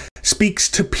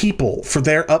 speaks to people for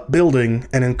their upbuilding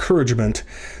and encouragement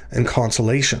and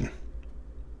consolation.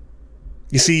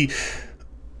 You see,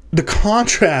 the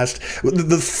contrast,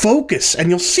 the focus,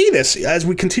 and you'll see this as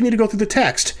we continue to go through the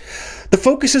text, the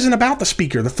focus isn't about the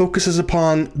speaker. The focus is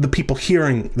upon the people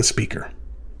hearing the speaker.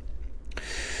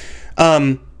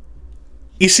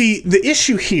 You see, the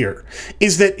issue here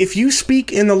is that if you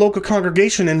speak in the local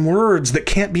congregation in words that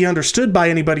can't be understood by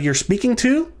anybody you're speaking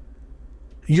to,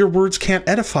 your words can't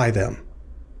edify them.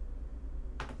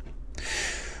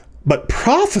 But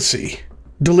prophecy,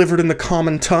 delivered in the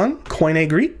common tongue, Koine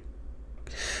Greek,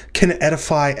 can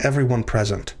edify everyone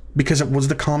present because it was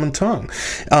the common tongue.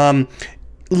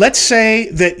 Let's say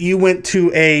that you went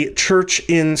to a church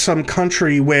in some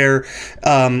country where,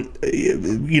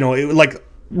 like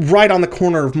right on the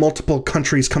corner of multiple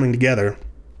countries coming together,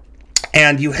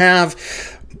 and you have,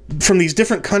 from these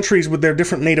different countries with their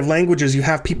different native languages, you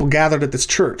have people gathered at this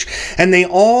church, and they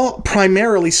all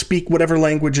primarily speak whatever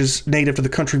language is native to the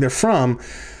country they're from.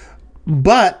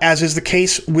 But, as is the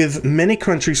case with many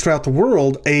countries throughout the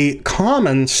world, a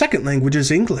common second language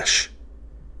is English.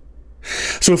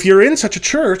 So if you're in such a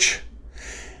church,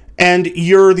 and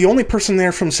you're the only person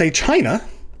there from, say, China,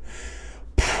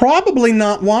 probably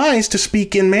not wise to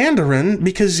speak in Mandarin,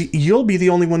 because you'll be the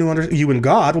only one you and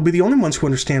God will be the only ones who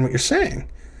understand what you're saying.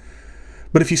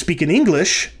 But if you speak in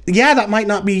English, yeah, that might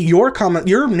not be your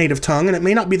native tongue, and it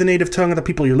may not be the native tongue of the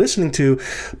people you're listening to,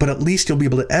 but at least you'll be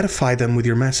able to edify them with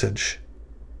your message.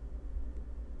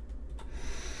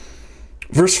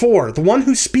 Verse 4, the one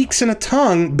who speaks in a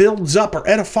tongue builds up or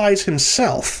edifies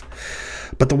himself,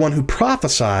 but the one who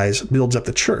prophesies builds up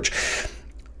the church.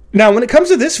 Now, when it comes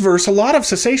to this verse, a lot of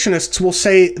cessationists will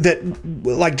say that,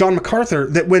 like John MacArthur,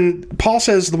 that when Paul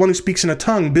says the one who speaks in a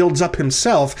tongue builds up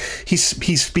himself,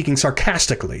 he's speaking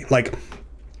sarcastically. Like,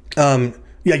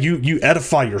 yeah, you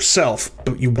edify yourself,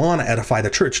 but you want to edify the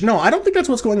church. No, I don't think that's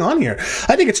what's going on here.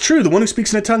 I think it's true. The one who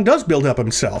speaks in a tongue does build up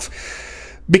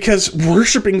himself, because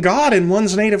worshiping God in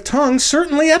one's native tongue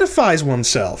certainly edifies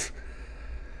oneself,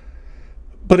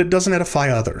 but it doesn't edify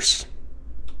others.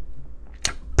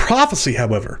 Prophecy,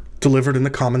 however, delivered in the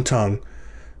common tongue,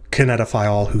 can edify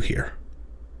all who hear.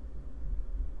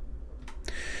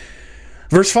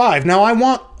 Verse 5, now I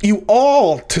want you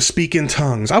all to speak in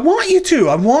tongues. I want you to.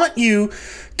 I want you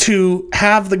to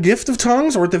have the gift of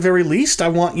tongues, or at the very least, I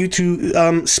want you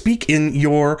to speak in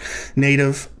your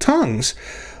native tongues.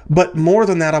 But more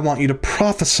than that, I want you to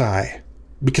prophesy,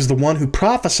 because the one who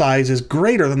prophesies is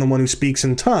greater than the one who speaks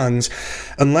in tongues,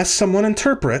 unless someone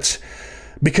interprets,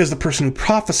 because the person who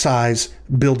prophesies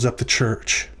builds up the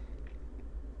church.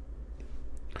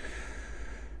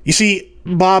 You see,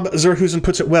 Bob Zurhusen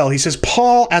puts it well. He says,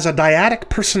 Paul, as a dyadic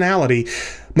personality,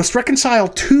 must reconcile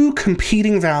two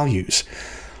competing values.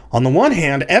 On the one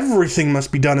hand, everything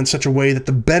must be done in such a way that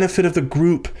the benefit of the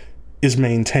group is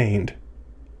maintained.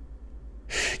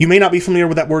 You may not be familiar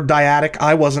with that word dyadic.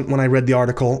 I wasn't when I read the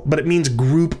article, but it means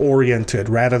group-oriented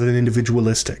rather than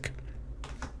individualistic.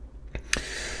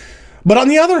 But on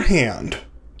the other hand,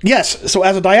 yes, so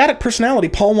as a dyadic personality,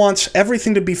 Paul wants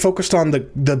everything to be focused on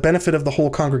the benefit of the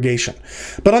whole congregation.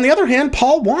 But on the other hand,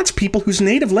 Paul wants people whose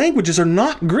native languages are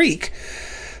not Greek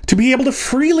to be able to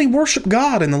freely worship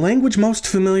God in the language most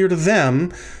familiar to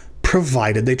them,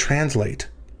 provided they translate.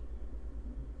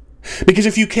 Because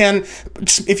if you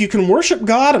can worship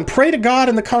God and pray to God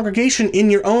in the congregation in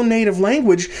your own native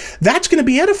language, that's going to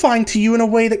be edifying to you in a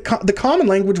way that the common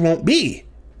language won't be.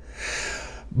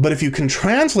 But if you can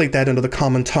translate that into the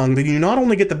common tongue, then you not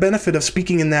only get the benefit of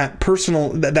speaking in that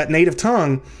that native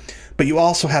tongue, but you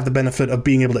also have the benefit of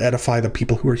being able to edify the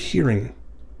people who are hearing.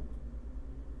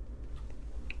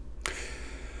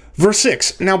 Verse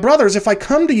 6, now brothers, if I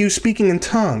come to you speaking in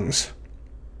tongues,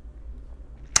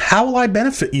 how will I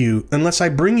benefit you unless I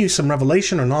bring you some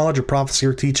revelation or knowledge or prophecy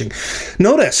or teaching?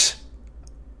 Notice,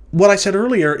 what I said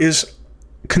earlier is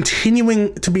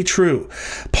continuing to be true.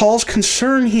 Paul's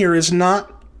concern here is not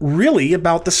really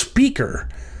about the speaker.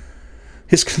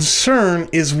 His concern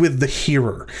is with the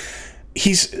hearer.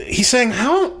 He's saying,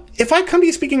 if I come to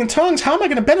you speaking in tongues, how am I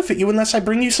going to benefit you unless I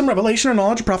bring you some revelation or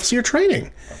knowledge, prophecy, or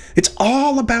training? It's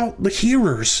all about the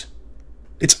hearers.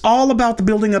 It's all about the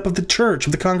building up of the church,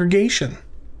 of the congregation.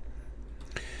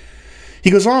 He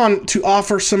goes on to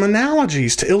offer some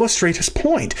analogies to illustrate his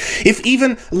point. If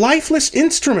even lifeless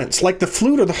instruments like the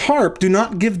flute or the harp do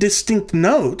not give distinct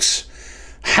notes,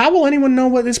 how will anyone know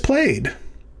what is played?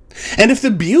 And if the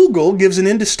bugle gives an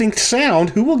indistinct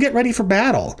sound, who will get ready for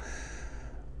battle?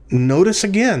 Notice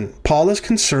again, Paul is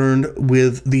concerned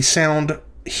with the sound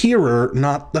hearer,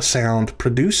 not the sound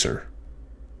producer.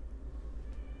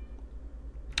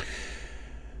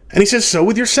 And he says, so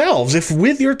with yourselves, if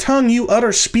with your tongue you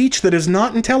utter speech that is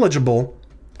not intelligible,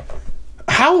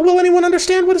 how will anyone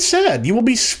understand what is said? You will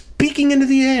be speaking into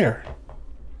the air.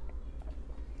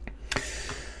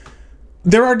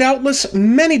 There are doubtless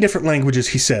many different languages,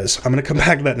 he says. I'm going to come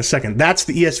back to that in a second. That's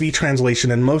the ESV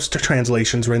translation, and most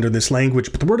translations render this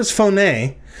language. But the word is phone.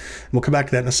 We'll come back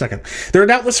to that in a second. There are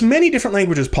doubtless many different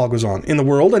languages, Paul goes on, in the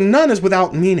world, and none is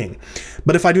without meaning.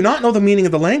 But if I do not know the meaning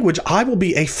of the language, I will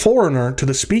be a foreigner to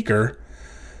the speaker,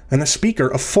 and the speaker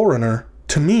a foreigner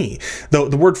to me.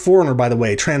 The word foreigner, by the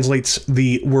way, translates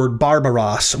the word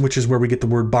barbaros, which is where we get the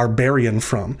word barbarian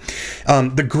from.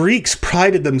 The Greeks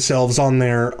prided themselves on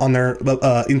their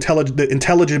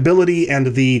intelligibility and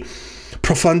the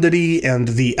profundity and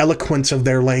the eloquence of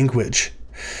their language.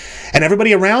 And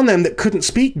everybody around them that couldn't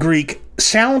speak Greek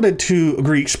sounded to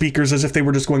Greek speakers as if they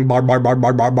were just going bar, bar, bar,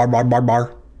 bar, bar, bar, bar, bar,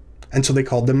 bar. And so they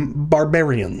called them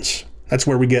barbarians. That's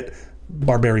where we get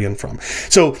barbarian from.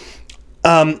 So,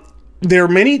 there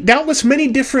are doubtless many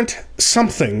different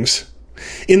somethings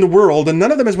in the world, and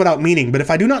none of them is without meaning. But if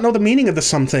I do not know the meaning of the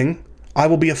something, I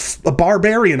will be a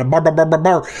barbarian, a bar, bar, bar, bar,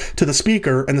 bar to the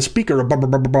speaker, and the speaker a bar, bar,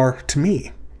 bar, bar, bar to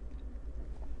me.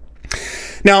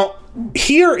 Now,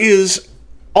 here is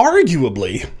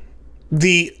arguably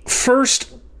the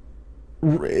first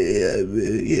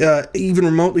even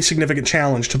remotely significant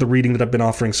challenge to the reading that I've been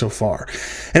offering so far.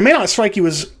 And it may not strike you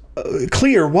as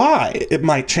clear why it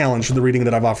might challenge the reading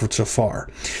that I've offered so far.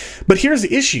 But here's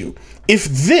the issue. If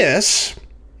this,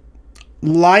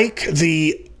 like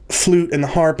the flute and the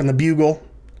harp and the bugle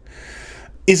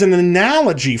is an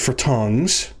analogy for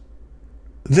tongues,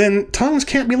 then tongues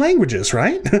can't be languages,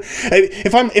 right?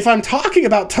 If I'm talking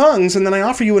about tongues and then I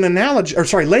offer you an analogy, or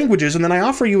sorry, languages, and then I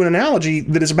offer you an analogy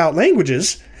that is about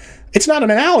languages, it's not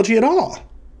an analogy at all.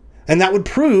 And that would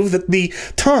prove that the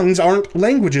tongues aren't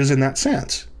languages in that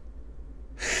sense.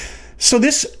 So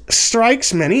this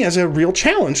strikes many as a real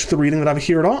challenge to the reading that I've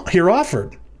here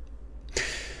offered.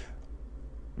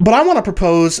 But I want to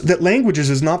propose that languages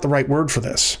is not the right word for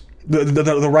this,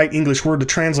 the right English word to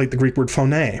translate the Greek word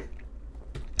phone.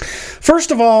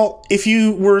 First of all, if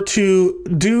you were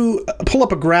to pull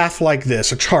up a graph like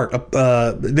this, a chart,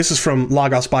 this is from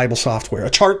Logos Bible software, a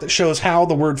chart that shows how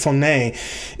the word phone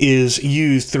is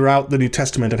used throughout the New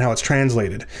Testament and how it's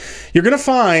translated, you're going to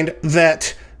find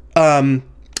that the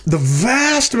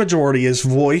vast majority is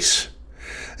voice,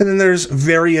 and then there's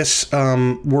various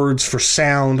words for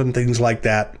sound and things like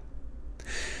that.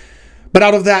 But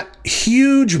out of that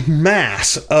huge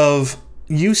mass of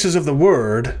uses of the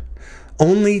word,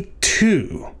 only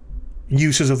 2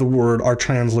 uses of the word are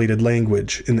translated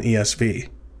language in the ESV.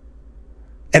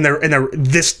 And they're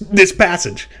this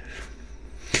passage.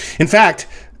 In fact,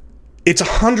 it's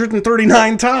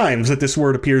 139 times that this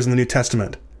word appears in the New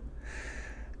Testament.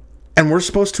 And we're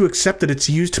supposed to accept that it's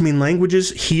used to mean languages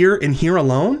here and here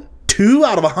alone? 2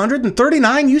 out of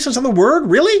 139 uses of the word?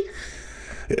 Really?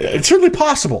 It's certainly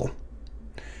possible.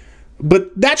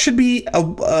 But that should be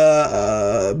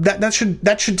that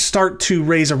should start to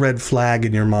raise a red flag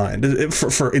in your mind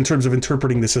for in terms of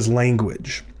interpreting this as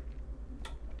language.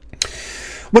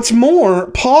 What's more,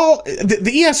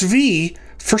 the ESV,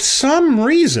 for some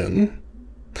reason,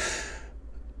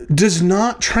 does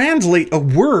not translate a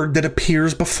word that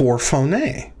appears before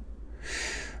phone.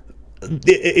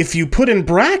 If you put in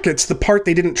brackets the part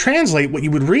they didn't translate, what you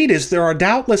would read is there are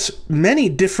doubtless many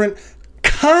different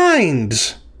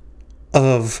kinds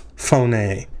of phone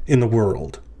in the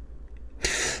world.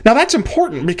 Now that's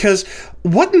important because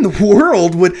what in the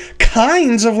world would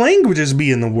kinds of languages be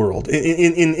in the world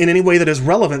in any way that is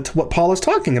relevant to what Paul is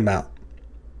talking about?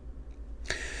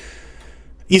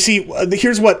 You see,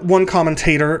 here's what one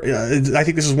commentator, I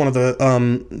think this is one of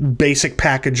the basic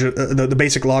package, the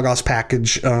basic Logos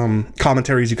package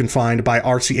commentaries you can find by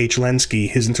R.C.H. Lenski,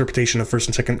 his interpretation of 1st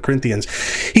and 2nd Corinthians.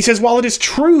 He says, while it is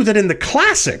true that in the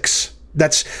classics,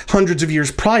 that's hundreds of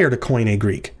years prior to Koine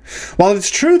Greek. While it's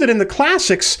true that in the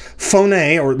classics, phone,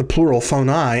 or the plural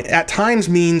phonai, at times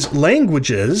means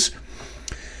languages,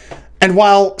 and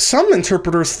while some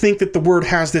interpreters think that the word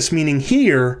has this meaning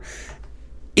here,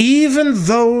 even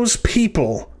those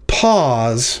people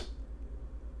pause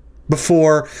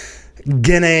before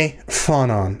gene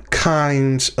phonon,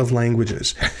 kinds of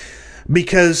languages,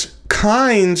 because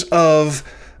kinds of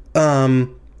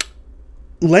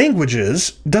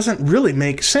languages doesn't really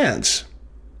make sense.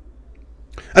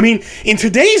 I mean, in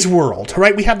today's world,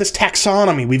 right, we have this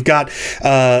taxonomy. We've got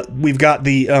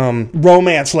the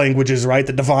Romance languages, right,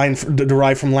 that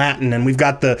derive from Latin, and we've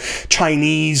got the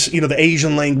Chinese, the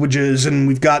Asian languages, and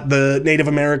we've got the Native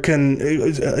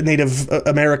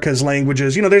America's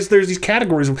languages. There's these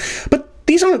categories, but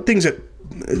these aren't things that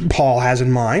Paul has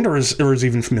in mind or is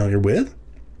even familiar with.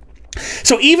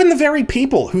 So even the very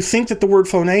people who think that the word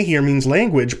phone here means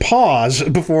language pause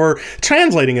before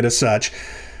translating it as such,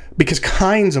 because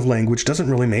kinds of language doesn't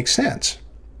really make sense.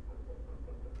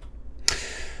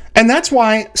 And that's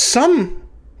why some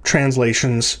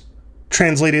translations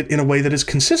translate it in a way that is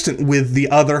consistent with the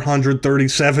other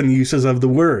 137 uses of the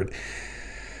word.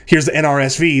 Here's the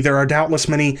NRSV. There are doubtless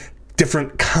many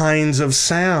different kinds of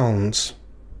sounds.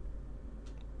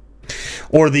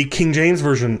 Or the King James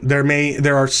Version,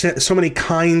 there are so many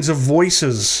kinds of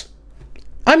voices.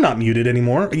 I'm not muted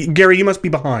anymore. Gary, you must be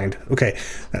behind. Okay,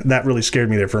 that really scared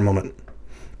me there for a moment.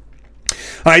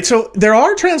 All right, so there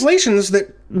are translations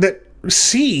that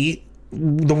see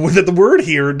that the word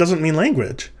here doesn't mean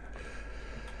language.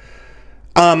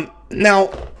 Now,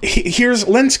 here's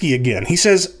Lenski again. He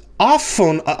says,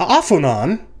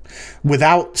 aphonon,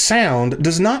 without sound,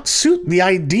 does not suit the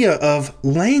idea of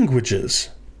languages.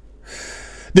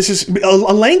 This is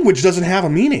a language doesn't have a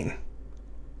meaning.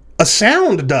 A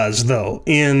sound does, though,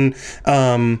 in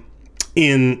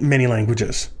many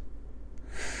languages.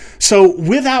 So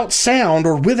without sound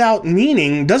or without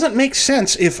meaning doesn't make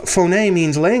sense if phone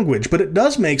means language, but it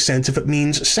does make sense if it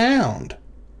means sound.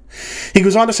 He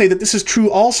goes on to say that this is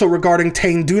true also regarding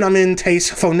tein dunamin tes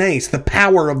phones, the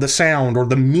power of the sound or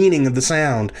the meaning of the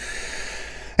sound.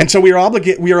 And so we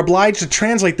are obliged to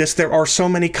translate this. There are so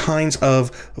many kinds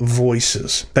of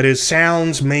voices, that is,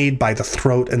 sounds made by the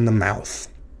throat and the mouth.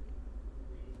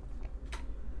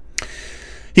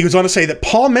 He goes on to say that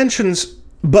Paul mentions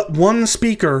but one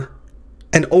speaker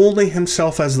and only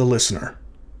himself as the listener.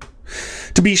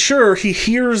 To be sure, he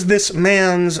hears this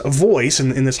man's voice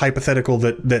in this hypothetical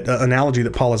analogy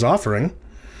that Paul is offering.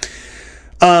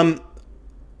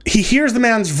 He hears the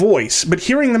man's voice, but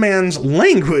hearing the man's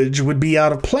language would be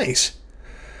out of place.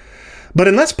 But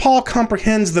unless Paul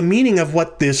comprehends the meaning of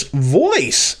what this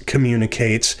voice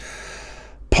communicates,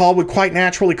 Paul would quite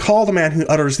naturally call the man who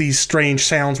utters these strange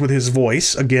sounds with his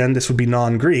voice, again, this would be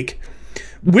non-Greek,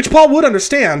 which Paul would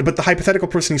understand, but the hypothetical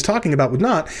person he's talking about would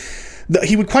not.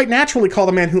 He would quite naturally call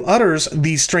the man who utters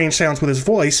these strange sounds with his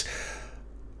voice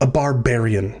a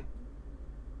barbarian.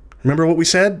 Remember what we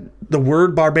said? The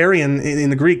word barbarian in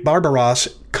the Greek,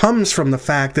 barbaros, comes from the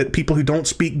fact that people who don't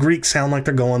speak Greek sound like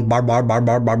they're going bar, bar, bar,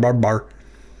 bar, bar, bar, bar.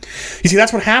 You see,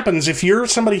 that's what happens if you're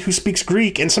somebody who speaks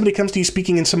Greek and somebody comes to you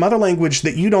speaking in some other language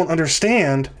that you don't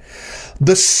understand.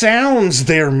 The sounds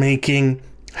they're making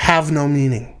have no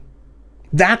meaning.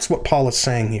 That's what Paul is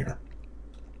saying here.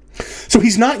 So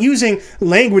he's not using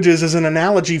languages as an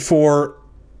analogy for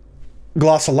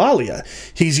glossolalia.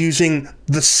 He's using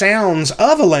the sounds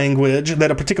of a language that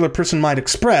a particular person might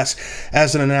express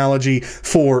as an analogy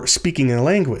for speaking in a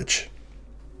language.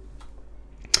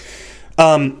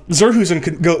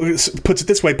 Zerhusen puts it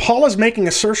this way: Paul is making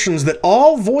assertions that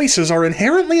all voices are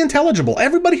inherently intelligible.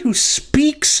 Everybody who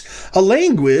speaks a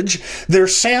language, their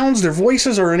sounds, their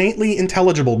voices are innately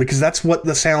intelligible because that's what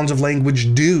the sounds of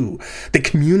language do. They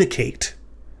communicate.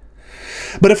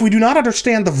 But if we do not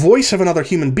understand the voice of another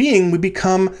human being, we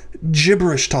become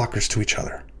gibberish talkers to each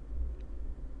other.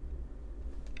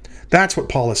 That's what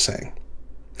Paul is saying.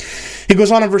 He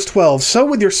goes on in verse 12, so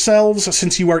with yourselves,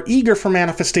 since you are eager for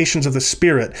manifestations of the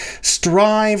Spirit,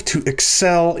 strive to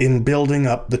excel in building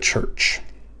up the church.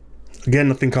 Again,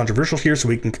 nothing controversial here, so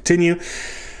we can continue.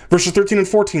 Verses 13 and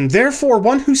 14, therefore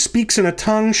one who speaks in a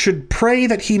tongue should pray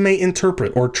that he may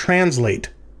interpret or translate.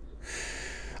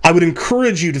 I would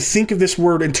encourage you to think of this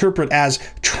word interpret as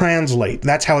translate.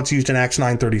 That's how it's used in Acts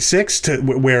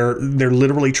 9:36, where they're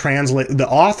literally translate. The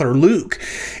author, Luke,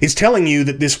 is telling you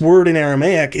that this word in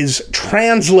Aramaic is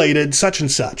translated such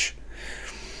and such.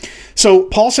 So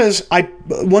Paul says,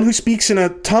 one who speaks in a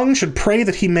tongue should pray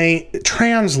that he may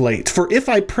translate. For if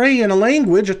I pray in a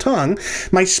language, a tongue,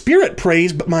 my spirit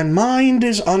prays, but my mind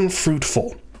is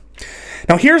unfruitful.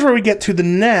 Now here's where we get to the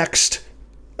next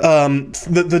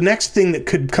the next thing that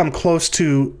could come close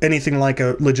to anything like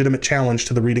a legitimate challenge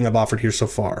to the reading I've offered here so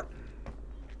far.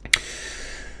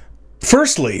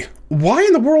 Firstly, why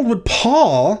in the world would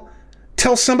Paul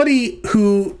tell somebody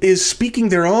who is speaking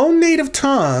their own native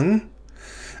tongue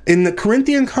in the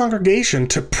Corinthian congregation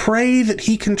to pray that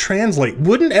he can translate?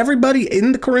 Wouldn't everybody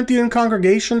in the Corinthian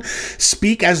congregation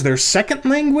speak as their second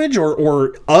language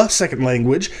or a second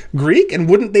language, Greek? And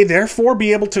wouldn't they therefore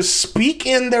be able to speak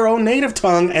in their own native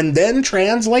tongue and then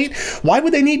translate? Why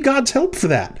would they need God's help for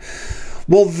that?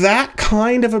 Well, that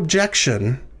kind of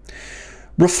objection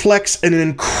reflects an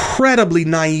incredibly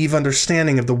naive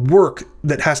understanding of the work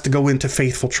that has to go into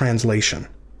faithful translation.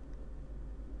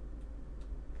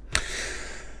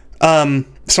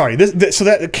 So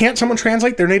that can't someone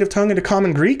translate their native tongue into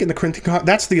common Greek in the Corinthian?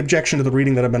 That's the objection to the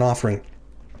reading that I've been offering.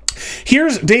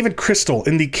 Here's David Crystal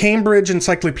in the Cambridge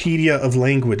Encyclopedia of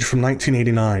Language from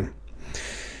 1989.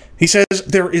 He says,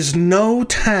 there is no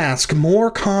task more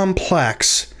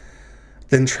complex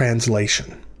than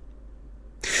translation.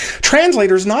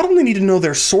 Translators not only need to know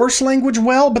their source language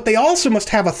well, but they also must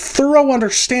have a thorough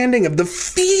understanding of the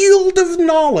field of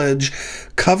knowledge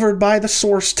covered by the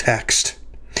source text,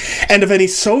 and of any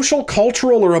social,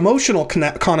 cultural, or emotional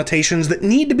connotations that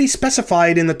need to be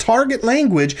specified in the target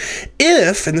language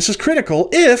if, and this is critical,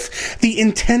 if the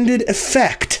intended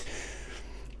effect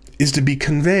is to be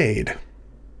conveyed.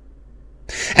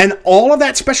 And all of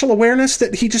that special awareness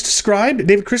that he just described,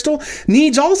 David Crystal,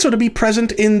 needs also to be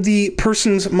present in the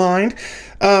person's mind,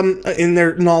 in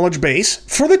their knowledge base,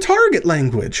 for the target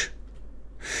language,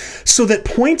 so that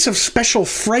points of special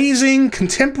phrasing,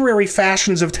 contemporary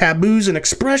fashions of taboos and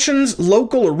expressions,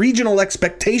 local or regional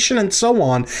expectation, and so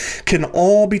on, can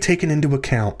all be taken into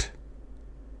account.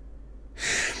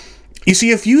 You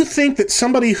see, if you think that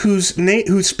somebody who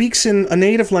speaks in a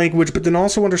native language but then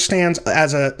also understands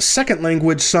as a second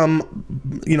language some,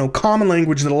 common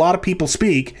language that a lot of people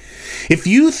speak, if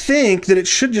you think that it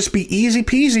should just be easy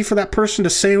peasy for that person to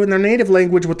say in their native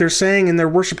language what they're saying in their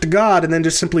worship to God and then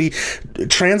just simply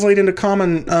translate into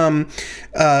common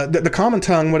the common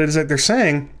tongue what it is that they're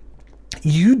saying,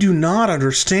 you do not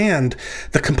understand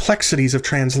the complexities of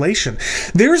translation.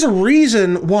 There's a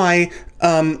reason why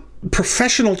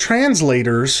professional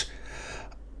translators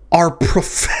are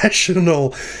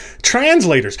professional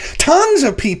translators. Tons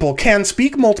of people can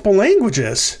speak multiple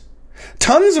languages.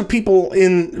 Tons of people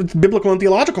in biblical and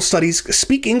theological studies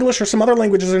speak English or some other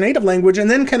language as their native language, and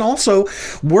then can also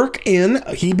work in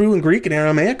Hebrew and Greek and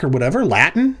Aramaic or whatever,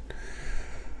 Latin.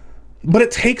 But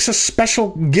it takes a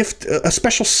special gift, a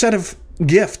special set of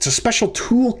gifts, a special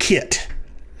toolkit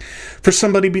for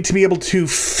somebody to be able to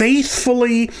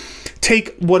faithfully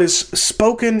take what is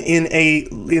spoken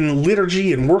in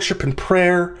liturgy and worship and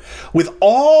prayer with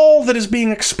all that is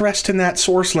being expressed in that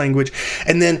source language,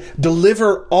 and then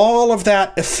deliver all of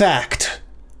that effect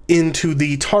into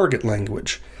the target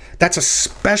language. That's a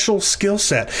special skill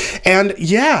set. And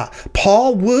yeah,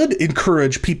 Paul would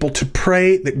encourage people to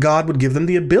pray that God would give them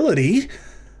the ability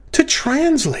to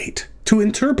translate, to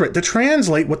interpret, to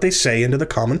translate what they say into the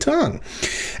common tongue.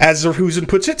 As Zerhusen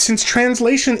puts it, since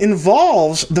translation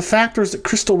involves the factors that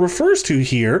Crystal refers to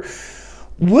here,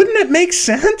 wouldn't it make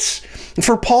sense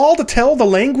for Paul to tell the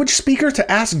language speaker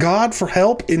to ask God for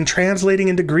help in translating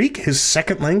into Greek, his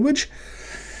second language?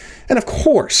 And of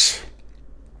course,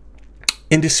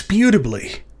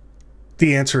 indisputably,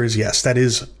 the answer is yes. That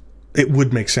is, it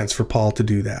would make sense for Paul to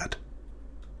do that.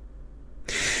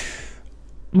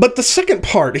 But the second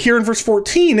part here in verse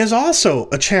 14 is also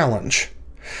a challenge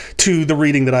to the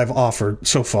reading that I've offered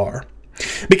so far.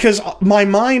 Because my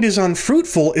mind is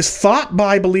unfruitful is thought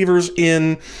by believers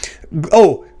in...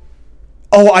 Oh,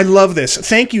 I love this.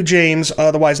 Thank you, James,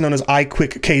 otherwise known as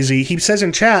iQuickKZ. He says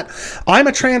in chat, I'm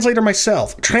a translator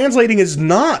myself. Translating is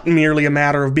not merely a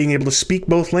matter of being able to speak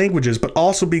both languages, but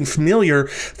also being familiar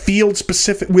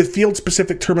with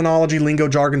field-specific terminology, lingo,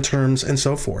 jargon terms, and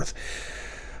so forth.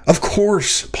 Of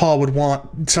course, Paul would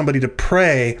want somebody to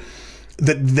pray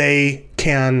that they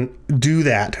can do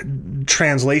that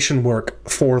translation work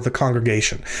for the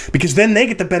congregation, because then they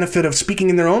get the benefit of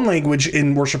speaking in their own language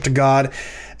in worship to God,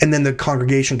 and then the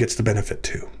congregation gets the benefit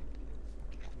too.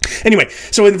 Anyway,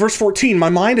 so in verse 14, my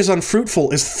mind is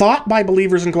unfruitful is thought by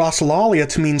believers in glossolalia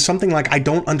to mean something like, I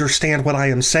don't understand what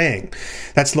I am saying.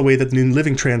 That's the way that the New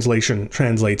Living Translation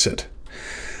translates it.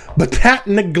 But that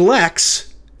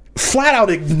neglects, flat out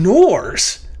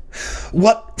ignores,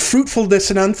 what fruitfulness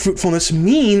and unfruitfulness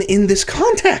mean in this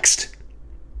context.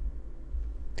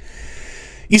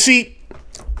 You see,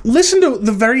 listen to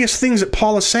the various things that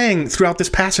Paul is saying throughout this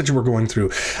passage we're going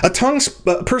through. A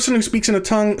person who speaks in a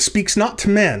tongue speaks not to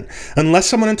men, unless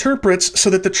someone interprets, so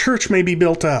that the church may be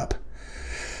built up.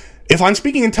 If I'm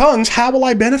speaking in tongues, how will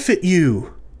I benefit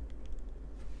you?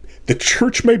 The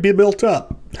church may be built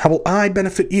up. How will I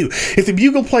benefit you? If the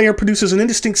bugle player produces an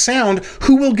indistinct sound,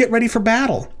 who will get ready for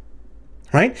battle?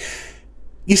 Right?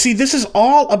 You see, this is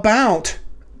all about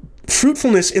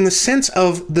fruitfulness in the sense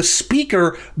of the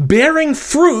speaker bearing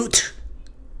fruit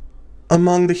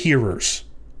among the hearers.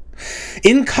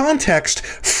 In context,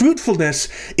 fruitfulness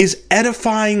is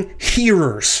edifying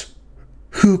hearers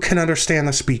who can understand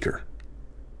the speaker.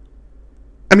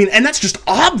 I mean, and that's just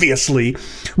obviously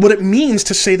what it means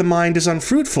to say the mind is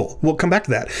unfruitful. We'll come back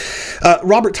to that.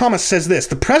 Robert Thomas says this,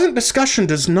 the present discussion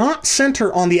does not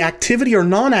center on the activity or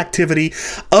non-activity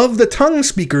of the tongue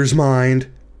speaker's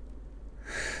mind,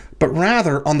 but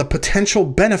rather on the potential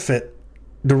benefit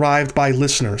derived by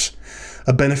listeners,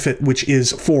 a benefit which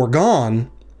is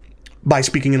foregone by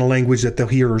speaking in a language that the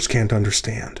hearers can't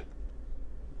understand.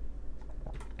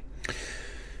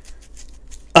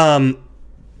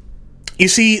 You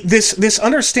see, this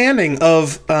understanding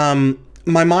of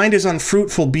my mind is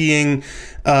unfruitful being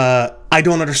I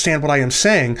don't understand what I am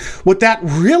saying, what that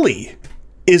really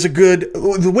is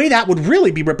the way that would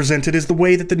really be represented is the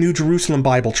way that the New Jerusalem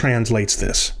Bible translates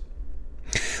this.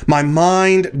 My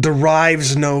mind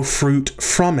derives no fruit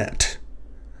from it.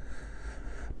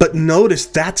 But notice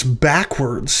that's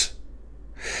backwards.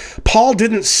 Paul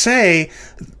didn't say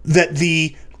that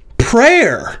the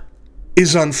prayer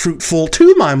is unfruitful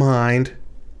to my mind,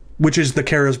 which is the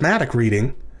charismatic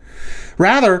reading.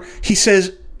 Rather, he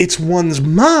says it's one's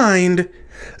mind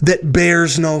that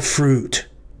bears no fruit.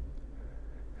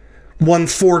 One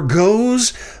forgoes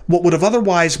what would have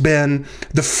otherwise been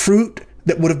the fruit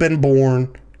that would have been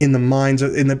born in the minds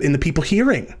of, in the people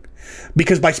hearing.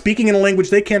 Because by speaking in a language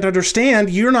they can't understand,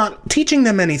 you're not teaching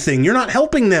them anything. You're not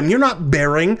helping them. You're not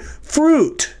bearing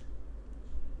fruit.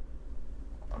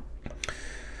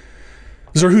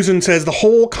 Zerhusen says the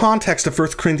whole context of 1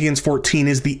 Corinthians 14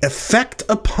 is the effect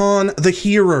upon the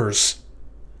hearers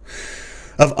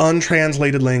of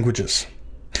untranslated languages.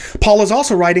 Paul is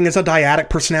also writing as a dyadic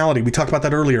personality. We talked about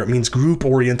that earlier. It means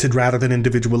group-oriented rather than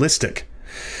individualistic.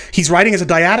 He's writing as a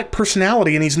dyadic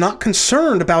personality, and he's not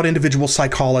concerned about individual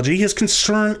psychology. His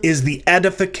concern is the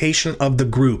edification of the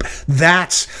group.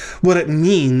 That's what it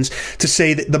means to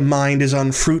say that the mind is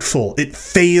unfruitful. It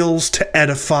fails to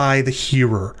edify the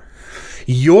hearer.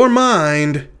 Your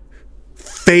mind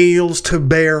fails to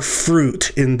bear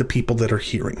fruit in the people that are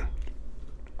hearing.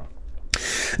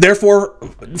 Therefore,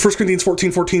 1 Corinthians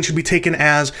 14:14 should be taken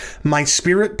as, my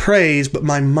spirit prays, but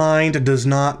my mind does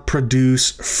not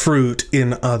produce fruit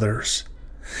in others.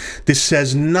 This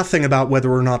says nothing about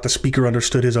whether or not the speaker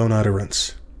understood his own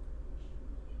utterance.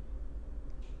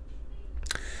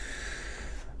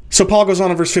 So Paul goes on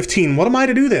in verse 15, what am I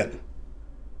to do then?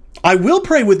 I will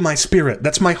pray with my spirit.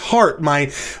 That's my heart,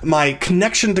 my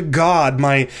connection to God.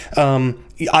 I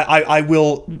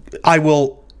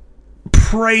will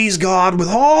praise God with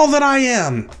all that I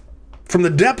am, from the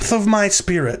depth of my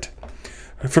spirit,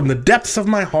 from the depths of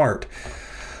my heart.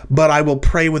 But I will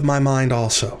pray with my mind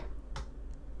also.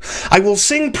 I will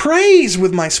sing praise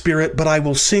with my spirit, but I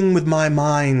will sing with my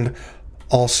mind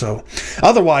also.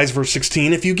 Otherwise, verse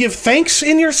 16, if you give thanks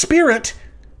in your spirit,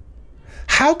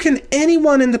 how can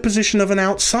anyone in the position of an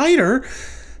outsider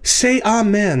say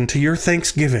amen to your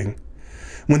thanksgiving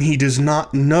when he does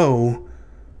not know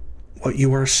what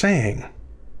you are saying?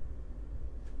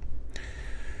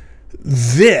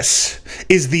 This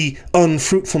is the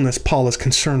unfruitfulness Paul is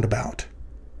concerned about.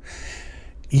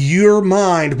 Your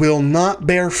mind will not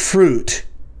bear fruit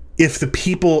if the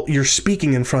people you're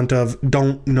speaking in front of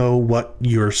don't know what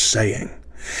you're saying.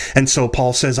 And so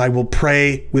Paul says, I will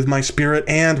pray with my spirit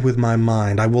and with my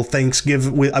mind. I will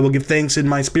give thanks in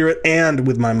my spirit and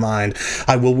with my mind.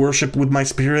 I will worship with my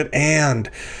spirit and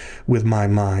with my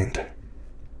mind.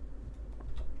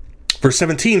 Verse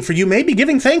 17, for you may be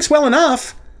giving thanks well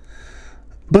enough,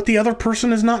 but the other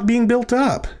person is not being built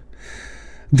up.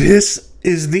 This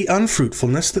is the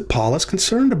unfruitfulness that Paul is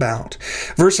concerned about.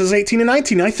 Verses 18 and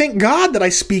 19, I thank God that I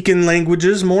speak in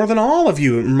languages more than all of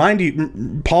you. Remind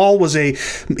you, Paul was the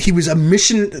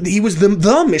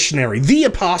missionary, the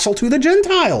apostle to the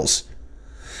Gentiles.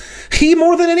 He,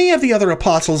 more than any of the other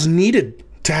apostles, needed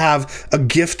to have a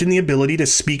gift and the ability to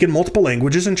speak in multiple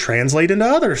languages and translate into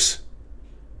others.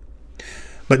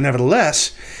 But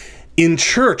nevertheless, in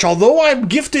church, although I'm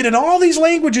gifted in all these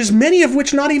languages, many of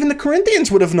which not even the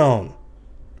Corinthians would have known,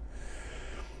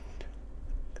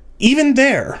 even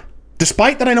there,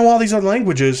 despite that I know all these other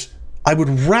languages, I would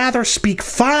rather speak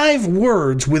 5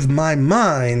 words with my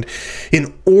mind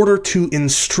in order to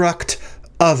instruct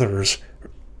others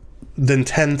than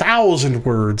 10,000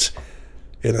 words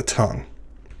in a tongue.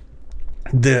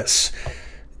 This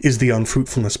is the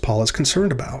unfruitfulness Paul is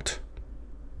concerned about.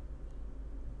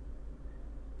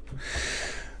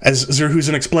 As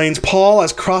Zerhusen explains, Paul,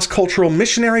 as cross-cultural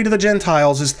missionary to the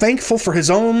Gentiles, is thankful for his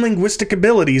own linguistic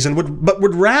abilities but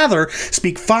would rather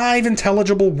speak 5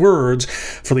 intelligible words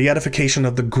for the edification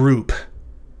of the group,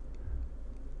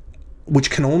 which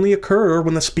can only occur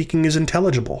when the speaking is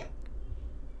intelligible.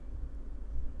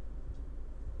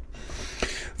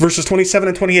 Verses 27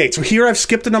 and 28. So here I've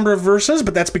skipped a number of verses,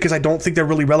 but that's because I don't think they're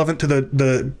really relevant to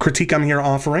the critique I'm here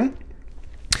offering.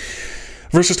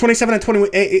 Verses 27 and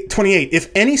 28.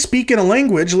 If any speak in a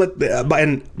language,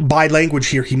 and by language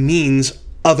here he means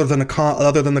other than the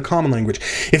common language.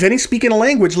 If any speak in a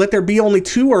language, let there be only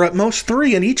 2 or at most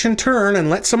 3, and each in turn, and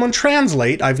let someone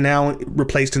translate. I've now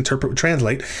replaced interpret with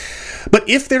translate. But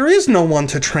if there is no one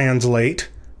to translate,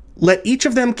 let each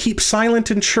of them keep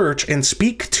silent in church and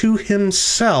speak to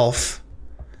himself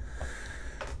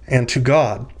and to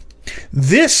God.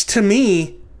 This, to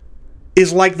me,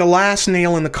 is like the last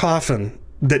nail in the coffin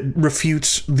that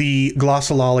refutes the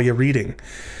glossolalia reading.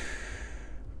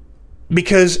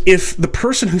 Because if the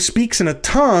person who speaks in a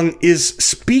tongue is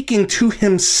speaking to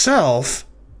himself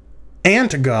and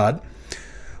to God,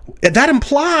 that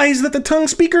implies that the tongue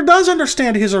speaker does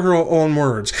understand his or her own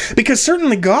words. Because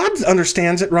certainly God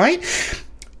understands it, right?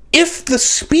 If the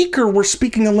speaker were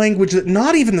speaking a language that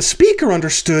not even the speaker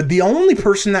understood, the only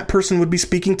person that person would be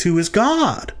speaking to is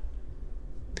God.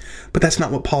 But that's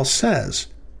not what Paul says.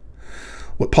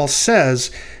 What Paul says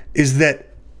is that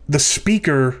the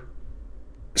speaker,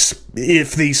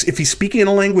 if he's speaking in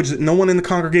a language that no one in the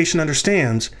congregation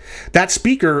understands, that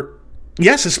speaker,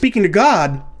 yes, is speaking to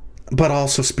God, but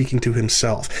also speaking to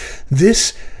himself.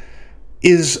 This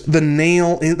is the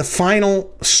nail in the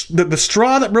final, the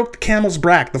straw that broke the camel's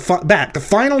back, the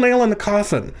final nail in the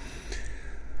coffin.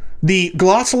 The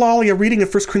glossolalia reading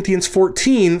of 1 Corinthians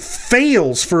 14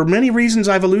 fails for many reasons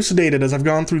I've elucidated as I've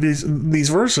gone through these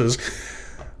verses.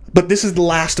 But this is the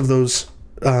last of those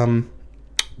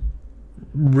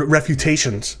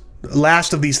refutations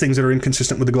Last of these things that are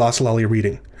inconsistent with the glossolalia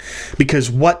reading.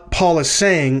 Because what Paul is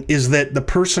saying is that the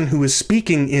person who is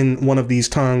speaking in one of these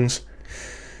tongues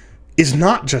is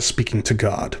not just speaking to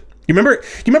God. You remember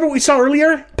what we saw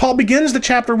earlier? Paul begins the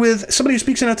chapter with somebody who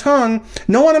speaks in a tongue.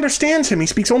 No one understands him. He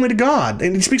speaks only to God.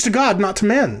 And he speaks to God, not to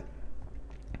men.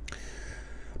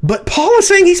 But Paul is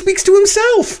saying he speaks to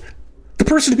himself, the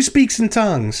person who speaks in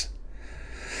tongues.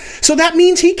 So that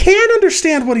means he can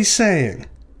understand what he's saying,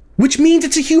 which means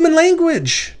it's a human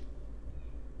language.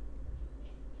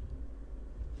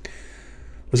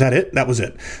 Was that it? That was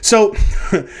it. So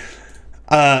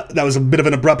that was a bit of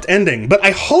an abrupt ending, but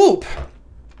I hope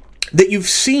that you've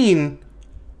seen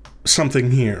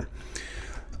something here.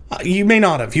 You may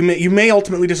not have. You may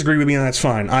ultimately disagree with me, and that's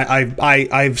fine.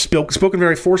 I've spoken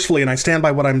very forcefully, and I stand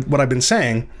by what I've been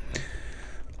saying.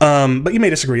 But you may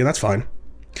disagree, and that's fine.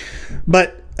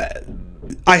 But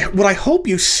what I hope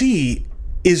you see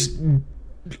is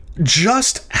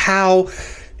just how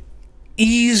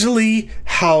easily,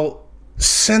 how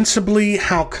sensibly,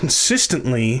 how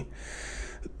consistently.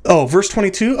 Oh, verse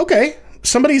 22. Okay.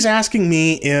 Somebody's asking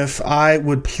me if I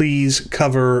would please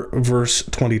cover verse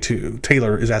 22.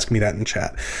 Taylor is asking me that in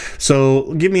chat.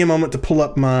 So give me a moment to pull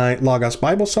up my Logos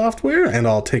Bible software, and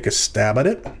I'll take a stab at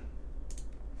it.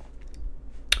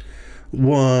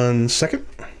 1 second.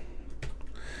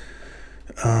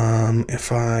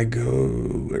 If I go,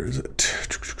 where is it?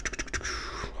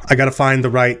 I gotta find the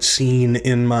right scene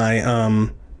in my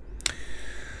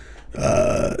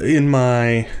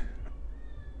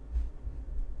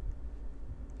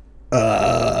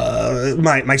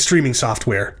my streaming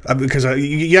software, because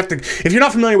you have to, if you're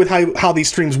not familiar with how these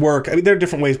streams work, I mean, there are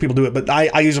different ways people do it, but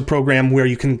I use a program where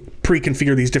you can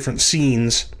pre-configure these different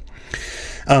scenes,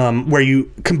 where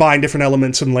you combine different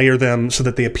elements and layer them so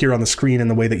that they appear on the screen in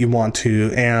the way that you want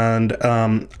to, and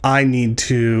I need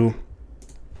to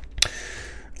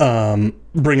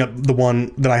bring up the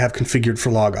one that I have configured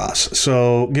for Logos.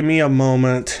 So give me a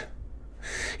moment.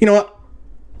 You know what?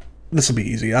 This will be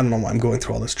easy. I don't know why I'm going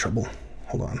through all this trouble.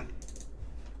 Hold on.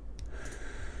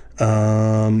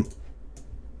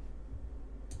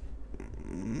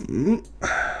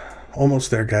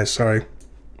 Almost there, guys. Sorry.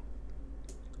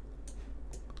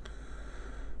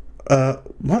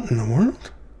 What in the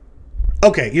world?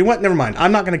 Okay, you know what? Never mind.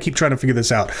 I'm not going to keep trying to figure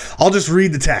this out. I'll just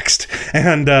read the text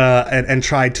and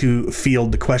try to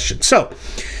field the question. So,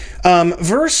 1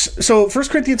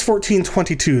 Corinthians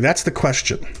 14:22. That's the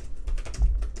question.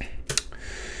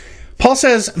 Paul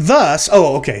says, thus,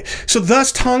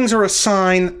 thus tongues are a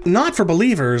sign not for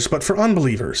believers, but for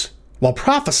unbelievers, while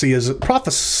prophecy is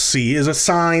a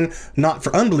sign not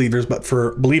for unbelievers, but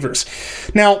for believers.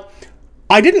 Now,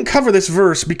 I didn't cover this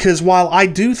verse because while I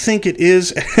do think it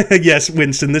is, yes,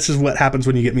 Winston, this is what happens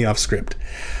when you get me off script.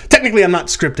 Technically, I'm not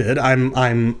scripted.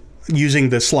 I'm using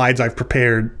the slides I've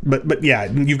prepared, but yeah,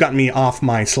 you've gotten me off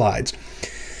my slides.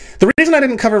 The reason I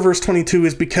didn't cover verse 22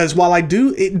 is because while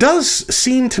it does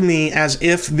seem to me as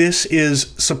if this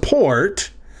is support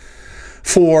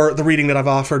for the reading that I've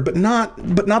offered, but not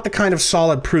the kind of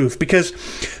solid proof. Because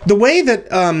the way that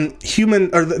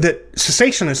that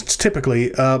cessationists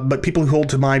typically, but people who hold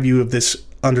to my view of this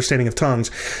understanding of tongues,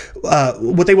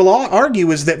 what they will all argue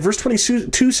is that verse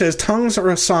 22 says tongues are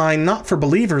a sign not for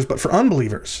believers, but for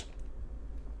unbelievers.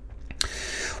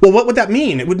 Well, what would that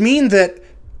mean? It would mean that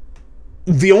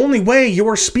the only way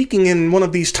you're speaking in one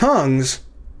of these tongues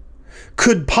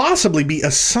could possibly be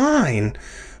a sign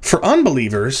for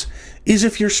unbelievers is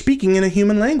if you're speaking in a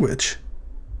human language.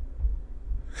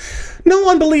 No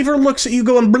unbeliever looks at you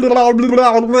going blah, blah, blah,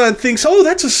 blah, blah, and thinks, oh,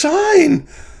 that's a sign.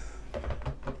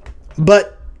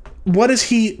 But what does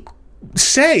he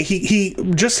say? He's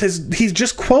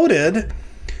just quoted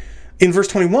in verse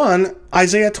 21,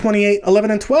 Isaiah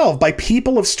 28:11 and 12, by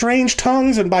people of strange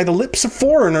tongues and by the lips of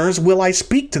foreigners will I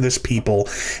speak to this people,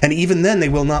 and even then they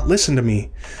will not listen to me,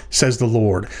 says the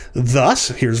Lord. Thus,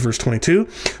 here's verse 22,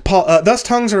 thus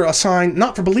tongues are a sign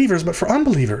not for believers, but for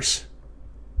unbelievers.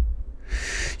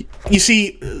 You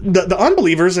see, the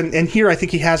unbelievers, and here I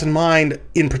think he has in mind,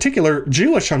 in particular,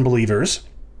 Jewish unbelievers,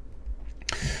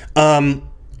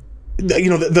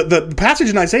 the passage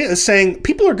in Isaiah is saying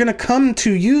people are going to come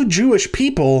to you, Jewish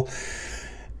people,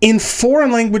 in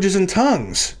foreign languages and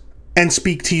tongues and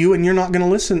speak to you, and you're not going to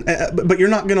listen. But you're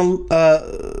not going to.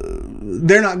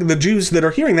 They're not. The Jews that are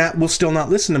hearing that will still not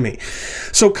listen to me.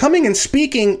 So coming and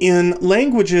speaking in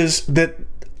languages that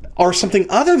are something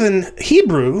other than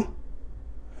Hebrew,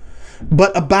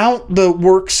 but about the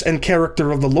works and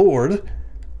character of the Lord,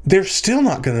 they're still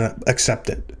not going to accept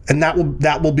it. And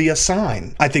that will be a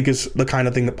sign, I think, is the kind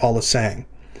of thing that Paul is saying.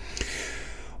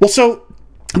 Well, so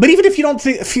But even if you don't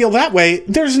feel that way,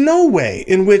 there's no way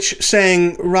in which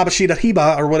saying Rabashida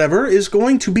Hiba or whatever is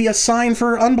going to be a sign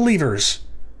for unbelievers.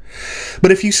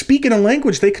 But if you speak in a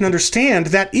language they can understand,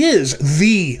 that is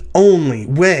the only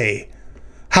way,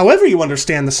 however you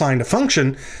understand the sign to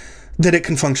function, that it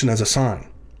can function as a sign.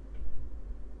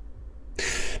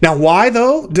 Now, why,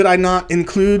 though, did I not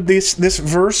include this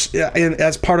verse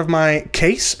as part of my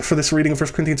case for this reading of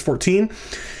 1 Corinthians 14?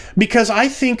 Because I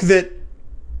think that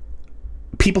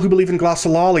people who believe in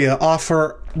glossolalia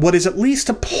offer what is at least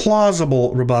a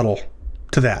plausible rebuttal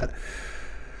to that,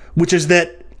 which is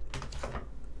that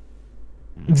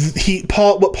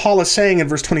what Paul is saying in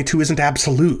verse 22 isn't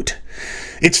absolute.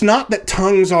 It's not that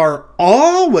tongues are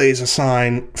always a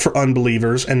sign for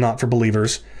unbelievers and not for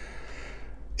believers.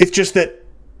 It's just that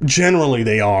generally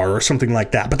they are, or something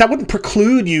like that. But that wouldn't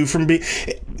preclude you from being...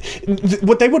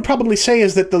 What they would probably say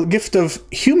is that the gift of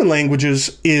human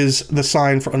languages is the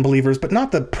sign for unbelievers, but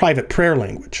not the private prayer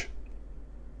language.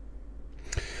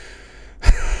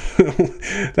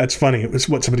 That's funny. It was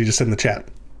what somebody just said in the chat.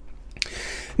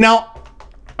 Now,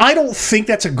 I don't think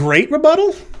that's a great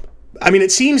rebuttal. I mean,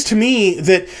 it seems to me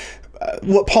that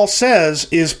what Paul says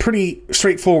is pretty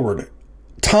straightforward.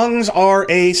 Tongues are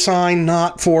a sign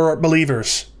not for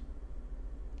believers.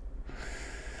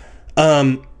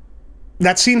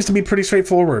 That seems to be pretty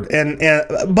straightforward.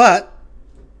 But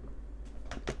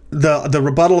the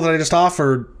rebuttal that I just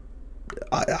offered,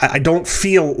 I don't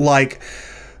feel like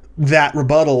that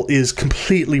rebuttal is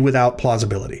completely without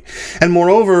plausibility. And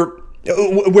moreover,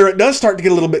 where it does start to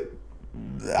get a little bit,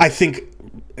 I think,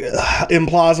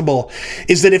 implausible,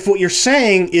 is that if what you're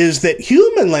saying is that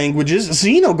human languages,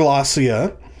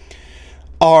 xenoglossia,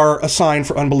 are a sign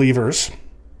for unbelievers,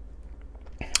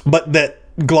 but that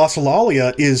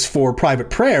glossolalia is for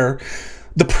private prayer,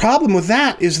 the problem with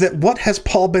that is that what has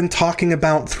Paul been talking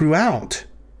about throughout?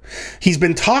 He's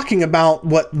been talking about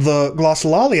what the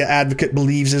glossolalia advocate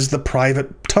believes is the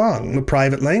private tongue, the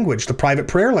private language, the private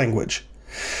prayer language.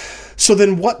 So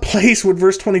then what place would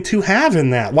verse 22 have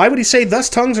in that? Why would he say, thus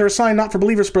tongues are a sign not for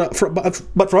believers but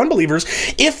for unbelievers,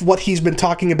 if what he's been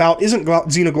talking about isn't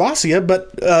xenoglossia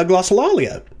but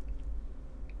glossolalia?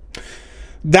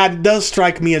 That does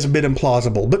strike me as a bit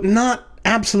implausible, but not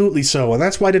absolutely so, and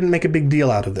that's why I didn't make a big deal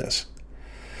out of this.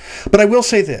 But I will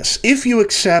say this, if you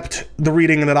accept the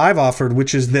reading that I've offered,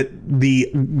 which is that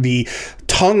the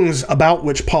tongues about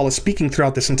which Paul is speaking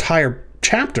throughout this entire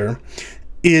chapter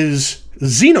is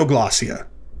xenoglossia,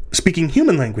 speaking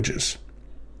human languages,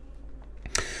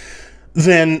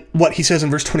 then what he says in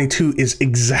verse 22 is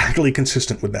exactly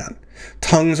consistent with that.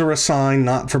 Tongues are a sign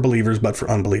not for believers but for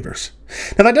unbelievers.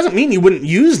 Now that doesn't mean you wouldn't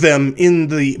use them in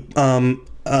the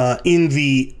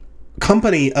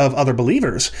company of other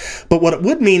believers, but what it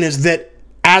would mean is that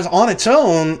as on its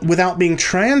own, without being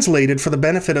translated for the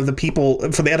benefit of the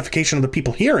people, for the edification of the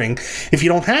people hearing, if you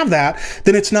don't have that,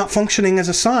 then it's not functioning as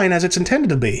a sign as it's intended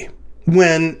to be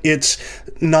when it's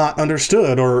not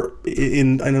understood or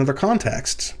in other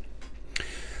contexts.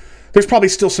 There's probably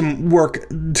still some work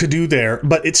to do there,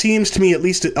 but it seems to me, at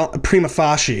least prima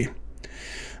facie,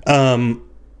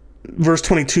 verse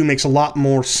 22 makes a lot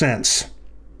more sense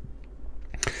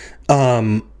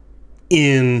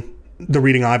in the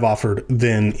reading I've offered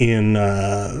than in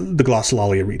the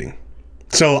glossolalia reading.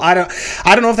 So I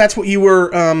don't know if that's what you were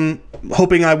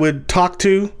hoping I would talk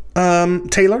to,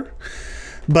 Taylor,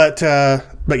 but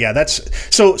yeah,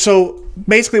 that's so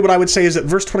basically what I would say is that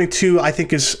verse 22 I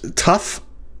think is tough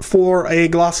for a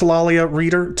glossolalia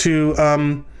reader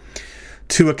to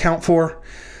account for,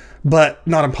 but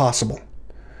not impossible.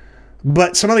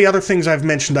 But some of the other things I've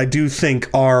mentioned I do think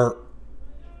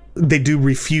they do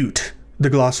refute the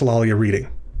glossolalia reading.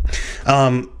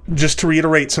 Just to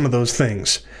reiterate some of those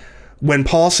things. When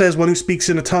Paul says one who speaks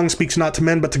in a tongue speaks not to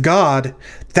men but to God,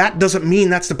 that doesn't mean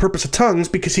that's the purpose of tongues,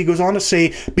 because he goes on to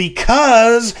say,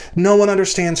 because no one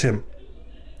understands him.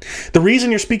 The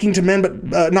reason you're speaking to men,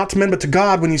 but not to men, but to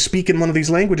God, when you speak in one of these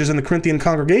languages in the Corinthian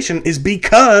congregation, is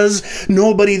because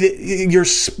nobody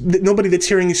that's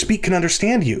hearing you speak can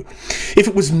understand you. If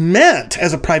it was meant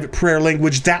as a private prayer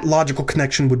language, that logical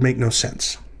connection would make no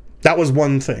sense. That was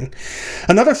one thing.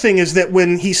 Another thing is that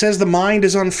when he says the mind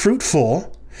is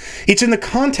unfruitful, it's in the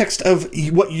context of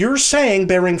what you're saying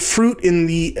bearing fruit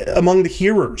among the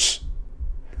hearers.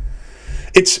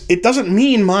 It doesn't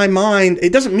mean my mind,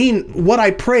 it doesn't mean what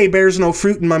I pray bears no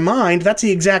fruit in my mind. That's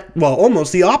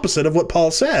almost the opposite of what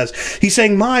Paul says. He's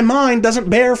saying my mind doesn't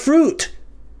bear fruit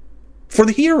for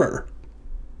the hearer.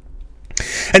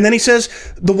 And then he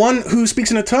says, the one who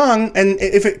speaks in a tongue, and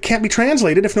if it can't be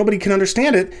translated, if nobody can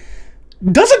understand it,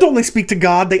 doesn't only speak to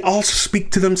God, they also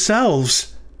speak to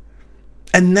themselves.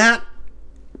 And that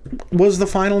was the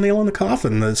final nail in the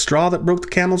coffin, the straw that broke the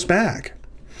camel's back.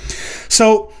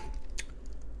 So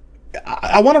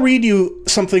I want to read you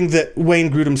something that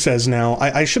Wayne Grudem says now.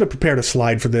 I should have prepared a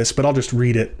slide for this, but I'll just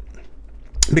read it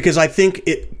because I think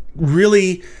it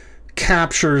really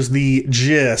captures the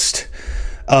gist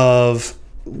of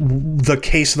the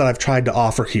case that I've tried to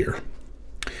offer here.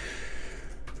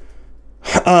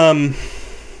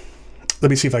 Let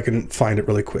me see if I can find it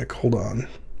really quick. Hold on.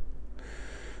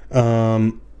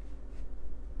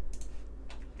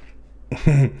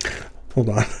 Hold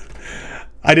on.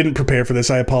 I didn't prepare for this.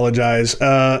 I apologize.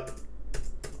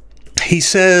 He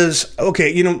says,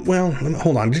 okay, you know, well,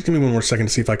 hold on. Just give me one more second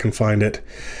to see if I can find it.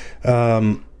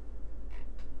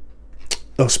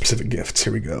 Specific gifts.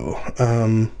 Here we go.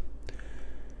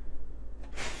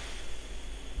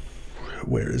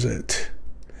 Where is it?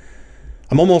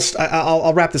 I'm almost...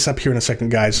 I'll wrap this up here in a second,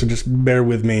 guys, so just bear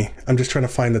with me. I'm just trying to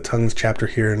find the tongues chapter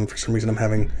here, and for some reason I'm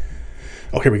having...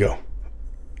 Oh, here we go.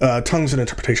 Tongues and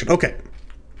interpretation. Okay.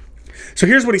 So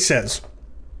here's what he says.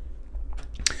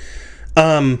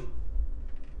 I'm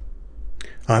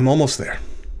almost there.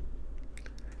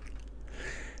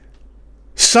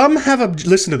 Some have...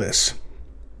 Listen to this.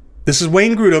 This is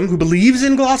Wayne Grudem, who believes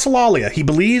in glossolalia. He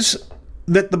believes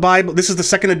that the Bible... This is the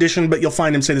second edition, but you'll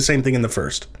find him say the same thing in the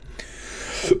first.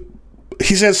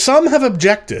 He says, some have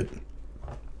objected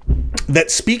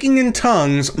that speaking in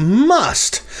tongues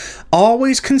must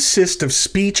always consist of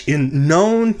speech in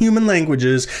known human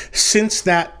languages, since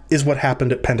that is what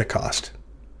happened at Pentecost.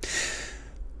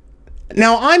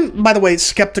 Now, I'm, by the way,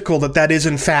 skeptical that that is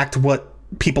in fact what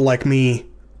people like me,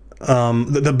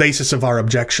 the basis of our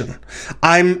objection.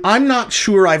 I'm not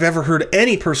sure I've ever heard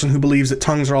any person who believes that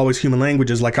tongues are always human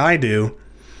languages like I do.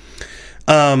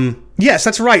 Yes,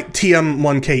 that's right,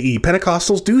 TM1KE.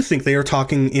 Pentecostals do think they are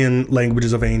talking in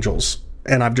languages of angels,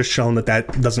 and I've just shown that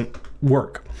that doesn't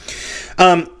work.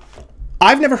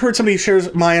 I've never heard somebody who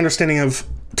shares my understanding of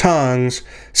tongues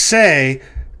say,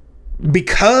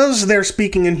 because they're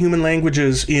speaking in human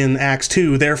languages in Acts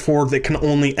 2, therefore they can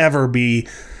only ever be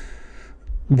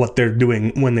what they're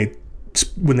doing when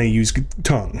they use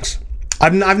tongues.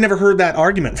 I've never heard that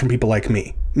argument from people like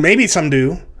me. Maybe some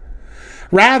do.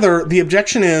 Rather, the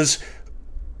objection is,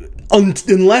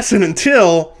 unless and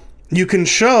until you can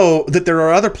show that there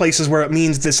are other places where it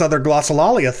means this other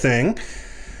glossolalia thing,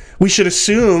 we should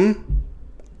assume,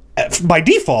 by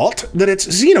default, that it's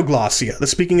xenoglossia, the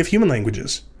speaking of human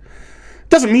languages.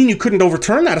 Doesn't mean you couldn't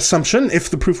overturn that assumption if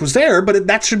the proof was there, but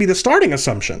that should be the starting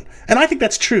assumption. And I think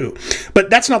that's true. But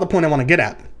that's not the point I want to get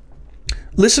at.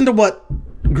 Listen to what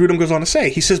Grudem goes on to say.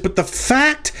 He says, but the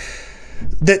fact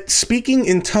that speaking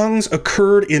in tongues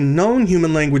occurred in known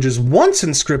human languages once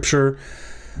in Scripture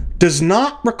does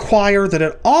not require that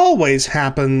it always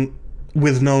happen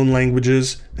with known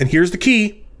languages. And here's the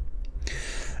key.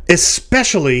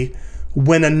 Especially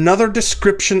when another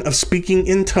description of speaking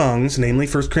in tongues, namely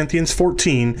 1 Corinthians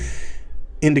 14,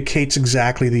 indicates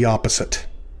exactly the opposite.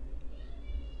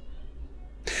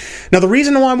 Now, the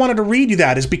reason why I wanted to read you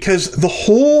that is because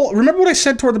remember what I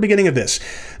said toward the beginning of this?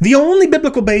 The only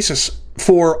biblical basis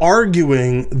for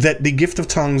arguing that the gift of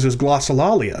tongues is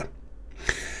glossolalia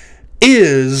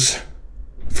is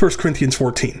 1 Corinthians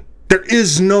 14. There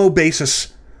is no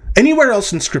basis anywhere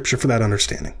else in Scripture for that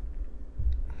understanding.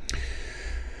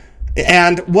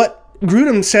 And what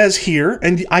Grudem says here,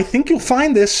 and I think you'll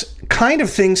find this kind of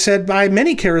thing said by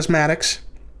many charismatics,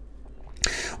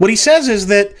 what he says is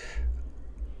that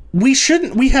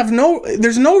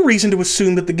there's no reason to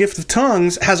assume that the gift of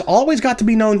tongues has always got to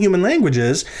be known human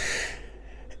languages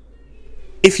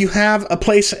if you have a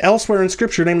place elsewhere in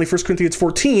Scripture, namely 1 Corinthians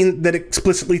 14, that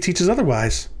explicitly teaches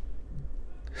otherwise.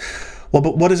 Well,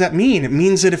 but what does that mean? It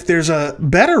means that if there's a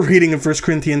better reading of 1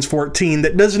 Corinthians 14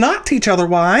 that does not teach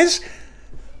otherwise,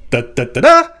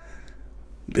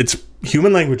 it's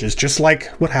human languages, just like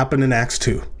what happened in Acts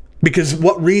 2. Because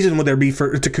what reason would there be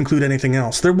to conclude anything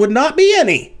else? There would not be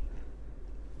any.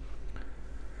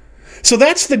 So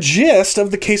that's the gist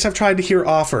of the case I've tried to here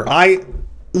offer.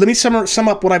 Let me sum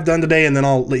up what I've done today, and then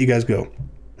I'll let you guys go.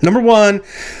 Number one,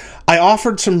 I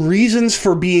offered some reasons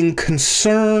for being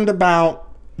concerned about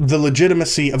the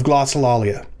legitimacy of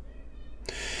glossolalia.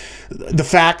 The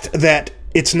fact that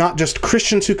it's not just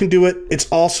Christians who can do it, it's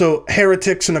also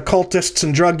heretics and occultists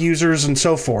and drug users and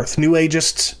so forth, New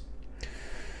Ageists.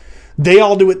 They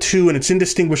all do it too, and it's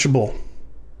indistinguishable.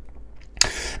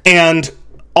 And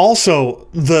also,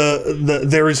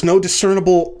 there is no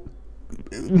discernible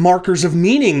markers of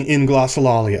meaning in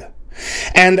glossolalia.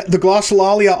 And the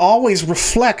glossolalia always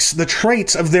reflects the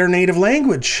traits of their native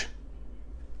language.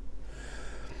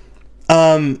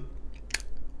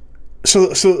 So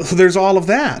there's all of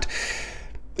that.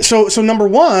 So number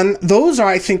one, those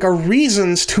I think are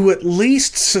reasons to at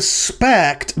least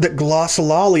suspect that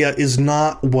glossolalia is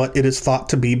not what it is thought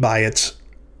to be by its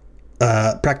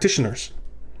practitioners.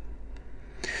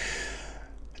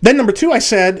 Then number two, I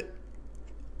said,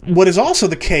 what is also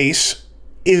the case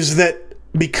is that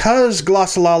because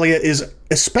glossolalia is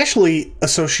especially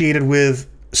associated with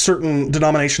certain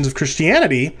denominations of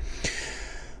Christianity,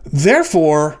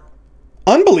 therefore,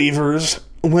 unbelievers,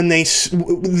 when they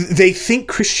think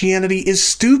Christianity is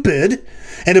stupid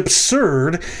and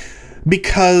absurd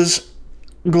because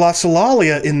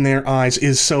glossolalia in their eyes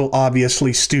is so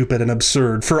obviously stupid and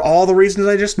absurd for all the reasons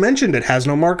I just mentioned. It has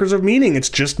no markers of meaning. It's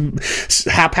just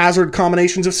haphazard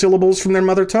combinations of syllables from their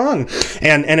mother tongue.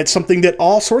 And it's something that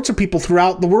all sorts of people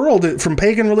throughout the world, from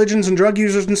pagan religions and drug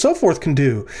users and so forth, can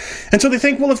do. And so they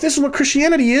think, well, if this is what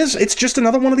Christianity is, it's just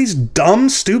another one of these dumb,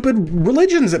 stupid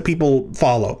religions that people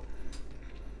follow.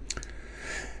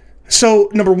 So,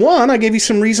 number one, I gave you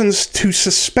some reasons to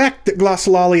suspect that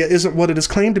glossolalia isn't what it is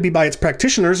claimed to be by its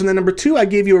practitioners. And then number two, I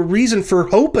gave you a reason for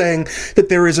hoping that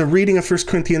there is a reading of 1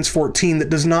 Corinthians 14 that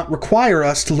does not require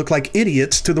us to look like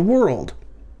idiots to the world.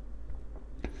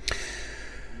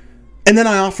 And then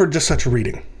I offered just such a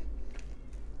reading.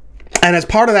 And as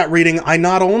part of that reading, I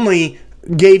not only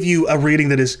gave you a reading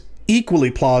that is equally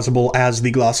plausible as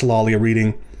the glossolalia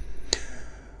reading,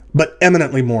 but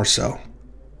eminently more so.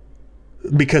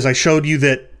 Because I showed you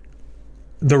that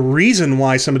the reason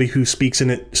why somebody who speaks in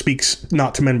it speaks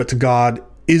not to men but to God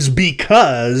is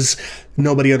because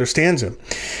nobody understands him.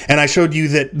 And I showed you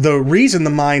that the reason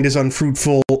the mind is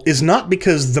unfruitful is not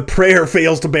because the prayer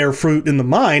fails to bear fruit in the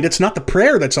mind. It's not the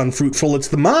prayer that's unfruitful, it's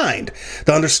the mind,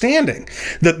 the understanding.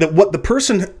 That what the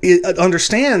person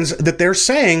understands that they're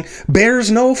saying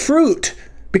bears no fruit.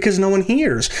 Because no one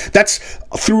hears. That's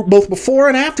through both before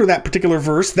and after that particular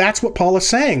verse. That's what Paul is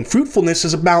saying. Fruitfulness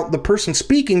is about the person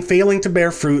speaking failing to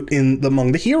bear fruit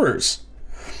among the hearers.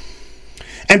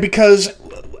 And because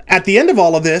at the end of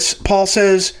all of this, Paul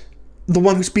says the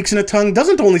one who speaks in a tongue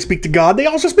doesn't only speak to God, they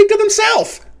also speak to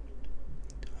themselves.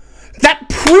 That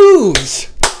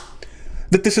proves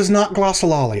that this is not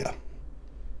glossolalia.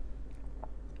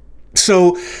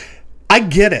 So I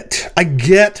get it. I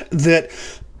get that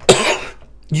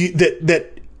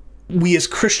that we as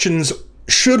Christians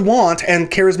should want, and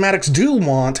charismatics do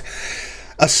want,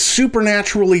 a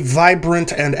supernaturally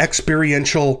vibrant and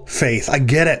experiential faith. I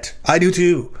get it. I do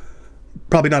too.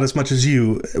 Probably not as much as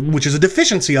you, which is a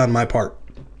deficiency on my part.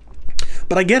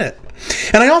 But I get it.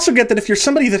 And I also get that if you're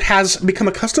somebody that has become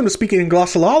accustomed to speaking in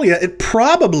glossolalia, it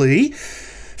probably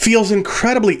feels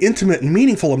incredibly intimate and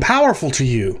meaningful and powerful to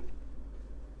you.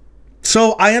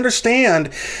 So I understand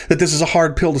that this is a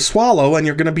hard pill to swallow and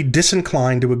you're going to be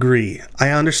disinclined to agree. I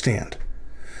understand.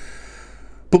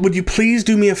 But would you please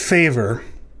do me a favor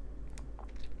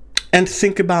and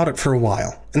think about it for a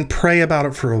while and pray about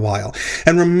it for a while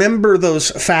and remember those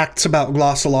facts about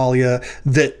glossolalia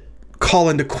that call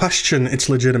into question its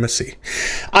legitimacy.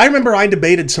 I remember I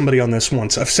debated somebody on this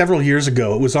once several years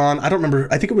ago. It was on, I don't remember,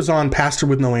 I think it was on Pastor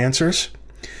with No Answers.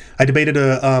 I debated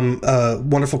a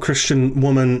wonderful Christian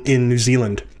woman in New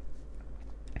Zealand.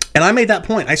 And I made that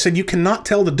point. I said, you cannot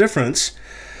tell the difference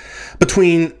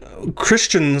between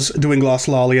Christians doing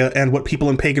glossolalia and what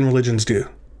people in pagan religions do.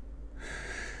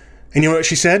 And you know what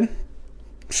she said?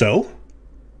 So?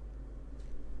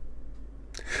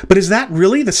 But is that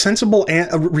really the sensible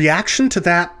reaction to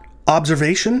that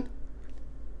observation?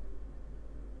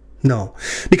 No.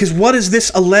 Because what is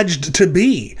this alleged to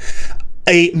be?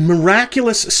 A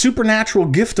miraculous, supernatural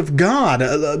gift of God,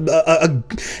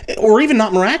 or even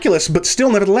not miraculous, but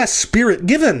still nevertheless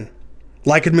spirit-given,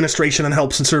 like administration and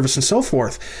helps and service and so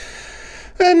forth.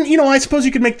 And, you know, I suppose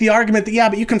you could make the argument that, yeah,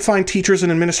 but you can find teachers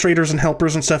and administrators and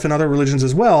helpers and stuff in other religions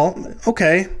as well.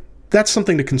 Okay, that's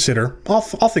something to consider. I'll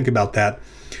think about that.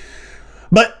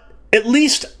 But at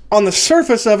least on the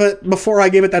surface of it, before I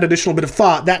gave it that additional bit of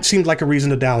thought, that seemed like a reason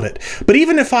to doubt it. But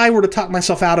even if I were to talk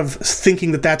myself out of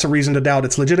thinking that that's a reason to doubt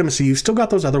its legitimacy, you've still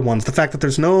got those other ones. The fact that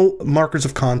there's no markers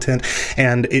of content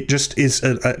and it just is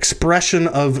an expression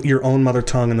of your own mother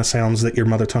tongue and the sounds that your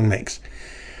mother tongue makes.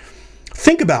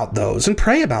 Think about those and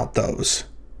pray about those.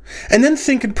 And then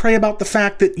think and pray about the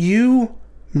fact that you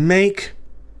make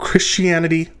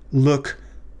Christianity look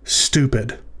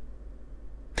stupid.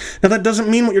 Now, that doesn't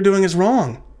mean what you're doing is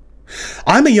wrong.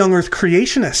 I'm a young earth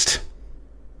creationist.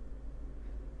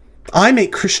 I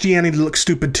make Christianity look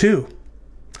stupid too.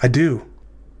 I do.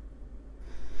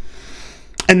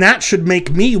 And that should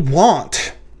make me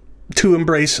want to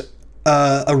embrace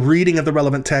a reading of the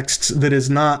relevant texts that is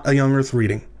not a young earth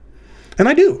reading. And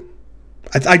I do.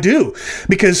 I do.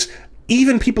 Because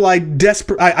even people I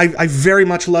very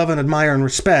much love and admire and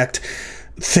respect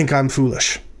think I'm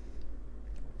foolish.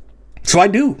 So I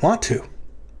do want to.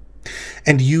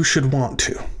 And you should want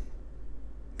to.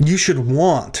 You should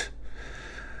want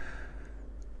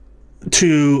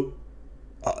to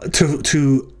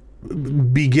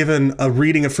be given a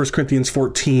reading of 1 Corinthians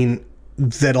 14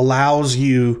 that allows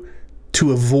you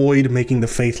to avoid making the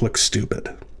faith look stupid.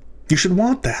 You should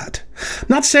want that. I'm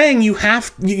not saying you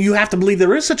have to believe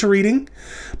there is such a reading,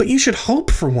 but you should hope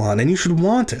for one and you should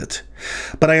want it.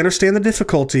 But I understand the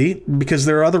difficulty because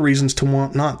there are other reasons to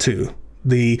want not to.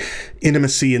 The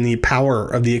intimacy and the power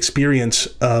of the experience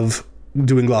of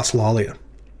doing glossolalia.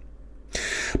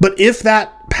 But if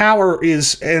that power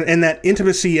is, and that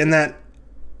intimacy and that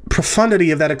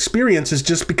profundity of that experience is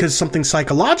just because something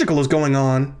psychological is going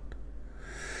on,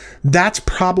 that's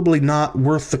probably not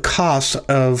worth the cost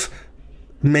of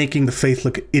making the faith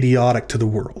look idiotic to the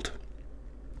world.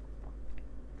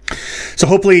 So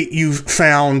hopefully you've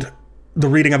found the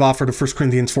reading I've offered of 1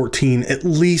 Corinthians 14 at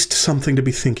least something to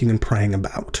be thinking and praying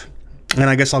about. And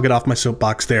I guess I'll get off my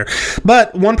soapbox there.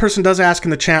 But one person does ask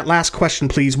in the chat, last question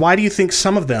please, why do you think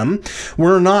some of them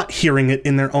were not hearing it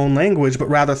in their own language, but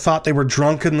rather thought they were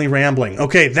drunkenly rambling?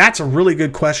 Okay, that's a really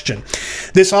good question.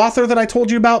 This author that I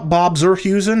told you about, Bob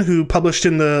Zurhusen, who published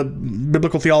in the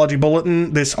Biblical Theology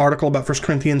Bulletin this article about 1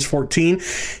 Corinthians 14,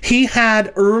 he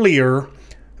had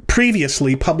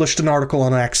previously published an article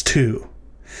on Acts 2.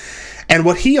 And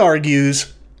what he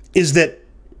argues is that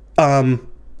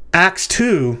Acts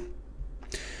 2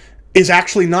 is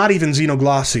actually not even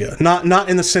xenoglossia, not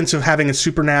in the sense of having a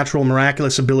supernatural,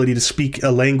 miraculous ability to speak a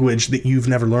language that you've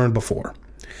never learned before.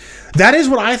 That is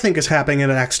what I think is happening in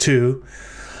Acts 2,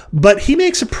 but he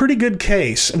makes a pretty good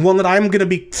case, and one that I'm going to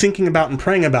be thinking about and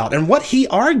praying about. And what he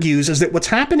argues is that what's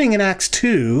happening in Acts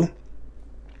 2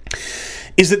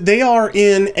 is that they are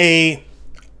in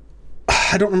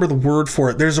I don't remember the word for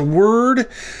it. There's a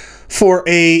word for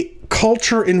a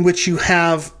culture in which you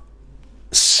have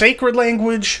sacred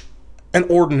language and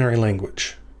ordinary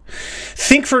language.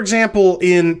 Think, for example,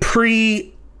 in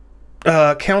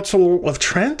Council of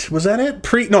Trent, was that it?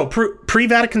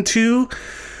 Pre-Vatican II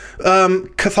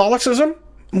Catholicism,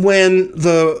 when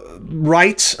the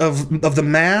rites of the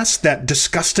Mass, that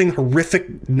disgusting,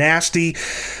 horrific, nasty,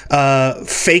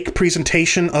 fake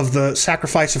presentation of the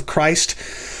sacrifice of Christ.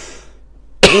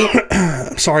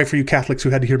 Sorry for you Catholics who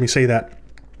had to hear me say that.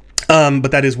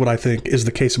 But that is what I think is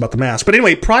the case about the Mass. But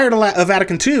anyway, prior to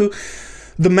Vatican II,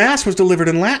 the Mass was delivered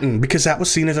in Latin because that was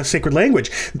seen as a sacred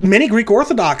language. Many Greek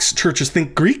Orthodox churches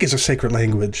think Greek is a sacred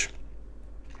language,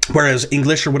 whereas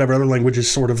English or whatever other language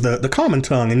is sort of the common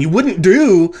tongue. And you wouldn't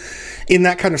do, in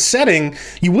that kind of setting,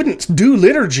 you wouldn't do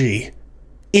liturgy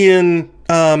in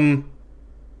a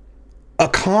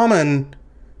common,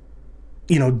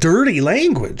 dirty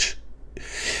language.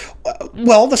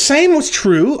 Well, the same was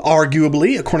true,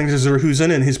 arguably, according to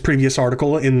Zurhusen in his previous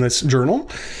article in this journal.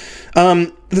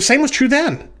 The same was true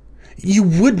then. You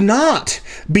would not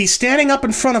be standing up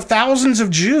in front of thousands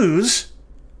of Jews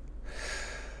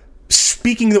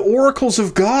speaking the oracles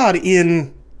of God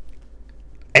in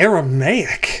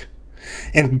Aramaic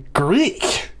and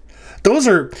Greek. Those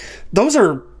are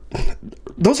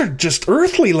just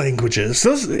earthly languages.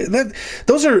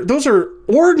 Those are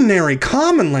ordinary,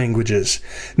 common languages.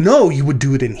 No, you would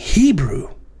do it in Hebrew.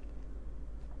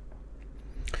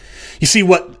 You see,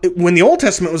 when the Old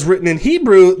Testament was written in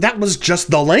Hebrew, that was just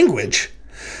the language.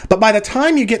 But by the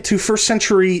time you get to first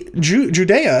century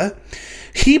Judea,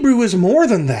 Hebrew is more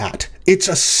than that. It's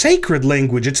a sacred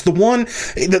language. It's the one,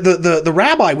 the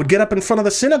rabbi would get up in front of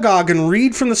the synagogue and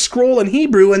read from the scroll in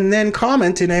Hebrew and then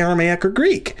comment in Aramaic or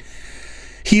Greek.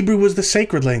 Hebrew was the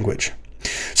sacred language.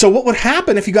 So what would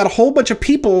happen if you got a whole bunch of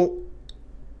people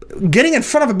getting in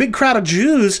front of a big crowd of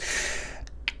Jews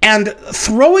and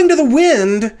throwing to the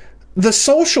wind the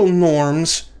social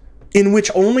norms in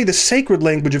which only the sacred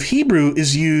language of Hebrew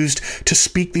is used to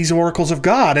speak these oracles of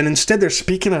God, and instead they're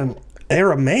speaking in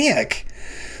Aramaic?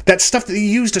 That stuff that you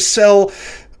use to sell,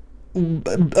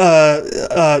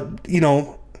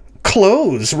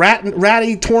 clothes,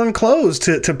 ratty, torn clothes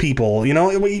to people.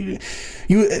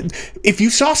 If you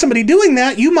saw somebody doing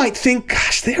that, you might think,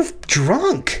 gosh, they're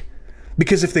drunk.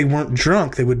 Because if they weren't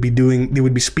drunk, they would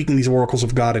be speaking these oracles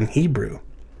of God in Hebrew.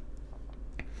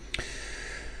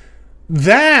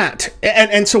 So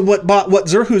what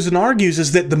Zurhusen argues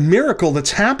is that the miracle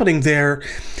that's happening there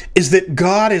is that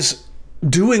God is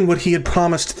doing what he had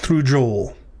promised through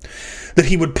Joel, that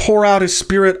he would pour out his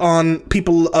Spirit on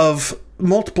people of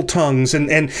multiple tongues,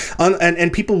 and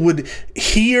people would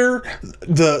hear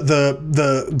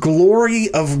the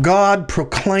glory of God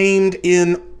proclaimed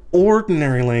in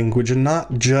ordinary language and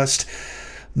not just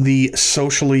the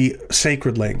socially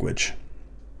sacred language,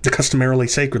 the customarily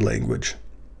sacred language.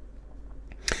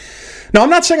 Now, I'm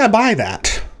not saying I buy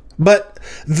that, but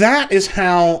that is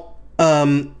how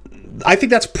I think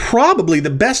that's probably the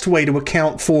best way to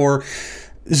account for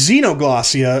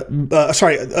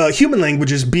xenoglossia, human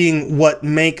languages being what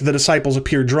make the disciples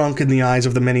appear drunk in the eyes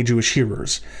of the many Jewish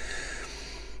hearers.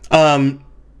 I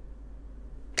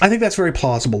think that's very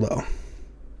plausible, though.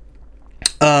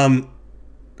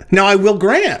 Now, I will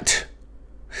grant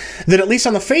that at least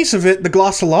on the face of it, the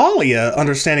glossolalia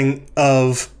understanding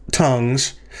of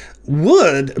tongues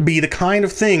would be the kind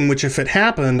of thing which, if it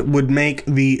happened, would make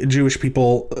the Jewish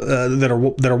people that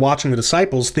are watching the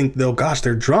disciples think, oh gosh,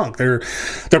 they're drunk, they're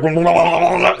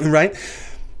right.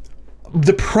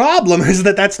 The problem is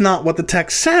that that's not what the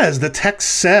text says. The text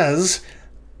says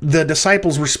the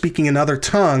disciples were speaking in other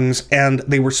tongues, and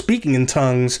they were speaking in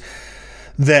tongues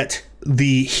that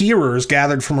the hearers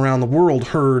gathered from around the world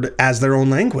heard as their own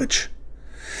language.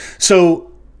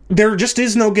 So there just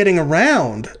is no getting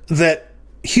around that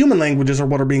human languages are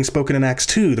what are being spoken in Acts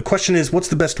 2. The question is, what's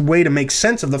the best way to make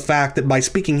sense of the fact that by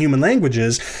speaking human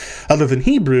languages, other than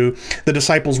Hebrew, the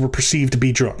disciples were perceived to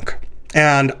be drunk?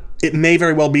 And it may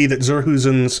very well be that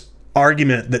Zurhusen's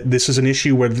argument that this is an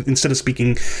issue where instead of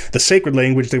speaking the sacred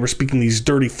language, they were speaking these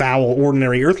dirty, foul,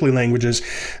 ordinary, earthly languages.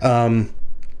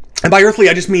 And by earthly,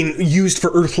 I just mean used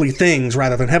for earthly things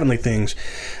rather than heavenly things.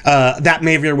 That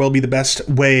may very well be the best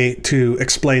way to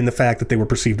explain the fact that they were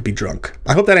perceived to be drunk.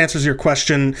 I hope that answers your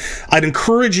question. I'd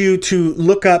encourage you to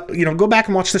look up, go back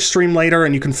and watch this stream later,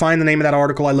 and you can find the name of that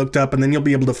article I looked up, and then you'll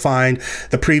be able to find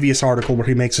the previous article where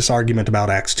he makes this argument about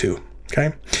Acts 2.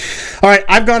 Okay? All right,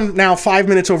 I've gone now 5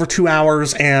 minutes over 2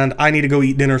 hours, and I need to go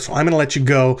eat dinner, so I'm going to let you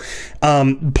go.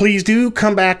 Please do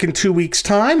come back in 2 weeks'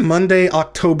 time, Monday,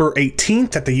 October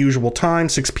 18th, at the usual time,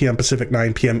 6 p.m. Pacific,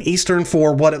 9 p.m. Eastern,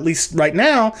 for what, at least right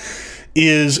now,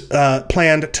 is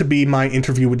planned to be my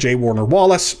interview with J. Warner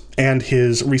Wallace and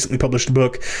his recently published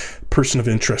book, Person of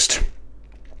Interest.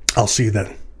 I'll see you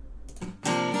then.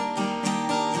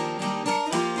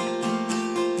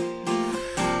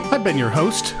 I've been your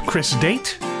host, Chris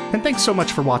Date, and thanks so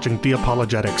much for watching The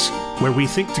Apologetics, where we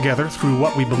think together through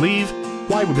what we believe,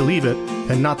 why we believe it,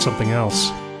 and not something else.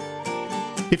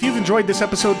 If you've enjoyed this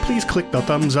episode, please click the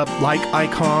thumbs up, like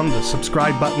icon, the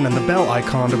subscribe button, and the bell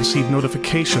icon to receive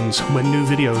notifications when new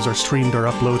videos are streamed or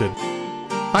uploaded.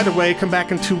 Either way, come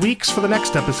back in 2 weeks for the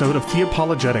next episode of The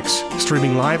Apologetics,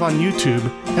 streaming live on YouTube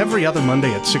every other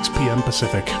Monday at 6 p.m.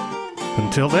 Pacific.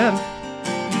 Until then...